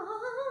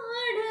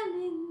പാഠമെന്നുമേ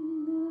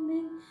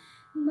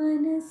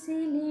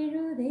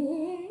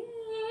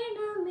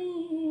മനസ്സിലെഴുതേണമേ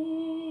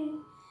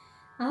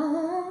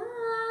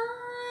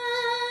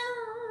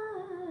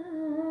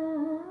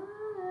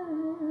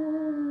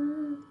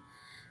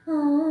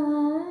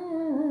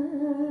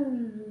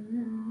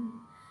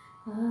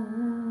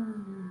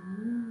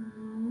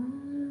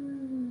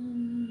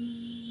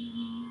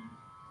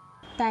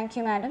Thank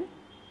you, madam.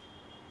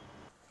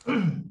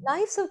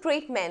 Lives of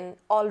great men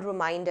all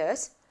remind us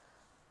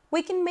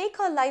we can make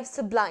our lives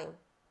sublime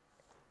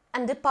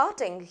and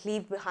departing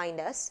leave behind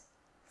us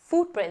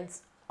footprints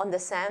on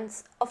the sands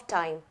of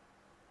time.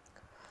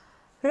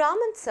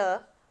 Raman sir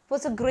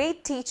was a great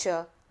teacher,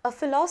 a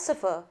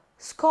philosopher,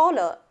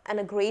 scholar and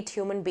a great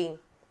human being.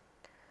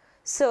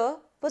 Sir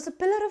was a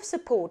pillar of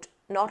support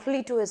not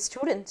only to his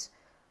students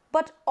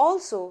but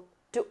also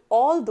to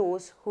all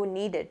those who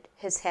needed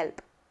his help.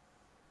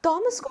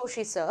 Thomas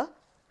Koshi sir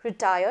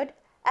retired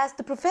as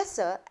the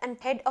professor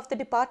and head of the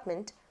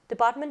Department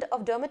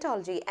of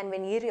Dermatology and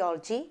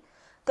Venereology,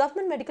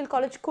 Government Medical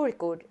College,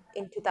 Kozhikode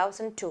in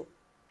 2002.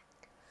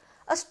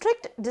 A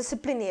strict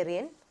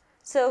disciplinarian,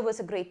 sir was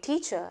a great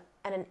teacher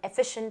and an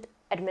efficient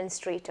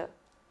administrator.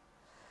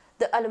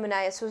 The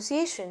Alumni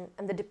Association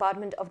and the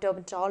Department of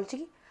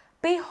Dermatology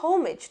pay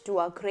homage to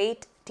our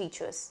great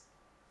teachers.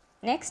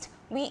 Next,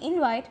 we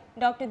invite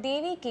Dr.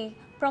 Devi K,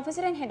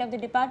 Professor and Head of the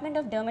Department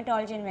of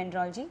Dermatology and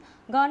Venereology,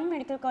 Government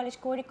Medical College,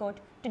 Kozhikode,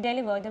 to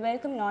deliver the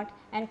welcome note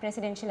and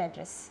presidential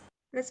address.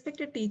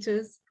 Respected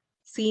teachers,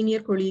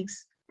 senior colleagues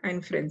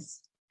and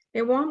friends,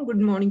 a warm good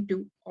morning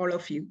to all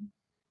of you.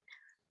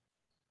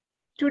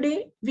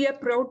 Today, we are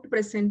proud to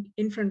present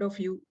in front of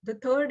you the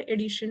third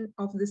edition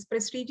of this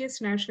prestigious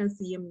national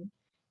CME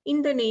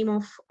in the name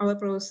of our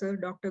Professor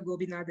Dr.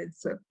 Gopinathan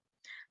sir.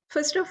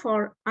 First of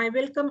all, I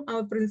welcome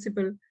our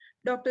principal,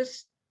 Dr.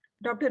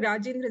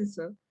 Rajendran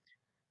sir,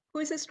 who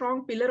is a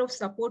strong pillar of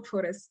support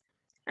for us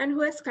and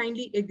who has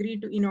kindly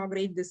agreed to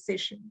inaugurate this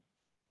session.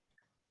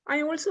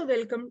 I also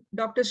welcome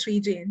Dr.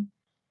 Srijayan,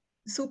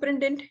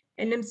 Superintendent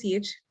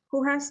NMCH,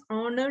 who has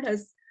honored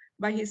us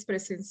by his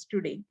presence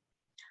today.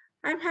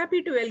 I'm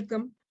happy to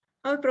welcome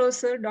our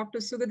Professor Dr.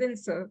 Sugadan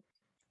sir,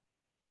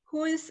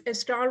 who is a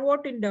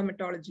stalwart in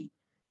dermatology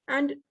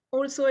and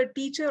also a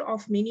teacher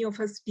of many of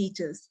us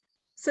teachers.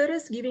 Sir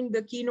is giving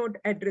the keynote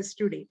address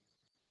today.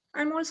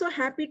 I'm also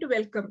happy to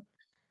welcome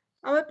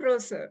our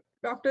Professor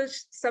Dr.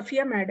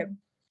 Safia Madam,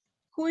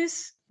 who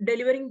is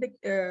delivering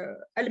the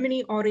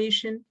alumni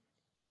oration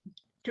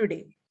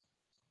today.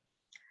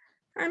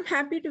 I'm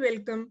happy to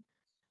welcome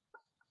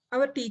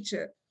our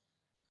teacher,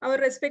 our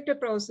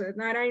respected Professor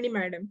Narayani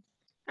Madam,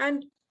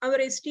 and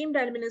our esteemed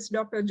alumnus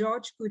Dr.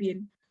 George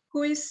Kurian,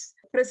 who is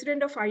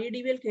President of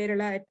IADVL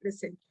Kerala at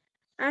present,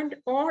 and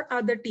all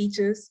other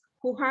teachers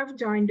who have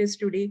joined us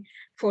today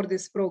for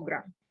this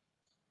program.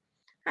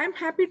 I'm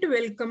happy to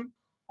welcome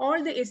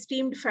all the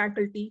esteemed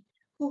faculty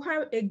who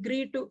have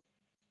agreed to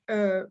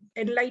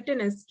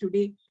enlighten us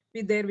today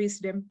with their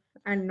wisdom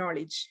and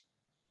knowledge.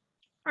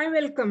 I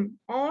welcome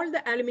all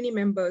the alumni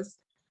members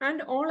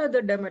and all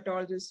other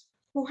dermatologists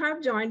who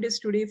have joined us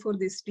today for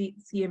this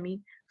CME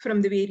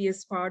from the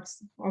various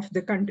parts of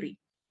the country.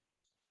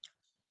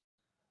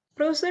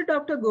 Professor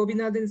Dr.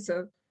 Gopinathan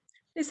sir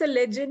is a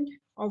legend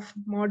of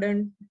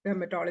modern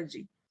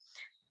dermatology.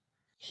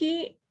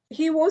 He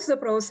was the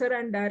professor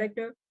and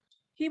director.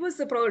 He was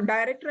the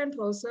director and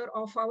professor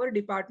of our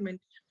department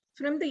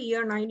from the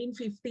year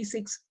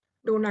 1956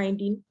 to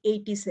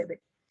 1987.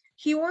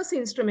 He was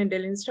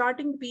instrumental in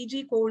starting the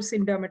PG course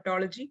in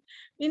dermatology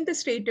in the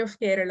state of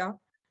Kerala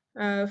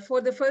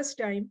for the first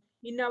time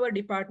in our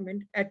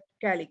department at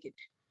Calicut.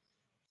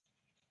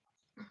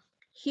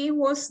 He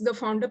was the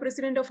founder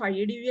president of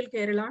IADVL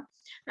Kerala,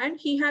 and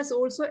he has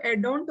also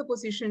adorned the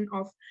position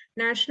of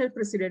national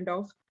president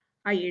of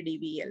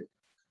IADVL.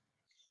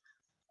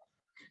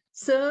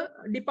 Sir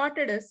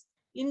departed us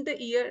in the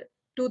year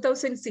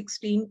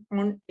 2016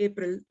 on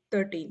April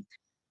 13th.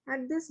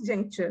 At this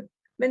juncture,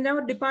 when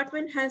our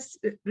department has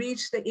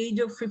reached the age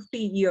of 50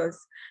 years,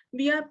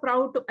 we are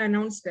proud to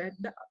announce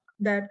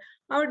that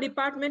our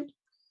department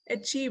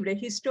achieved a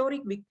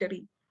historic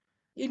victory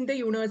in the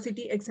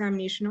university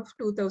examination of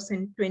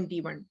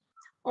 2021.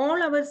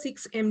 All our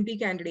 6 MD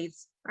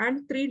candidates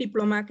and 3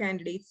 diploma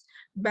candidates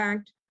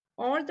bagged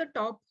all the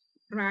top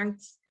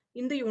ranks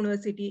in the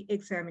university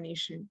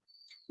examination.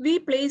 We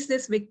place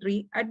this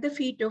victory at the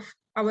feet of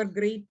our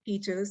great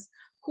teachers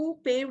who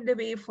paved the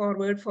way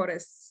forward for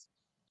us.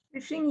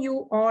 Wishing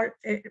you all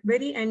a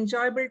very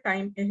enjoyable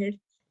time ahead.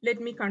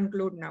 Let me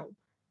conclude now.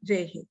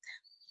 Jai Hind.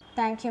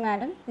 Thank you,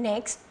 madam.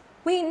 Next,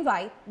 we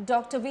invite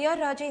Dr. V.R.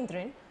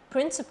 Rajendran,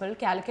 Principal,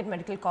 Calicut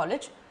Medical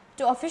College,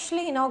 to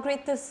officially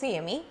inaugurate the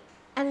CME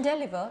and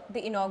deliver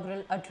the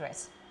inaugural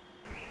address.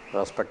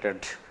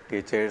 Respected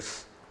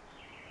teachers,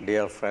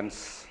 dear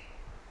friends,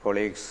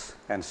 colleagues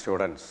and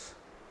students,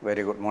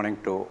 very good morning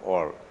to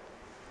all.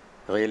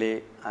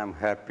 Really, I am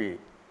happy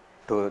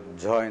to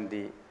join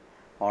the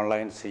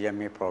online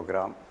CME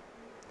program,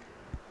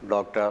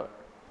 Dr.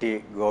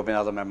 T.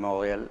 Gopinathan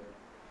Memorial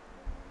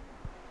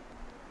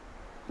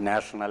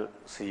National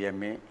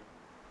CME,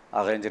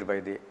 arranged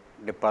by the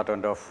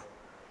Department of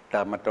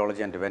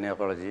Dermatology and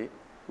Venereology,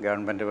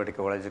 Government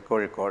Medical College,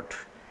 Kozhikode,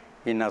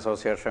 in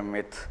association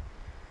with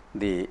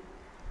the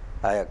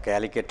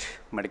Calicut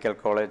Medical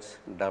College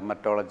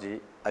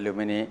Dermatology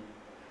Alumni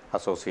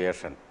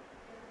Association.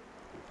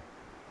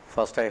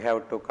 First, I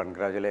have to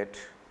congratulate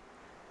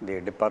the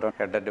department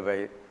headed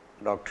by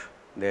Dr.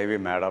 Devi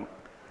Madam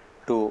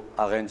to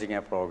arranging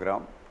a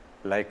program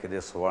like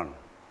this one.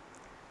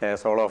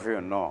 As all of you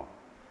know,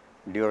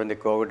 during the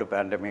COVID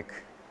pandemic,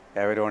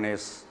 everyone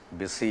is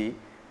busy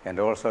and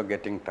also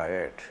getting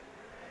tired.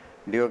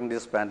 During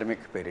this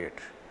pandemic period,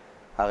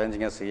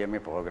 arranging a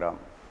CME program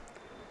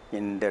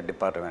in the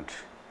department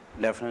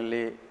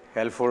definitely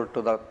helpful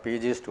to the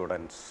PG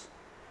students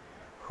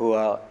who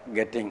are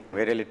getting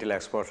very little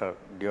exposure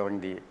during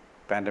the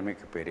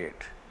pandemic period.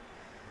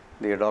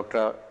 The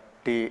Dr.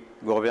 T.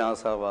 Gopinathan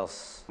sir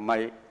was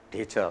my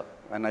teacher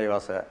when I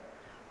was an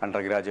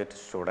undergraduate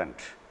student.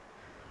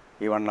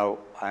 Even now,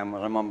 I am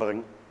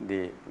remembering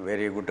the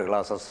very good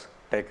classes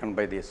taken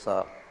by this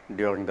sir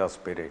during this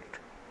period.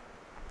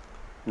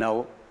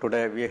 Now,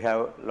 today we have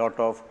a lot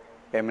of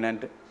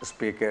eminent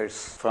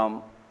speakers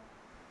from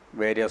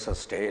various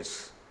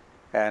states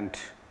and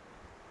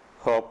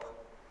hope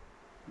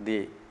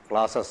the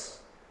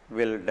classes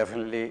will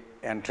definitely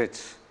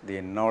enrich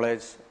the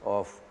knowledge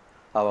of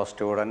our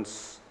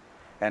students,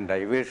 and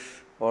I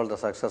wish all the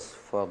success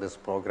for this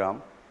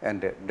program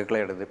and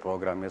declare the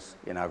program is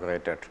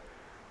inaugurated.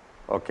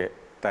 Okay,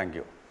 thank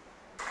you.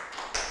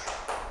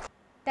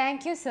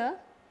 Thank you, sir.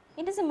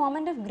 It is a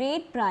moment of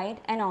great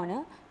pride and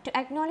honor to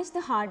acknowledge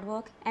the hard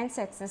work and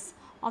success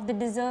of the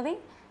deserving,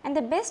 and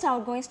the Best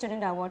Outgoing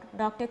Student Award,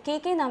 Dr.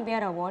 K.K.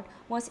 Nambiar Award,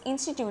 was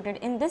instituted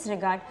in this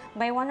regard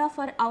by one of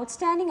our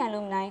outstanding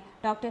alumni,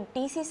 Dr.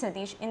 T.C.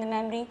 Satish, in the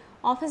memory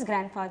of his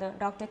grandfather,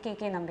 Dr.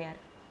 K.K. Nambiar.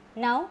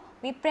 Now,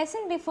 we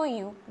present before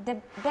you the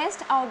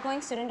Best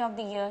Outgoing Student of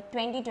the Year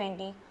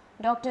 2020,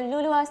 Dr.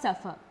 Lulua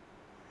Safar.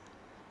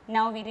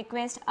 Now we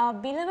request our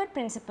beloved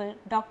principal,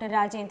 Dr.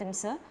 Rajendran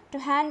sir, to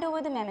hand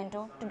over the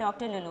memento to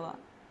Dr. Lulua.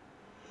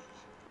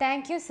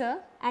 Thank you, sir,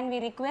 and we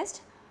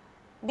request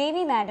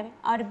Devi Madam,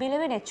 our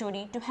beloved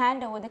HOD, to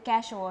hand over the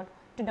cash award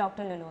to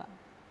Dr. Lulua.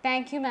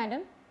 Thank you,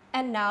 Madam.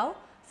 And now,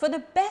 for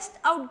the best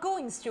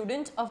outgoing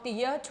student of the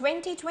year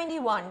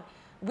 2021,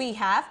 we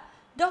have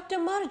Dr.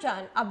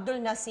 Marjan Abdul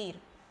Nasir.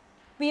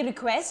 We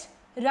request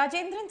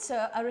Rajendran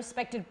sir, our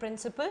respected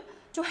principal,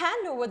 to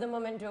hand over the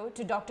memento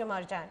to Dr.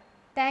 Marjan.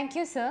 Thank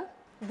you, sir.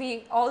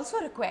 We also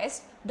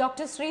request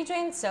Dr.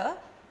 Srijain sir,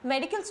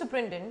 medical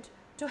superintendent,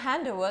 to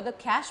hand over the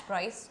cash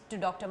prize to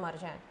Dr.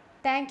 Marjan.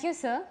 Thank you,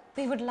 sir.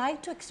 We would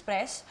like to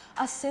express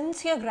a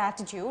sincere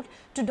gratitude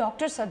to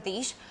Dr.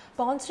 Satish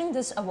sponsoring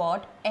this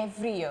award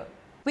every year.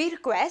 We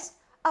request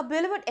our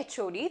beloved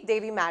HOD,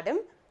 Devi Madam,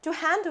 to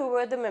hand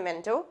over the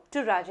memento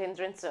to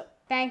Rajendran sir.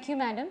 Thank you,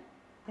 Madam.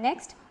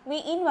 Next,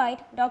 we invite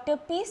Dr.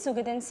 P.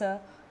 Sugadan sir,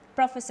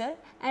 Professor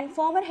and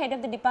former Head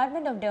of the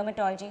Department of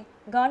Dermatology,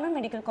 Government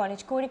Medical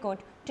College, Kozhikode,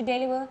 to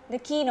deliver the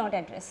keynote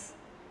address.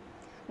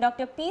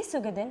 Dr. P.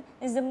 Sugadan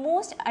is the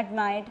most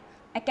admired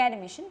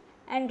academician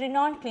and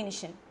renowned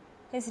clinician.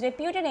 His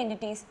reputed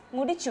entities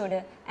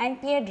Murugusundaram and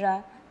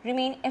Piedra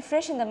remain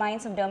afresh in the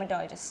minds of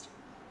dermatologists.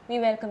 We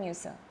welcome you,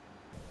 sir.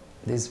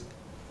 This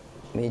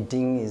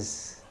meeting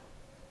is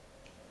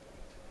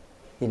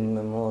in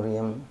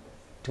memoriam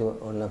to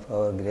one of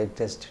our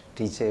greatest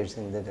teachers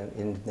in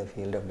the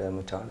field of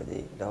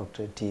dermatology,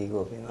 Dr. T.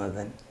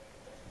 Gopinathan,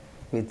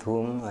 with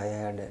whom I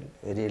had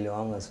a very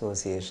long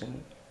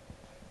association.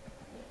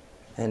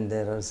 And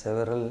there are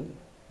several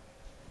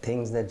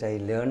things that I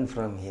learned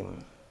from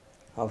him,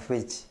 of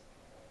which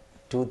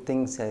two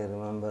things I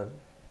remember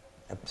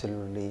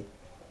absolutely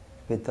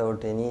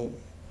without any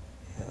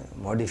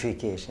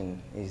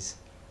modification is: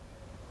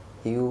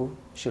 you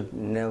should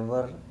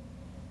never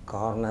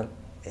corner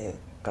a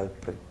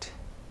culprit.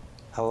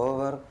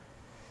 However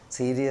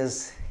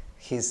serious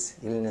his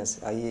illness,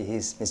 i.e.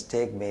 his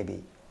mistake may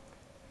be.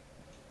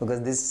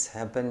 Because this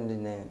happened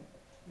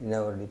in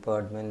our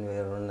department,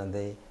 where one of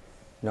the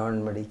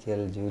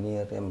non-medical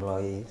junior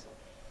employees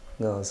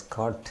was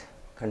caught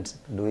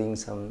doing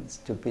some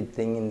stupid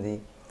thing in the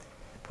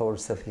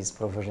course of his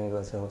profession. He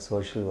was a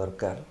social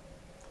worker.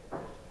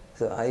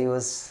 So I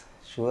was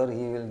sure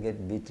he will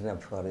get beaten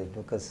up for it,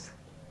 because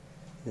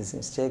this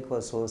mistake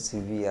was so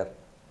severe.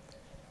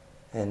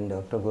 And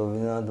Dr.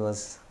 Gopinath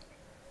was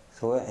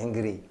so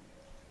angry,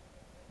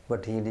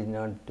 but he did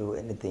not do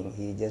anything.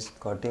 He just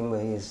caught him by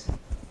his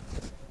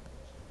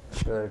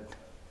shirt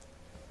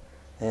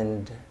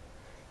and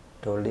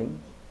told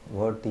him,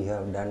 what you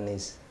have done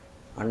is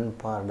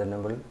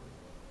unpardonable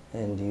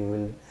and you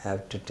will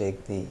have to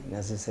take the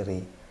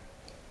necessary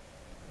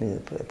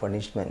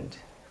punishment.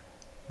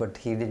 But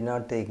he did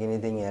not take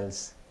anything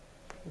else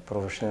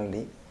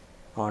professionally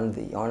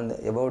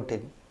about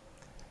it.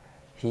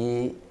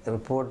 He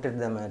reported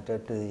the matter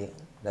to the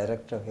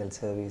Director of Health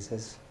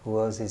Services, who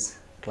was his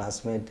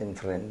classmate and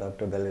friend,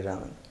 Dr.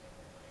 Pavithran.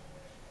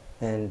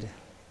 And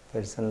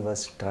person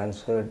was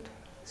transferred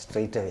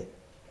straight away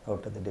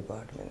out of the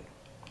department.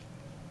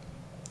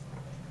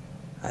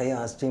 I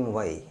asked him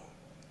why.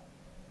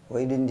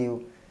 Why didn't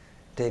you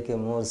take a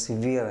more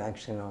severe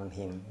action on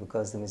him?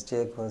 Because the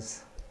mistake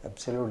was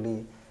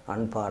absolutely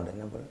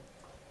unpardonable.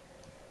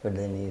 But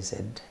then he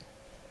said,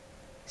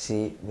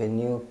 see, when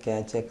you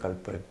catch a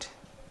culprit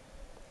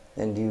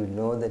and you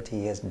know that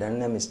he has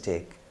done a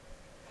mistake,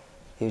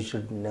 you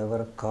should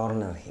never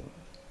corner him.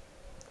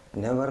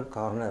 Never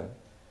corner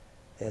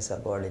a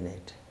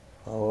subordinate,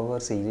 however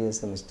serious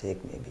the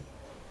mistake may be.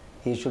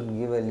 He should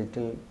give a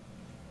little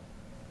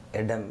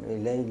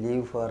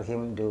leave for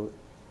him to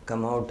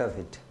come out of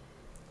it.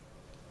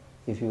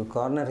 If you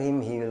corner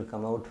him, he will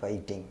come out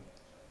fighting.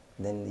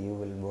 Then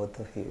both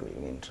of you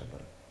will be in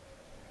trouble.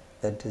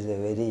 That is a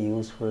very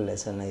useful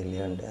lesson I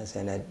learned. As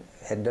an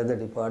head of the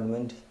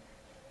department,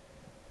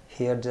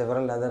 he had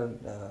several other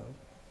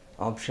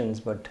options,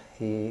 but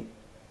he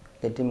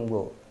let him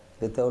go.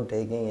 Without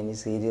taking any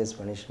serious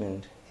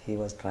punishment, he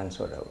was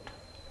transferred out.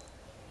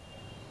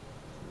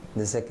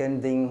 The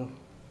second thing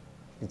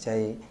which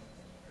I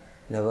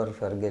never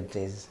forget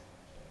is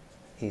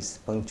his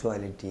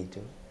punctuality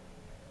to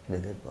the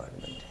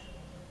department.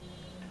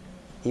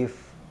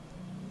 If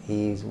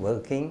he is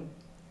working,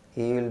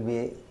 he will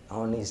be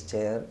on his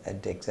chair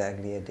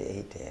exactly at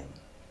 8 a.m.,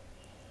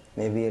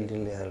 maybe a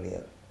little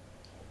earlier.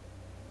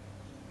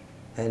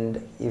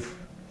 And if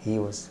he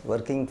was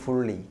working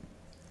fully,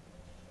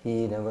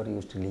 he never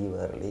used to leave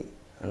early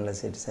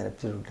unless it is an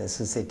absolute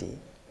necessity.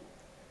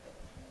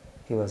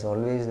 He was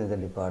always in the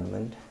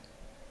department,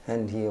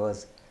 and he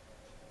was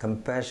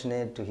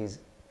compassionate to his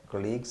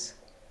colleagues,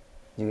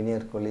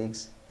 junior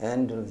colleagues,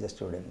 and to the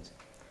students.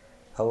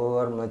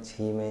 However much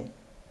he may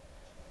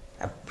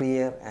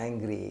appear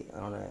angry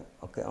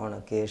on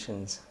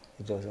occasions,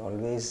 it was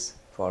always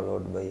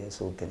followed by a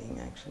soothing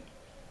action.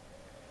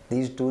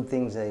 These two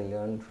things I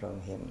learned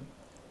from him,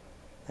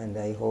 and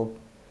I hope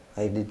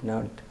I did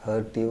not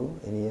hurt you,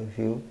 any of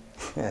you,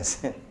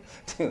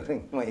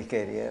 during my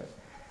career.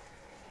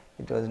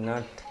 It was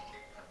not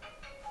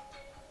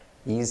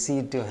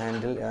easy to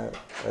handle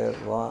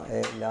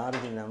a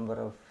large number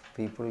of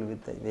people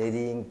with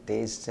varying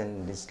tastes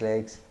and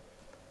dislikes,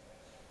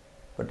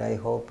 but I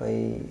hope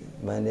I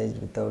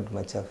managed without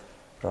much of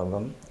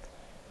problem.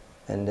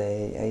 And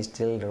I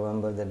still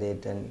remember the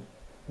date and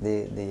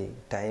the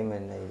time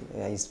and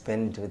I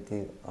spent with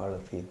all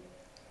of you.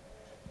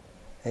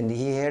 And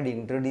he had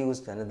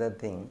introduced another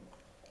thing,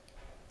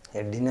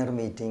 a dinner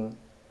meeting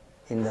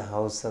in the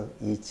house of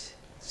each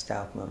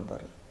staff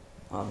member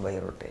by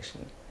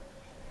rotation.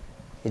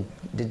 It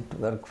did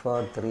work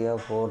for 3 or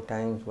 4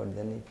 times, but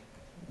then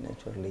it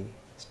naturally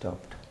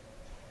stopped.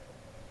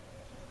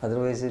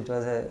 Otherwise, it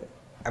was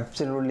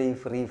absolutely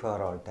free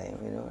for all time.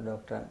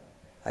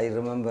 I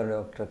remember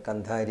Dr.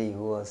 Kandhari,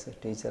 who was a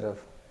teacher of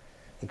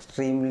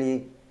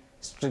extremely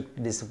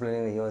strict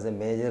discipline. He was a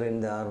major in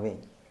the army.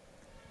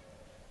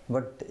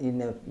 But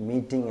in a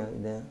meeting,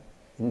 in a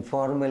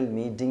informal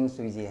meetings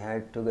which he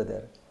had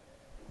together,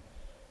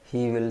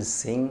 he will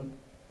sing,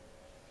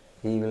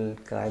 he will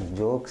crack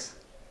jokes,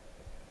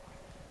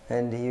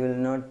 and he will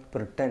not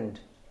pretend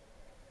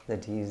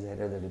that he is the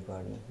head of the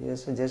department. He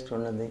is just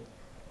one of the,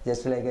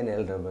 just like an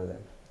elder brother.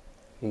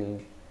 He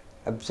will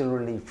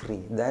absolutely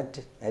free. That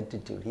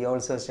attitude. He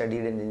also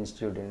studied in the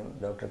institute,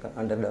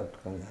 under Dr.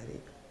 Kandhari.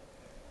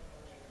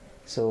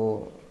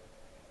 So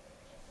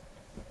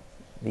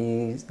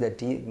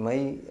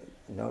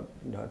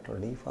not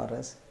only for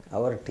us,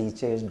 our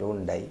teachers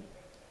don't die.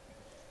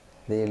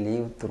 They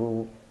live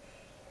through,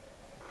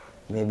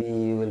 maybe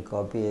you will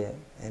copy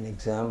an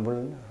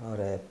example or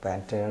a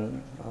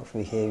pattern of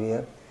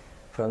behavior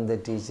from the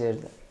teacher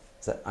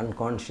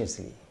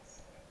unconsciously,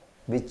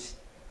 which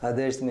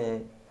others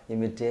may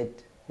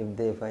imitate if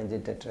they find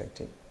it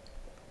attractive.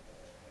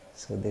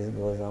 So this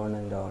goes on.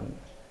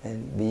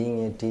 And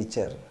being a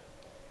teacher,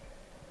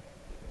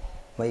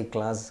 my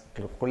class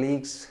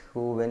colleagues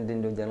who went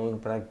into general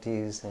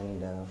practice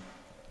and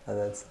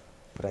other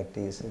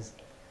practices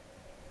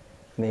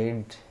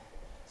made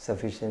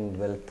sufficient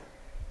wealth,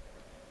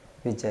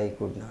 which I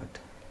could not.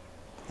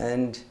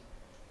 And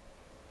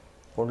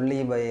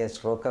only by a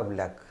stroke of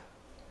luck,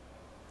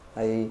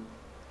 I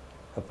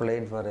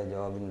applied for a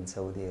job in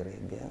Saudi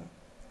Arabia.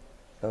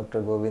 I told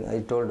Dr.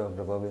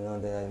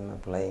 Gopinathan that I am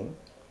applying.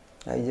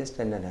 I just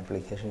sent an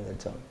application,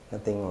 that's all,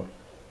 nothing more.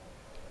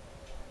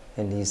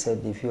 And he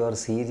said, if you are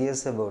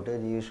serious about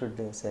it, you should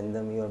send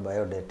them your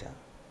biodata.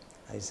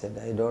 I said,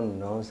 I don't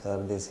know,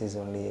 sir, this is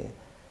only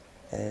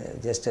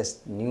just a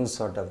new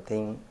sort of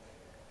thing.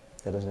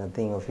 There is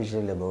nothing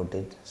official about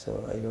it,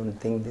 so I don't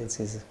think this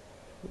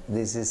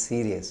is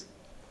serious.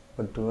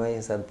 But to my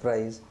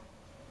surprise,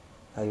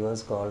 I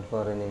was called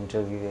for an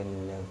interview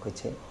in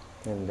Kochi,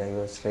 and I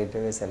was straight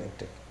away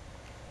selected.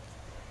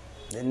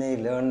 Then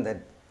I learned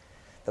that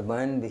the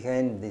man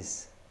behind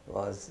this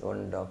was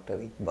one Dr.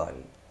 Iqbal,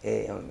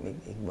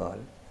 A.M. Iqbal,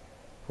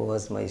 who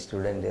was my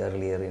student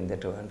earlier in the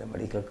Trivandrum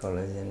Medical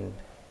College and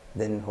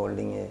then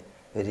holding a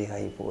very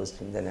high post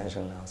in the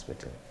National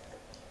Hospital.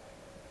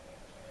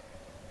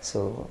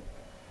 So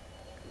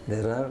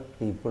there are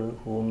people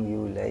whom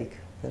you like,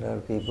 there are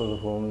people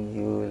whom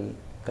you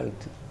will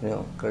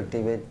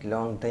cultivate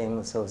long-time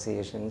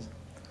associations,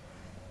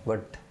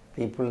 but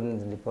people in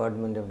the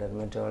Department of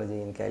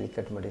Dermatology in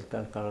Calicut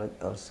Medical College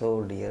are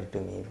so dear to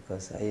me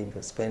because I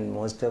spend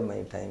most of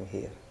my time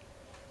here.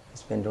 I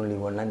spent only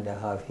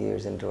 1.5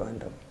 years in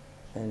Trivandrum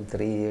and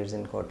 3 years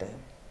in Kottayam.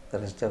 The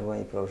rest of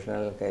my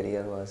professional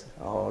career was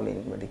all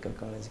in Medical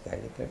College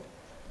Calicut.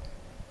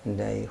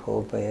 And I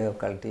hope I have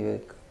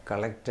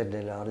collected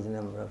a large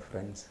number of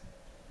friends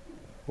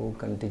who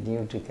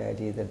continue to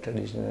carry the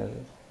traditional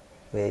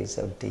ways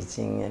of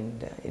teaching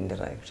and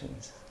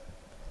interactions.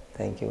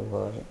 Thank you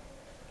for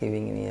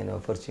giving me an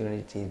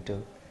opportunity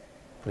to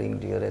bring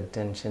to your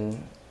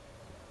attention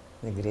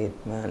the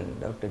great man,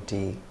 Dr.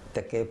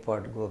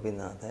 Takepot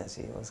Gopinath, as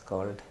he was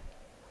called.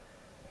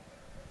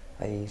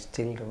 I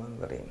still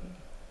remember him.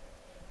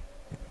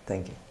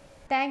 Thank you.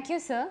 Thank you,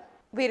 sir.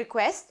 We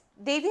request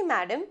Devi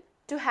Madam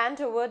to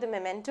hand over the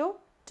memento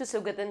to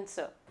Sugathan,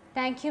 sir.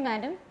 Thank you,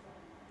 Madam.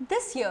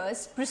 This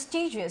year's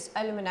prestigious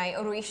Alumni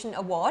Oration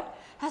Award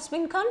has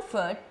been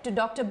conferred to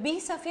Dr. B.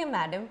 Safia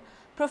Madam,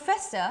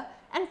 Professor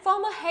and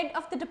former Head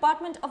of the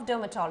Department of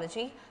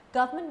Dermatology,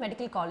 Government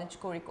Medical College,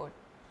 Kozhikode.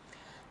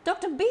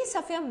 Dr. B.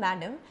 Safia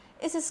Madam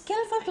is a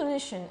skillful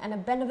clinician and a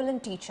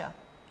benevolent teacher.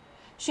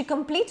 She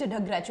completed her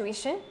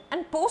graduation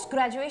and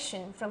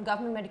post-graduation from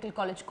Government Medical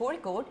College,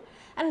 Kozhikode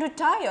and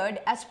retired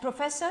as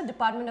Professor,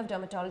 Department of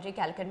Dermatology,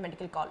 Calicut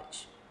Medical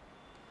College.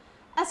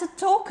 As a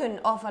token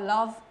of our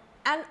love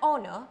and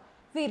honor,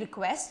 we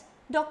request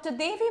Dr.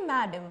 Devi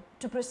Madam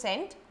to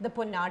present the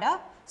Punnada,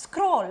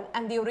 Scroll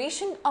and the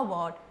Oration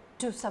Award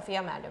to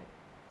Safia Madam.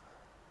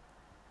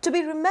 To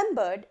be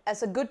remembered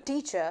as a good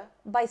teacher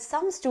by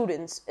some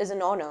students is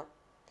an honor.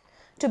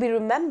 To be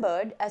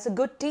remembered as a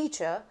good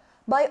teacher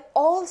by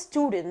all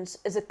students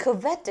is a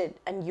coveted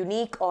and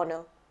unique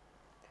honor.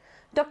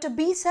 Dr.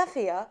 B.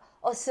 Safia,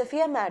 or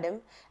Safia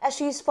Madam, as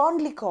she is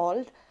fondly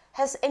called,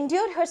 has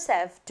endeared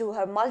herself to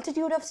her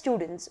multitude of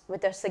students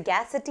with her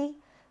sagacity,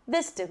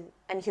 wisdom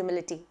and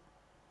humility.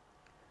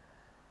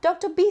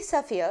 Dr. B.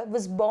 Safia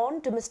was born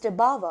to Mr.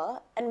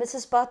 Bawa and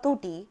Mrs.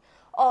 Patoti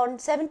on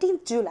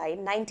 17th July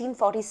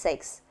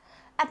 1946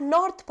 at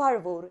North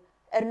Paravur,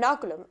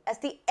 Ernakulam, as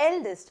the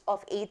eldest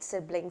of 8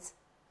 siblings.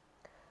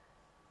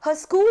 Her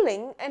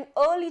schooling and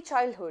early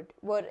childhood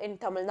were in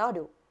Tamil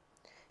Nadu.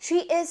 She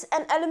is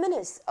an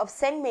alumnus of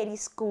St.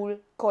 Mary's School,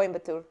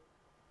 Coimbatore.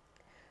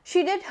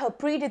 She did her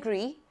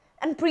pre-degree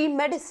and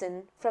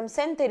pre-medicine from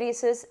St.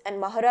 Teresa's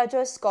and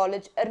Maharaja's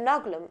College,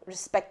 Ernakulam,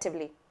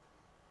 respectively.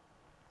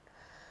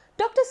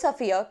 Dr.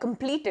 Safia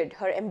completed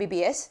her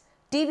MBBS,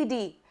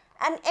 DVD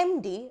and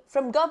MD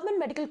from Government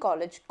Medical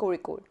College,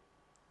 Kozhikode.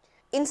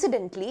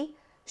 Incidentally,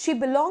 she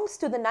belongs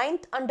to the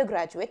 9th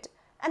undergraduate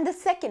and the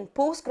 2nd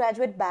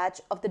postgraduate batch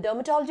of the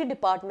Dermatology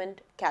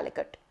Department,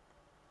 Calicut.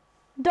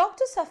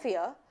 Dr.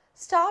 Safia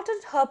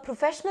started her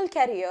professional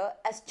career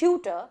as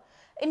tutor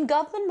in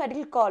Government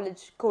Medical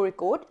College,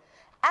 Kozhikode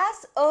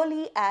as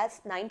early as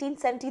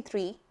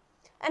 1973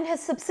 and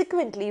has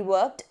subsequently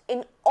worked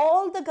in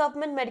all the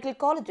government medical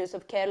colleges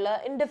of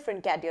Kerala in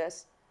different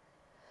cadres.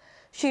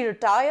 She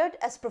retired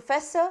as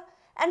professor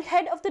and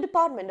head of the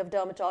Department of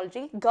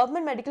Dermatology,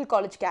 Government Medical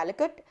College,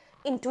 Calicut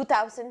in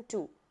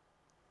 2002.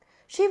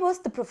 She was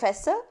the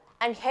professor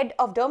and head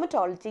of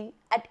dermatology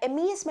at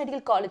MES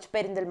Medical College,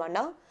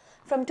 Perindalmanna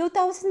from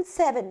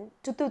 2007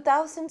 to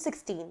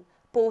 2016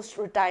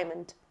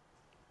 post-retirement.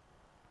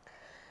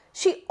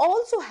 She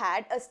also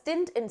had a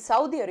stint in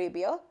Saudi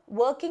Arabia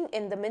working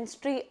in the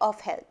Ministry of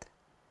Health.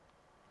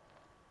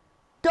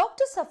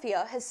 Dr.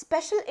 Safia has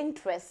special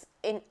interests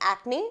in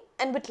acne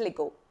and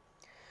vitiligo.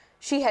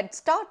 She had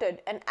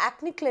started an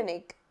acne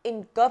clinic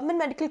in Government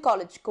Medical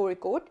College,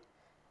 Kozhikode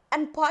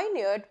and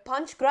pioneered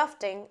punch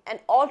grafting and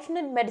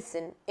alternate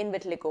medicine in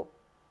vitiligo.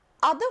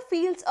 Other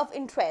fields of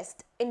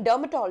interest in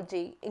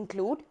dermatology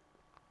include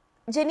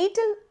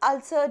genital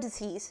ulcer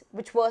disease,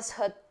 which was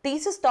her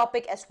thesis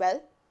topic as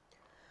well,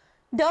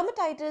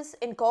 dermatitis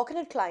in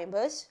coconut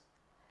climbers,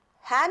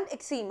 hand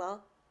eczema,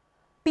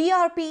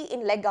 PRP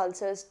in leg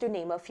ulcers, to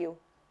name a few.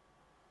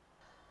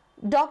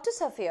 Dr.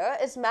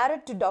 Safia is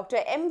married to Dr.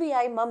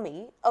 M.V.I.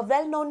 Mummy, a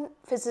well-known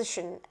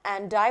physician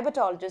and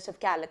diabetologist of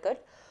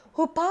Calicut,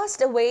 who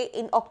passed away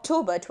in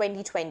October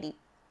 2020.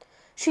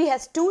 She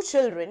has 2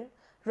 children,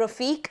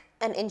 Rafiq,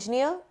 an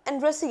engineer,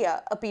 and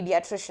Rasia, a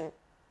pediatrician.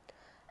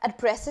 At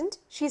present,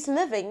 she is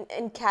living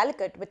in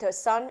Calicut with her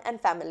son and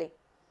family.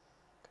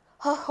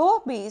 Her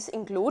hobbies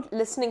include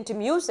listening to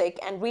music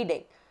and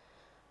reading.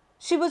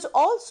 She was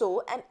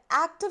also an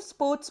active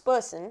sports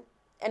person,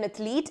 an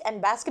athlete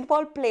and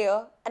basketball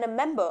player, and a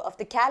member of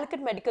the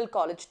Calicut Medical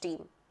College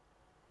team.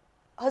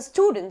 Her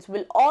students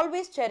will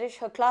always cherish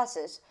her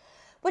classes,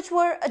 which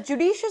were a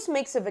judicious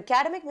mix of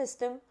academic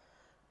wisdom,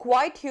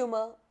 quiet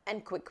humor,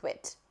 and quick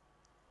wit.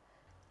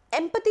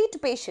 Empathy to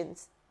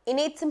patients,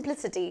 innate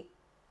simplicity,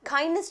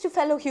 kindness to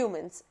fellow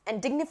humans,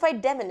 and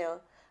dignified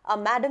demeanor are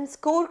Madam's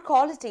core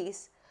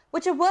qualities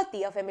which are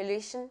worthy of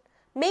emulation,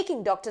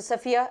 making Dr.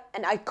 Safia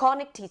an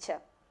iconic teacher.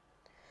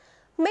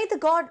 May the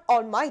God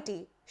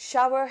Almighty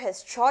shower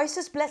His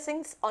choicest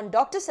blessings on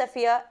Dr.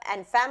 Safia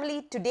and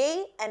family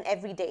today and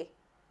every day.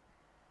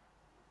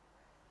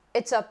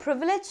 It's a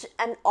privilege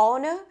and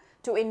honor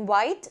to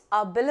invite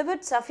our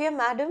beloved Safia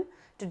Madam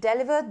to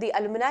deliver the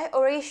Alumni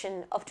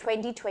Oration of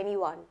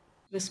 2021.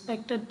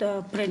 Respected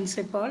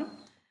Principal,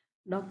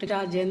 Dr.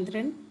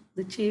 Rajendran,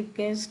 the Chief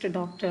Guest,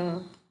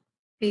 Dr.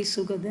 P.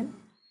 Sugadan,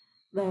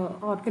 the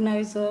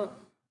organizer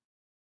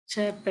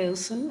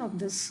chairperson of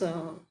this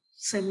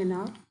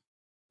seminar,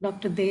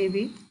 Dr.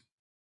 Devi,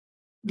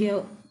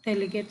 dear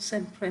delegates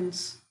and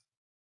friends.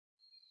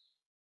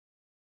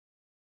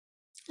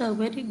 A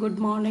very good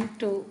morning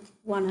to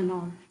one and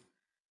all.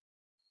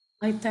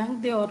 I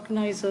thank the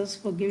organizers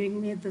for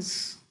giving me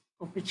this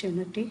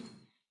opportunity.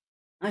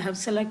 I have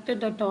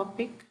selected a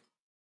topic,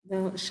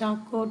 the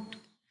Charcot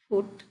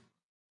foot,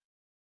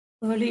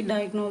 early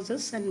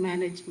diagnosis and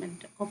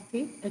management of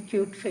the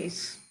acute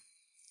phase.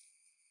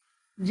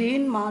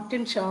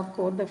 Jean-Martin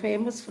Charcot, the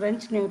famous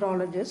French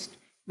neurologist,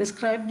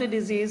 described the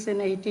disease in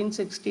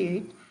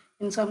 1868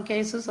 in some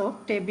cases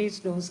of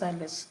tabes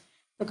dorsalis.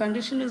 The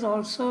condition is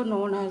also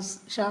known as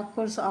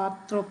Charcot's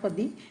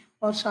arthropathy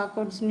or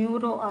Charcot's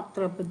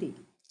neuroarthropathy.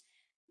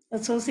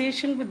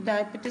 Association with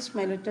diabetes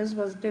mellitus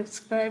was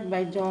described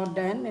by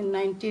Jordan in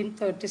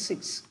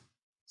 1936.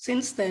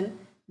 Since then,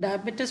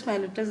 diabetes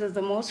mellitus is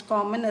the most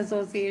common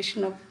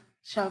association of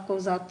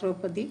Charcot's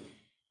arthropathy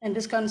and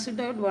is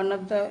considered one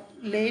of the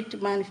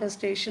late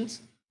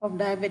manifestations of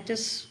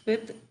diabetes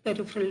with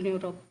peripheral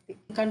neuropathy.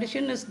 The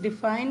condition is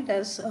defined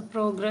as a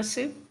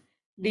progressive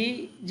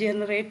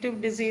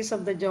degenerative disease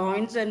of the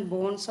joints and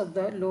bones of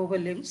the lower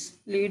limbs,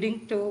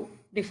 leading to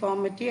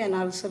deformity and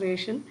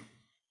ulceration,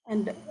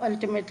 and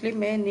ultimately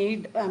may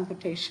need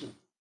amputation.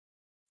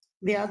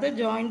 The other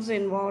joints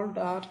involved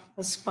are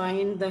the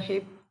spine, the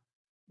hip,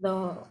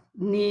 the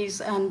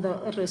knees, and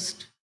the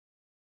wrist.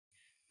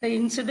 The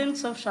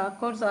incidence of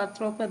Charcot's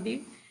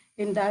arthropathy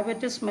in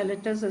diabetes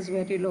mellitus is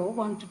very low,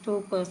 1 to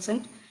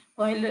 2%,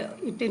 while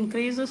it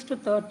increases to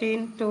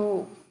 13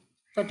 to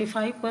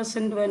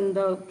 35% when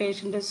the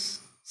patient is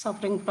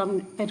suffering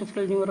from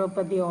peripheral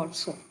neuropathy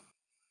also.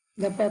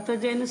 The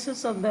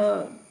pathogenesis of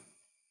the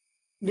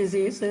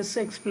disease is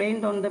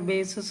explained on the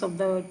basis of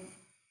the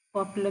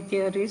popular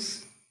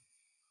theories,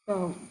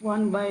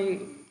 one by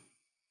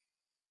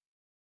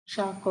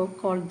Charcot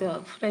called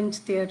the French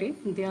theory,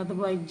 and the other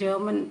by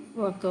German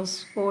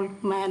workers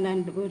Folkman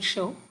and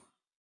Virchow.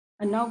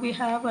 And now we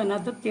have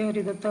another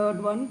theory, the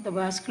third one, the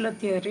vascular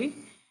theory,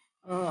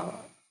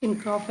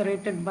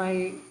 incorporated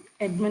by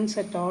Edmonds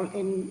et al.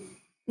 In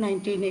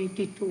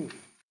 1982.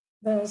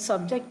 The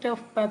subject of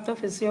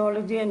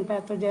pathophysiology and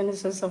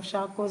pathogenesis of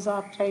Charcot's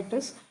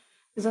arthritis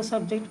is a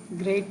subject of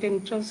great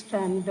interest,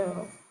 and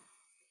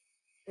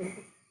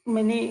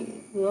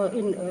many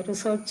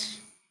research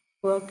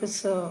work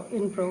is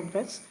in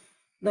progress.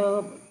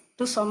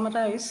 To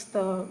summarize,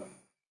 the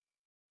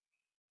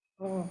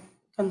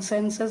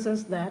consensus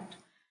is that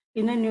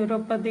in a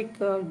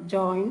neuropathic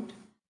joint,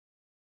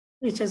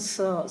 which is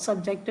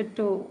subjected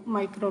to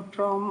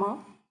microtrauma,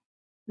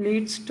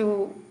 leads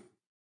to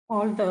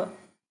all the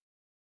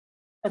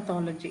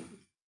pathology.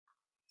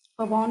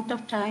 For want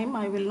of time,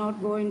 I will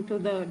not go into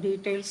the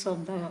details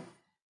of the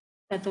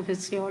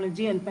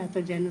pathophysiology and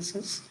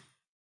pathogenesis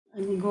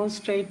and go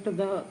straight to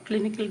the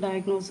clinical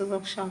diagnosis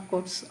of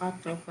Charcot's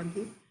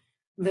arthropathy.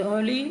 The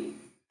early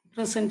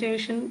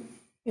presentation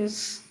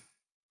is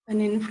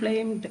an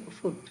inflamed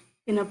foot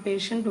in a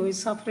patient who is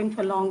suffering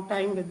for a long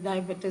time with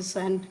diabetes,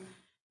 and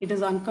it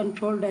is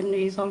uncontrolled, and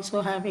he is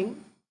also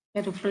having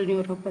peripheral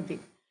neuropathy.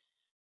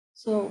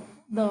 So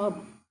the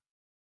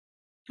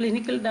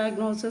clinical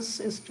diagnosis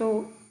is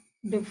to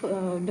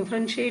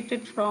differentiate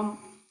it from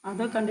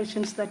other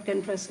conditions that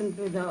can present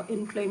with an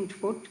inflamed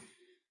foot,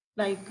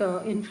 like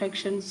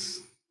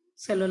infections,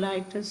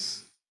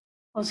 cellulitis,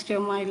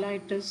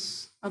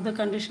 osteomyelitis, other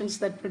conditions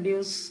that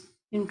produce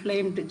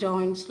inflamed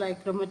joints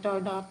like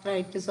rheumatoid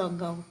arthritis or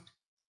gout.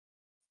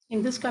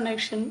 In this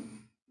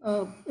connection,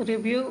 a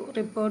review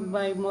report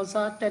by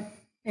Mozart et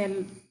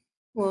al.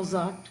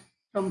 Mozart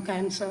from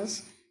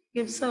Kansas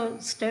gives a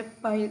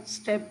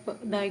step-by-step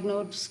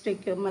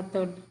diagnostic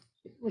method,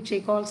 which he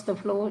calls the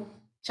flow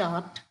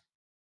chart,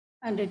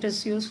 and it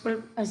is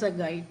useful as a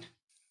guide.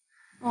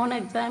 On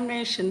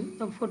examination,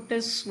 the foot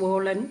is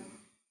swollen,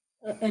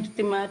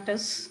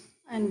 erythematous,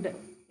 and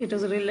it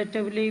is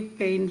relatively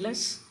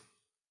painless,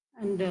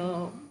 and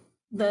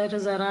there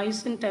is a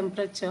rise in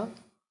temperature,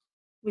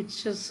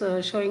 which is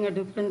showing a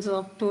difference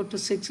of 2 to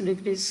 6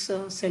 degrees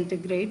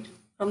centigrade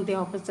from the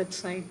opposite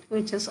side,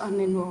 which is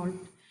uninvolved.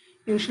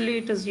 Usually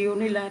it is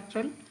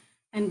unilateral,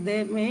 and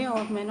there may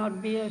or may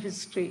not be a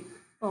history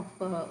of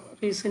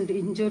recent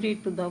injury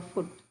to the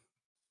foot.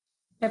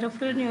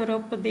 Peripheral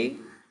neuropathy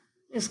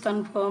is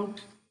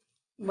confirmed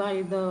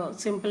by the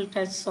simple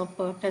tests of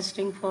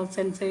testing for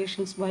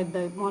sensations by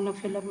the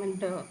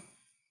monofilament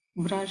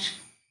brush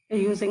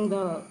using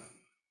the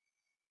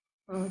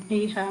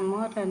knee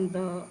hammer and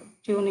the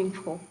tuning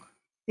fork.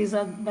 These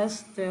are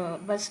best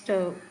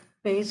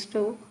ways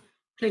to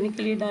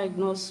clinically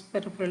diagnose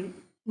peripheral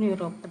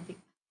neuropathy.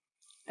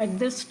 At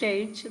this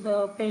stage,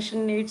 the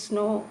patient needs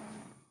no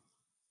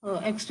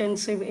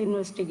extensive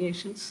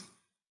investigations.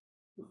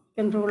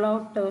 Can rule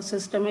out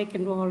systemic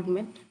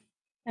involvement,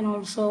 and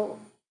also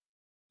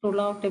rule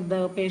out if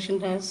the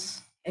patient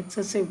has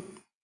excessive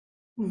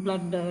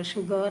blood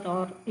sugar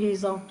or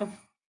is out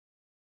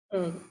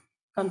of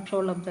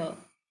control of the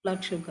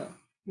blood sugar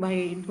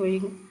by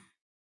doing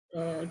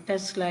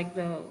tests like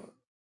the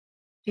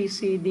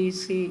TC,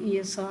 DC,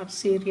 ESR,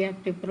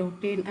 C-reactive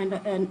protein,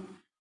 and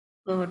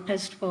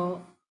test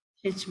for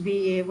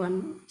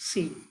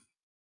HbA1c.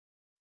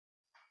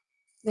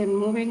 Then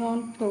moving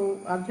on to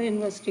other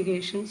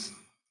investigations,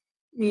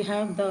 we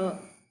have the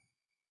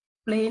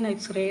plain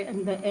X-ray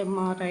and the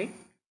MRI.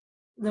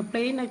 The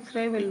plain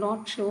X-ray will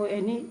not show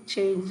any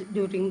change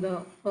during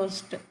the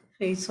first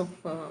phase of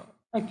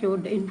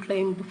acute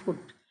inflamed foot.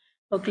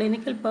 For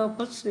clinical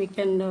purpose, we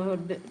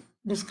can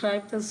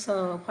describe this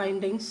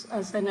findings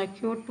as an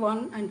acute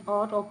one and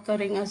or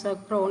occurring as a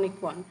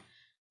chronic one.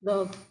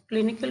 The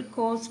clinical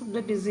course of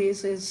the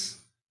disease is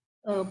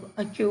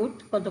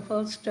acute for the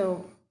first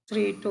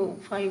 3 to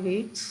 5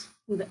 weeks.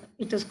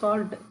 It is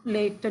called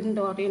latent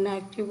or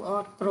inactive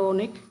or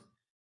chronic.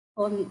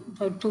 On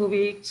the 2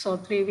 weeks or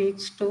 3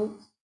 weeks too,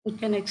 it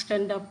can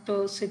extend up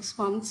to 6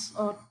 months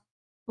or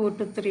 2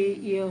 to 3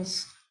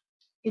 years,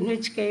 in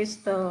which case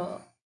the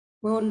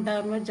bone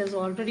damage has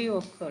already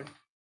occurred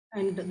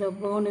and the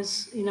bone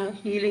is in a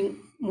healing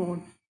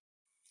mode.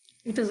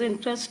 It is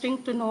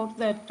interesting to note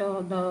that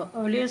the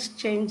earliest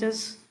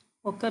changes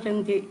occur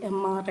in the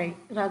MRI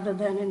rather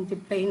than in the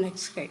plain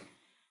X-ray.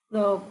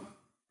 The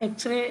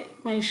X-ray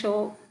may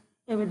show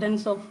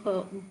evidence of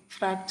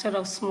fracture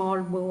of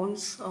small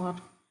bones or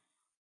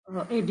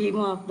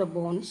edema of the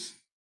bones,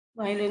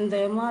 while in the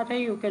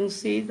MRI you can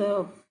see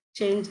the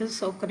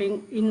changes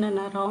occurring in and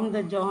around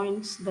the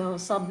joints, the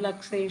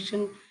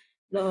subluxation,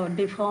 the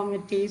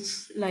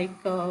deformities like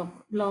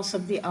loss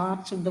of the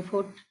arch of the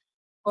foot,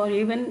 or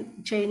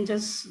even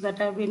changes that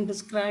have been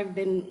described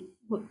in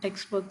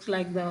textbooks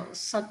like the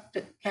sucked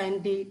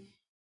candy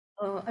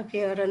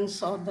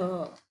appearance or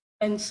the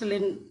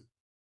penicillin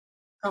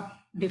cup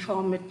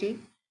deformity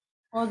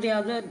or the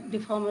other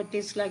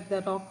deformities like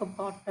the rocker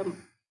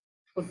bottom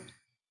foot.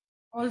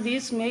 All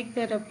these make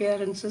their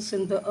appearances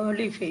in the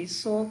early phase.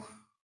 So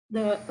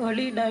the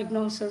early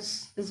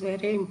diagnosis is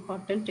very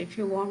important if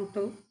you want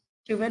to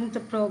prevent the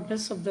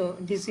progress of the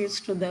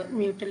disease to the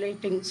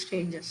mutilating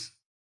stages.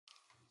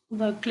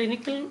 The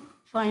clinical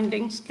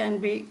findings can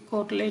be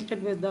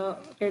correlated with the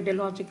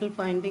radiological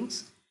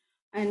findings,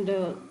 and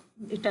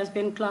it has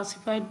been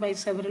classified by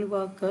several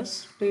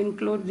workers to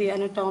include the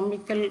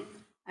anatomical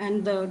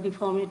and the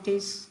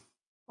deformities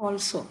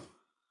also.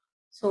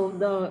 So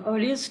the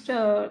earliest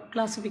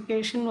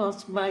classification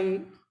was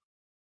by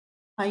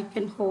Pike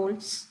and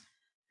Holtz,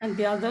 and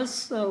the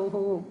others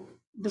who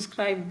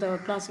described the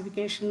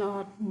classification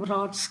are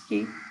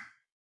Brodsky,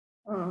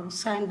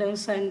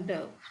 Sanders and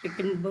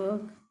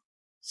Frickenberg,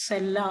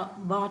 Sella,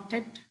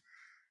 Bartlett,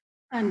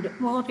 and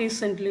more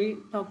recently,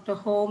 Dr.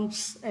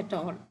 Holmes et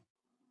al.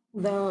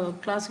 The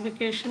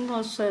classification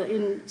was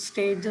in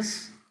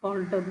stages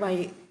called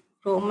by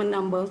Roman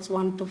numbers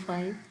 1 to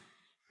 5,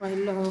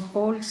 while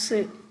Holtz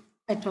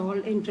et al.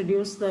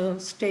 Introduced the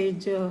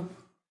stage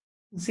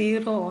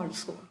 0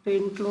 also to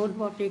include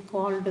what he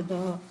called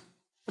the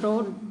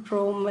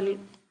prodromal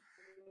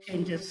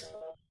changes.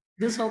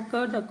 This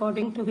occurred,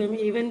 according to him,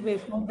 even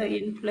before the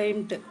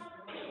inflamed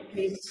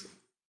is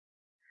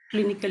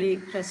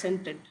clinically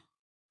presented.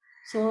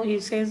 So he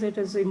says it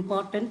is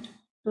important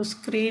to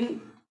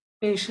screen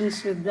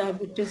patients with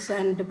diabetes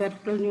and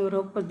peripheral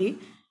neuropathy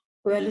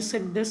to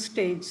elicit this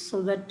stage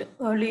so that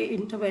early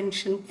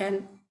intervention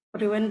can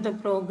prevent the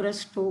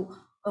progress to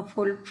a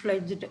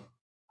full-fledged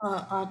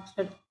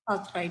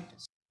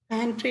arthritis.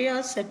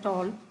 Andreas et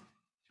al.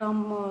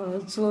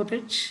 From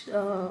Zurich,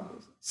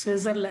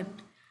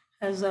 Switzerland,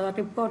 has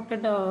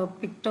reported a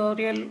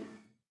pictorial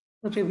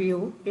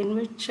review in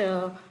which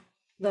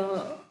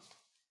the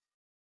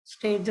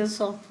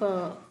stages of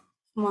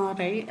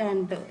MRI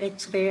and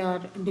X-ray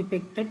are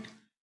depicted,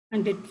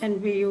 and it can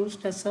be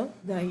used as a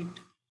guide.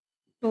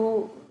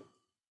 To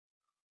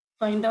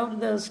find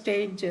out the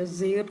stage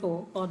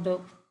 0 or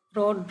the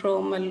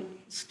prodromal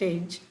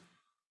stage,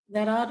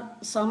 there are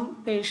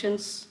some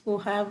patients who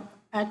have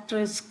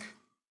at-risk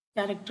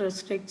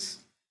characteristics,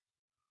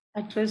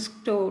 at risk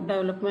to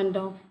development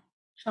of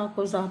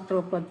Charcot's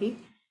arthropathy,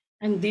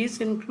 and these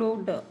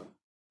include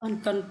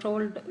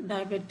uncontrolled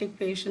diabetic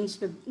patients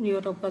with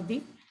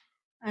neuropathy,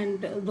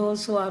 and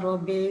those who are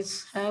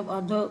obese, have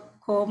other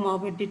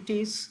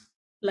comorbidities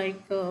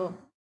like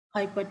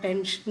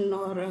hypertension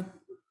or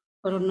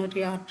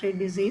coronary artery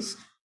disease,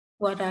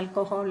 who are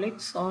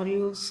alcoholics or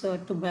use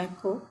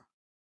tobacco,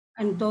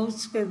 and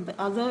those with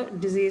other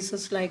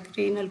diseases like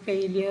renal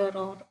failure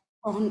or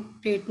on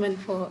treatment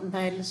for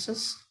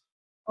dialysis,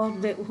 or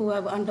who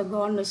have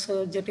undergone a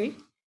surgery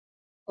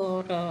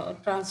or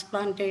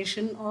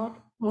transplantation or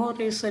more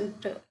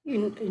recent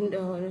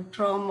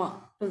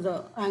trauma to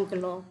the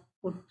ankle or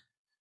foot.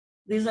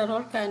 These are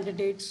all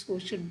candidates who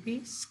should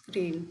be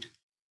screened.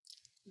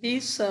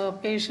 These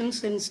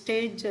patients in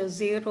stage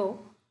 0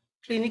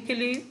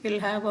 clinically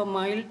will have a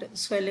mild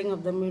swelling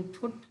of the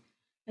midfoot,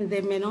 and they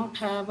may not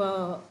have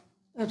a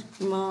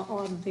erythema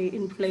or the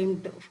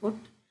inflamed foot.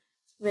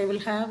 They will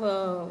have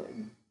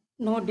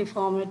no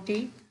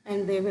deformity,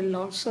 and they will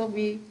also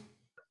be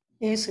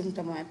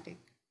asymptomatic.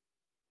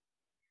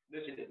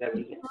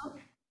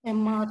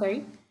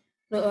 MRI,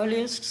 the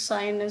earliest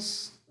sign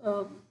is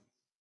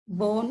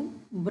bone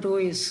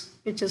bruise,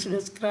 which is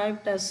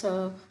described as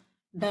a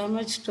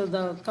damage to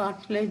the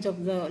cartilage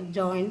of the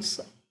joints,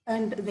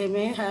 and they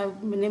may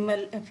have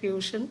minimal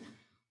effusion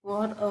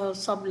or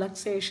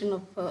subluxation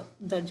of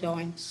the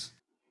joints.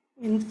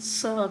 In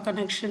this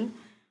connection,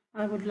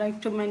 I would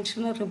like to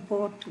mention a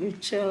report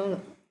which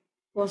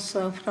was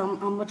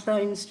from Amrita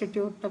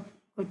Institute of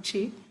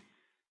Kochi,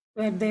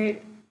 where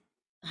they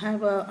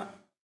have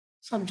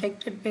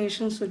subjected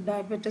patients with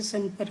diabetes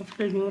and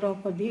peripheral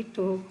neuropathy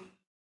to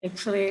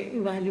X-ray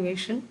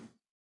evaluation,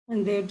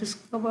 and they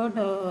discovered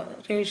a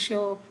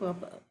ratio of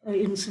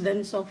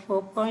incidence of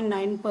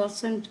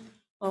 4.9%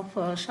 of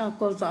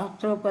Charcot's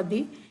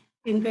arthropathy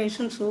in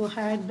patients who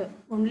had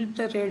only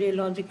the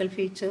radiological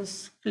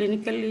features.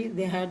 Clinically,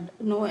 they had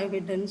no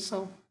evidence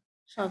of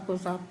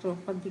Charcot's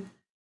arthropathy.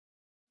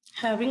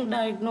 Having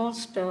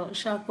diagnosed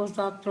Charcot's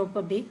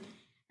arthropathy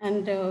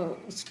and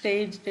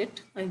staged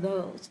it,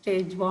 either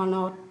stage 1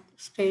 or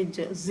stage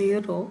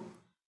 0,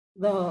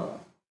 the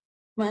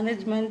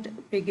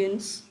management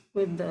begins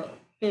with the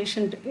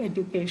patient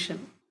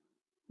education.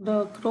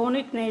 The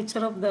chronic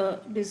nature of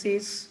the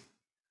disease,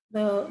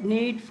 the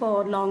need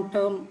for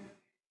long-term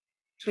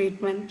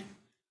treatment,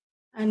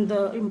 and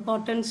the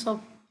importance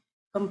of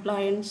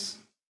compliance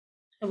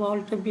have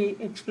all to be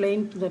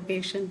explained to the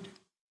patient.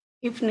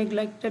 If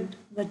neglected,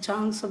 the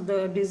chance of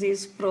the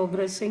disease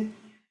progressing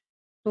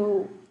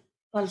to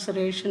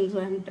ulcerations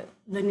and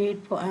the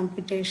need for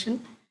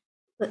amputation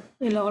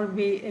will all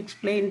be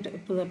explained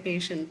to the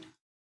patient.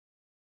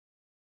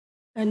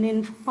 An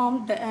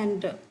informed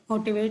and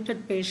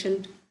motivated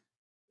patient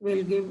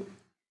will give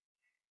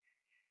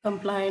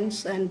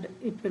compliance, and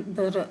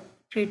the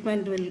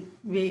treatment will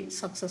be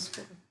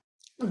successful.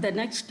 The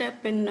next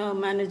step in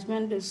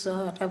management is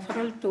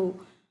referral to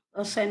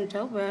a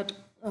center where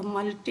a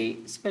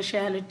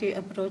multi-speciality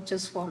approach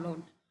is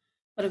followed.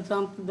 For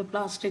example, the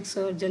plastic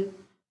surgeon,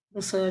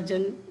 the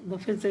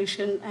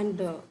physician, and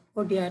the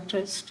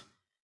podiatrist,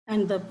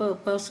 and the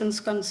persons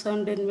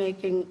concerned in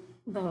making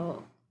the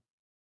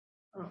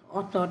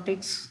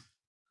orthotics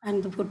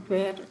and the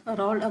footwear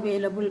are all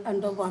available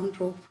under one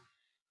roof.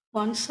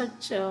 One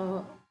such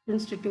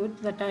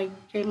institute that I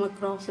came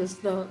across is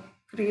the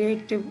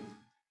Creative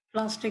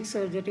Plastic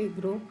Surgery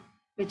Group,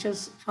 which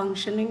is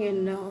functioning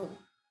in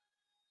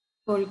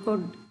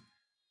Kozhikode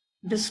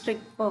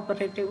District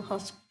Cooperative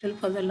Hospital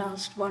for the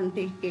last 1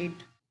 decade.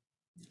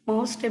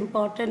 Most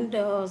important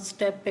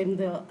step in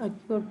the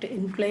acute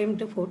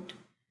inflamed foot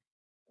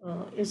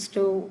is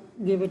to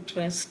give it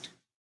rest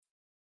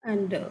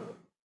and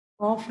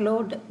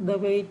offload the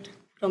weight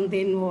from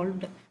the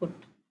involved foot.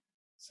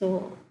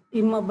 So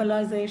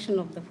immobilization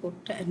of the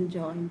foot and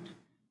joint.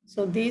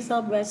 So these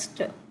are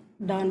best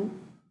done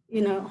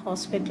in a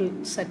hospital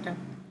setup.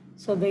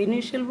 So the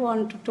initial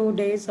 1 to 2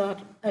 days are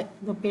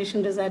the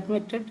patient is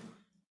admitted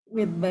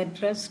with bed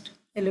rest,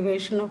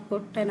 elevation of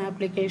foot, and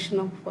application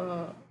of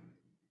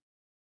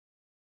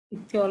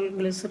ethyl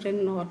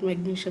glycerin or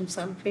magnesium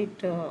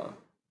sulfate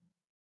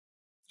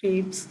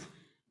creams,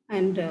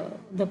 and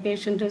the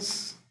patient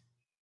is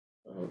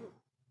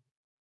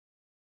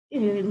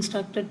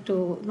instructed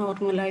to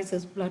normalize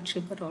his blood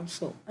sugar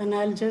also.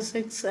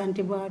 Analgesics,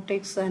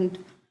 antibiotics,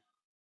 and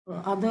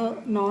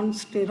other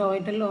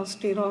non-steroidal or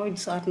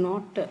steroids are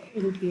not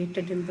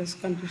indicated in this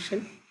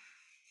condition.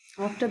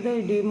 After the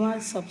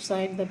edema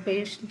subsides, the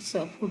patient's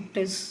foot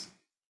is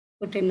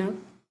put in a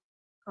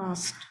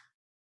cast,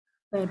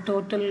 the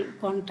total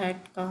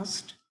contact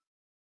cast,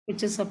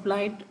 which is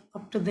applied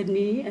up to the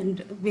knee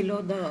and below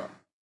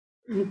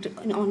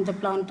on the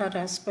plantar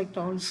aspect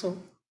also.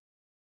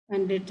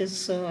 And it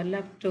is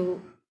left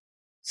to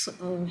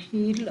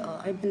heal,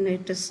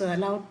 it is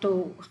allowed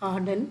to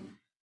harden,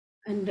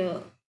 and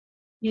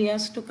he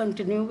has to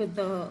continue with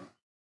the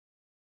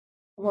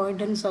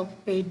avoidance of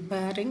weight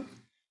bearing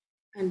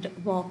and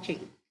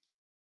walking.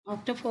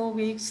 After 4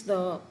 weeks,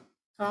 the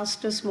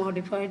cast is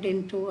modified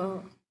into a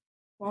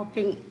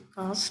walking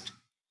cast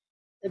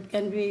that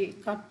can be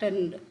cut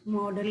and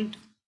modeled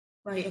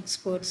by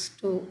experts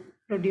to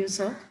produce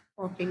a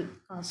walking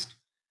cast.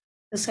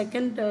 The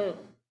second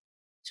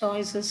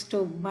choice is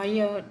to buy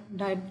a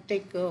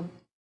diabetic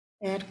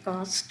air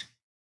cast,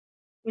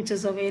 which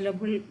is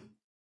available,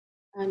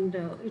 and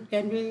it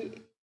can be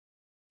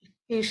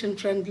patient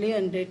friendly,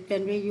 and it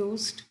can be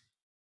used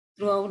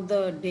throughout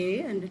the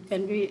day, and it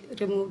can be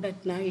removed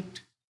at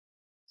night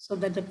so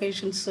that the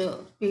patients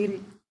feel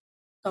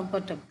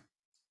comfortable.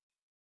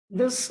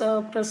 This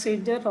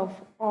procedure of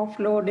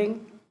offloading,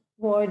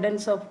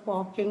 avoidance of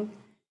walking,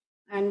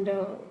 and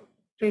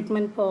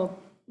treatment for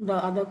the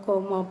other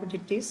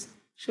comorbidities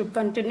should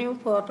continue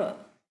for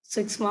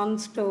 6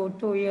 months to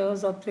 2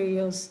 years or 3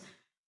 years.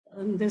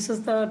 And this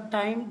is the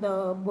time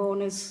the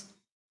bone is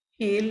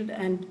healed,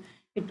 and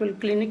it will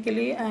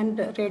clinically and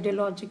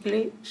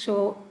radiologically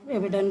show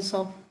evidence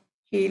of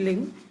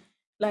healing,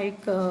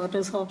 like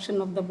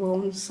resorption of the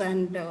bones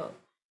and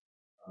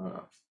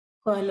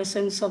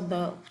coalescence of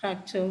the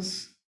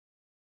fractures,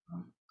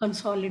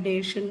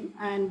 consolidation,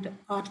 and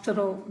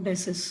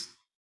arthrodesis.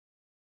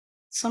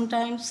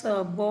 Sometimes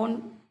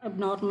bone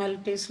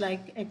abnormalities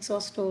like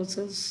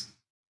exostosis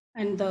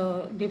and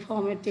the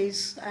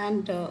deformities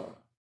and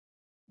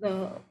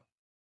the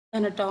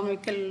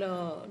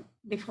anatomical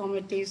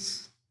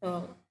deformities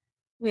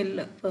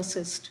will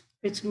persist,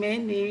 which may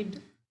need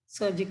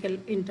surgical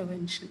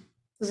intervention.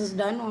 This is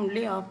done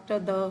only after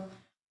the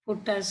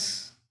foot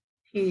has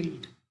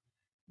healed.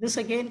 This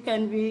again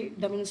can be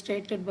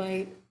demonstrated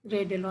by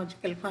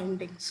radiological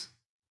findings.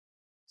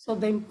 So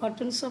the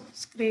importance of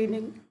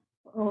screening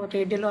or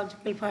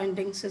radiological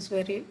findings is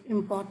very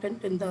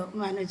important in the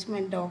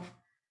management of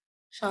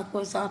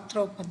Charcot's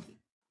arthropathy.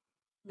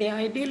 The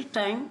ideal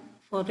time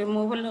for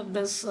removal of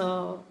this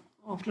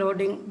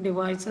offloading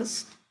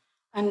devices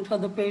and for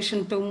the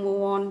patient to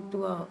move on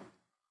to a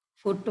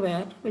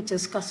footwear which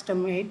is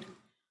custom made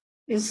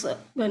is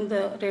when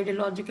the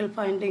radiological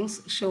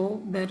findings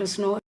show there is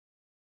no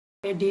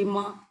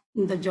edema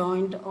in the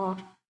joint or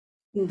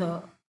in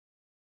the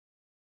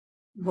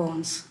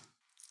bones.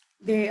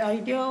 The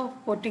idea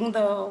of putting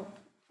the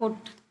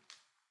foot,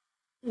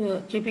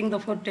 keeping the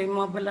foot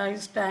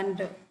immobilized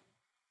and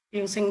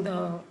using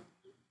the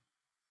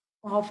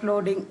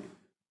offloading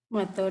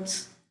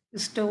methods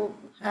is to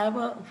have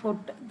a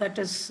foot that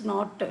is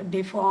not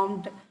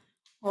deformed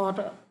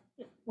or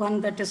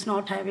one that is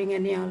not having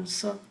any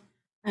ulcer,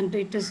 and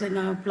it is in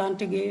a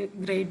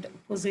plantigrade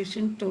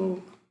position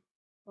to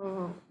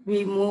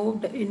be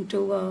moved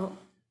into a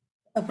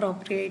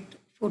appropriate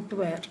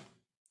footwear.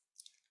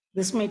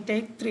 This may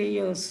take 3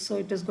 years, so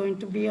it is going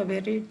to be a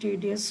very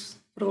tedious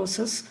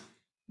process,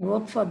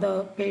 both for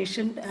the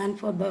patient and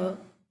for the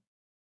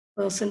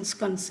persons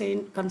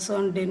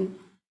concerned in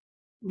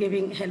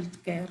giving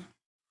health care.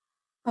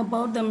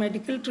 About the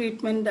medical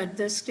treatment at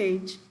this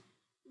stage,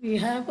 we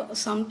have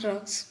some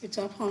drugs which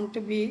are found to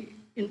be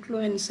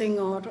influencing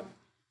or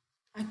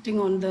acting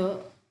on the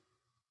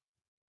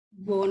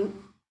bone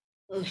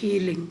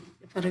healing.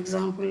 For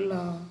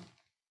example,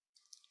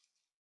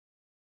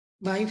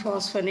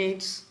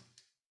 biphosphonates,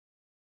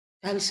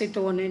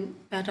 calcitonin,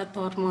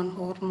 parathormone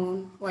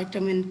hormone,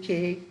 vitamin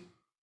K,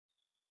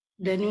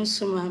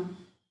 denosumab,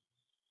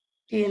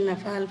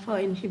 TNF alpha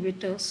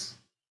inhibitors.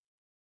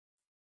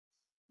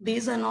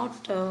 These are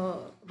not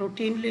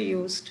routinely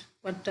used,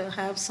 but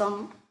have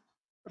some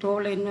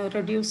role in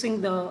reducing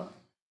the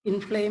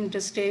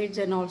inflamed stage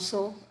and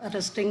also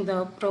arresting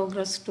the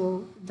progress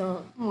to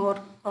the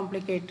more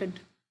complicated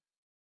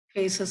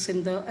cases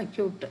in the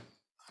acute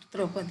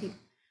arthropathy.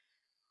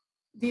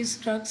 These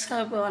drugs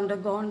have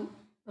undergone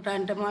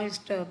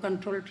randomized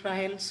controlled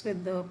trials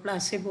with the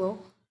placebo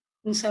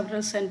in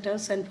several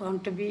centers and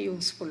found to be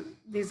useful.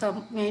 These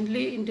are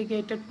mainly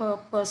indicated for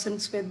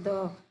persons with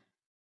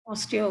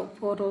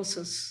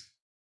osteoporosis,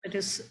 that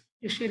is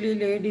usually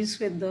ladies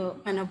with the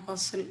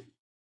menopausal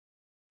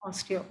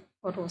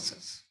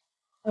osteoporosis.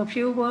 A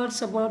few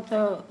words about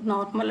the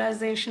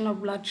normalization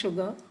of blood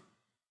sugar.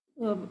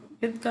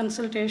 With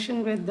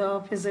consultation with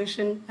the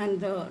physician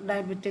and the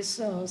diabetes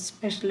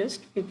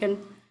specialist, we can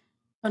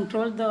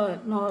control the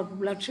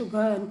blood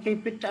sugar and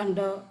keep it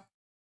under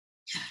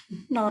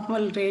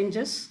normal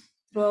ranges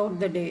throughout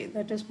the day.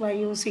 That is by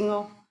using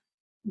of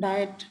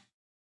diet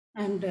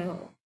and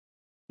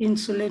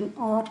insulin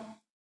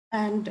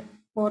and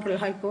oral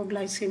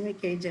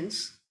hypoglycemic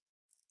agents.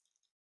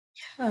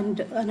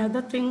 And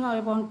another thing I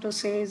want to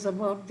say is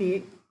about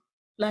the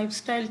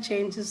lifestyle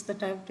changes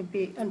that have to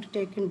be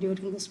undertaken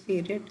during this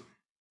period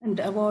and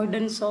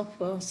avoidance of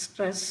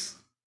stress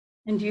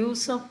and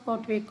use of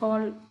what we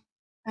call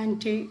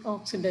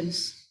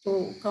antioxidants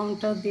to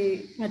counter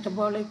the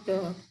metabolic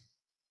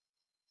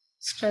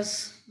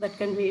stress that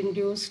can be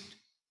induced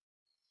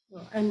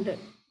and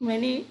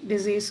many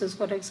diseases,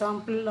 for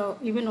example,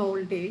 even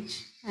old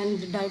age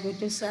and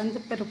diabetes and the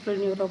peripheral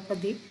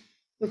neuropathy,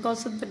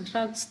 because of the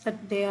drugs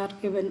that they are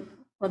given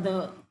for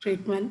the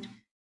treatment,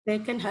 they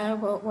can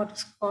have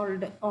what's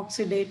called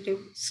oxidative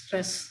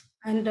stress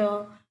and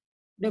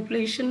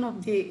depletion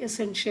of the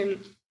essential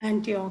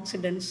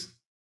antioxidants.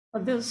 For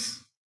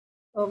this,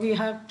 we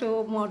have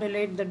to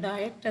modulate the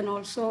diet and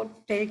also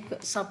take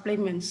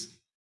supplements.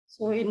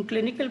 So in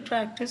clinical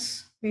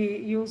practice, we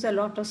use a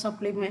lot of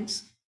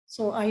supplements.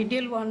 So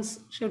ideal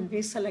ones should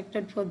be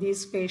selected for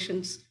these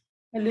patients.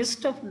 A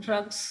list of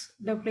drugs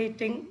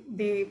depleting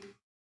the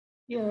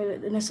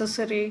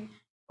necessary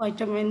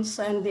vitamins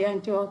and the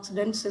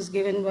antioxidants is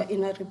given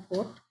in a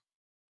report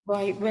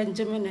by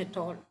Benjamin et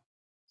al.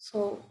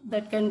 So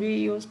that can be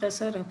used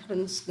as a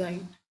reference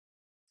guide.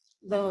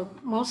 The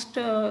most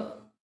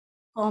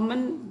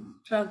common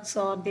drugs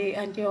or the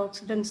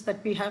antioxidants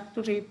that we have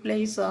to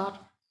replace are,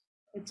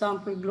 for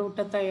example,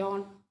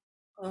 glutathione,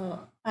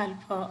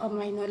 alpha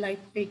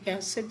aminolipid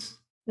acids,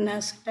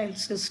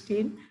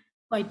 N-acetylcysteine,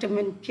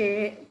 vitamin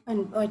K,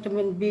 and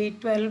vitamin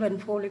B12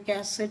 and folic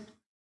acid.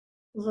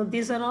 So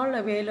these are all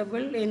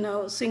available in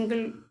a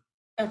single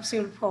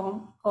capsule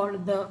form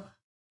called the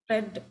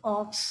Red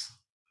Ox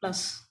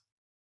Plus.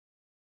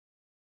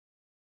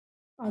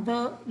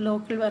 Other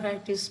local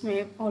varieties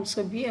may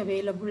also be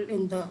available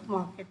in the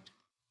market.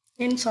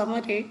 In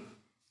summary,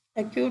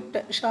 acute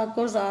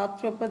Charcot's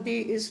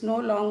arthropathy is no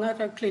longer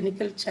a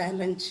clinical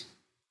challenge.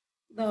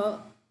 The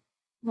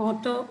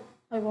motto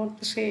I want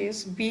to say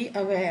is be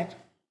aware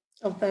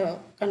of the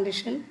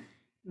condition,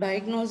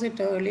 diagnose it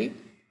early,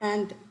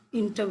 and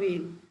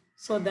intervene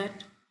so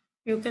that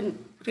you can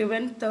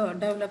prevent the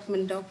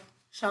development of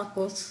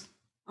Charcot's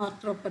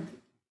arthropathy.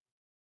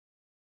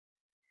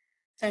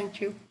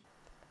 Thank you.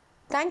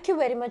 Thank you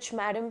very much,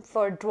 madam,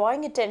 for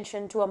drawing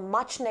attention to a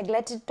much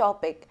neglected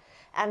topic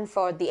and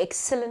for the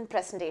excellent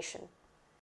presentation.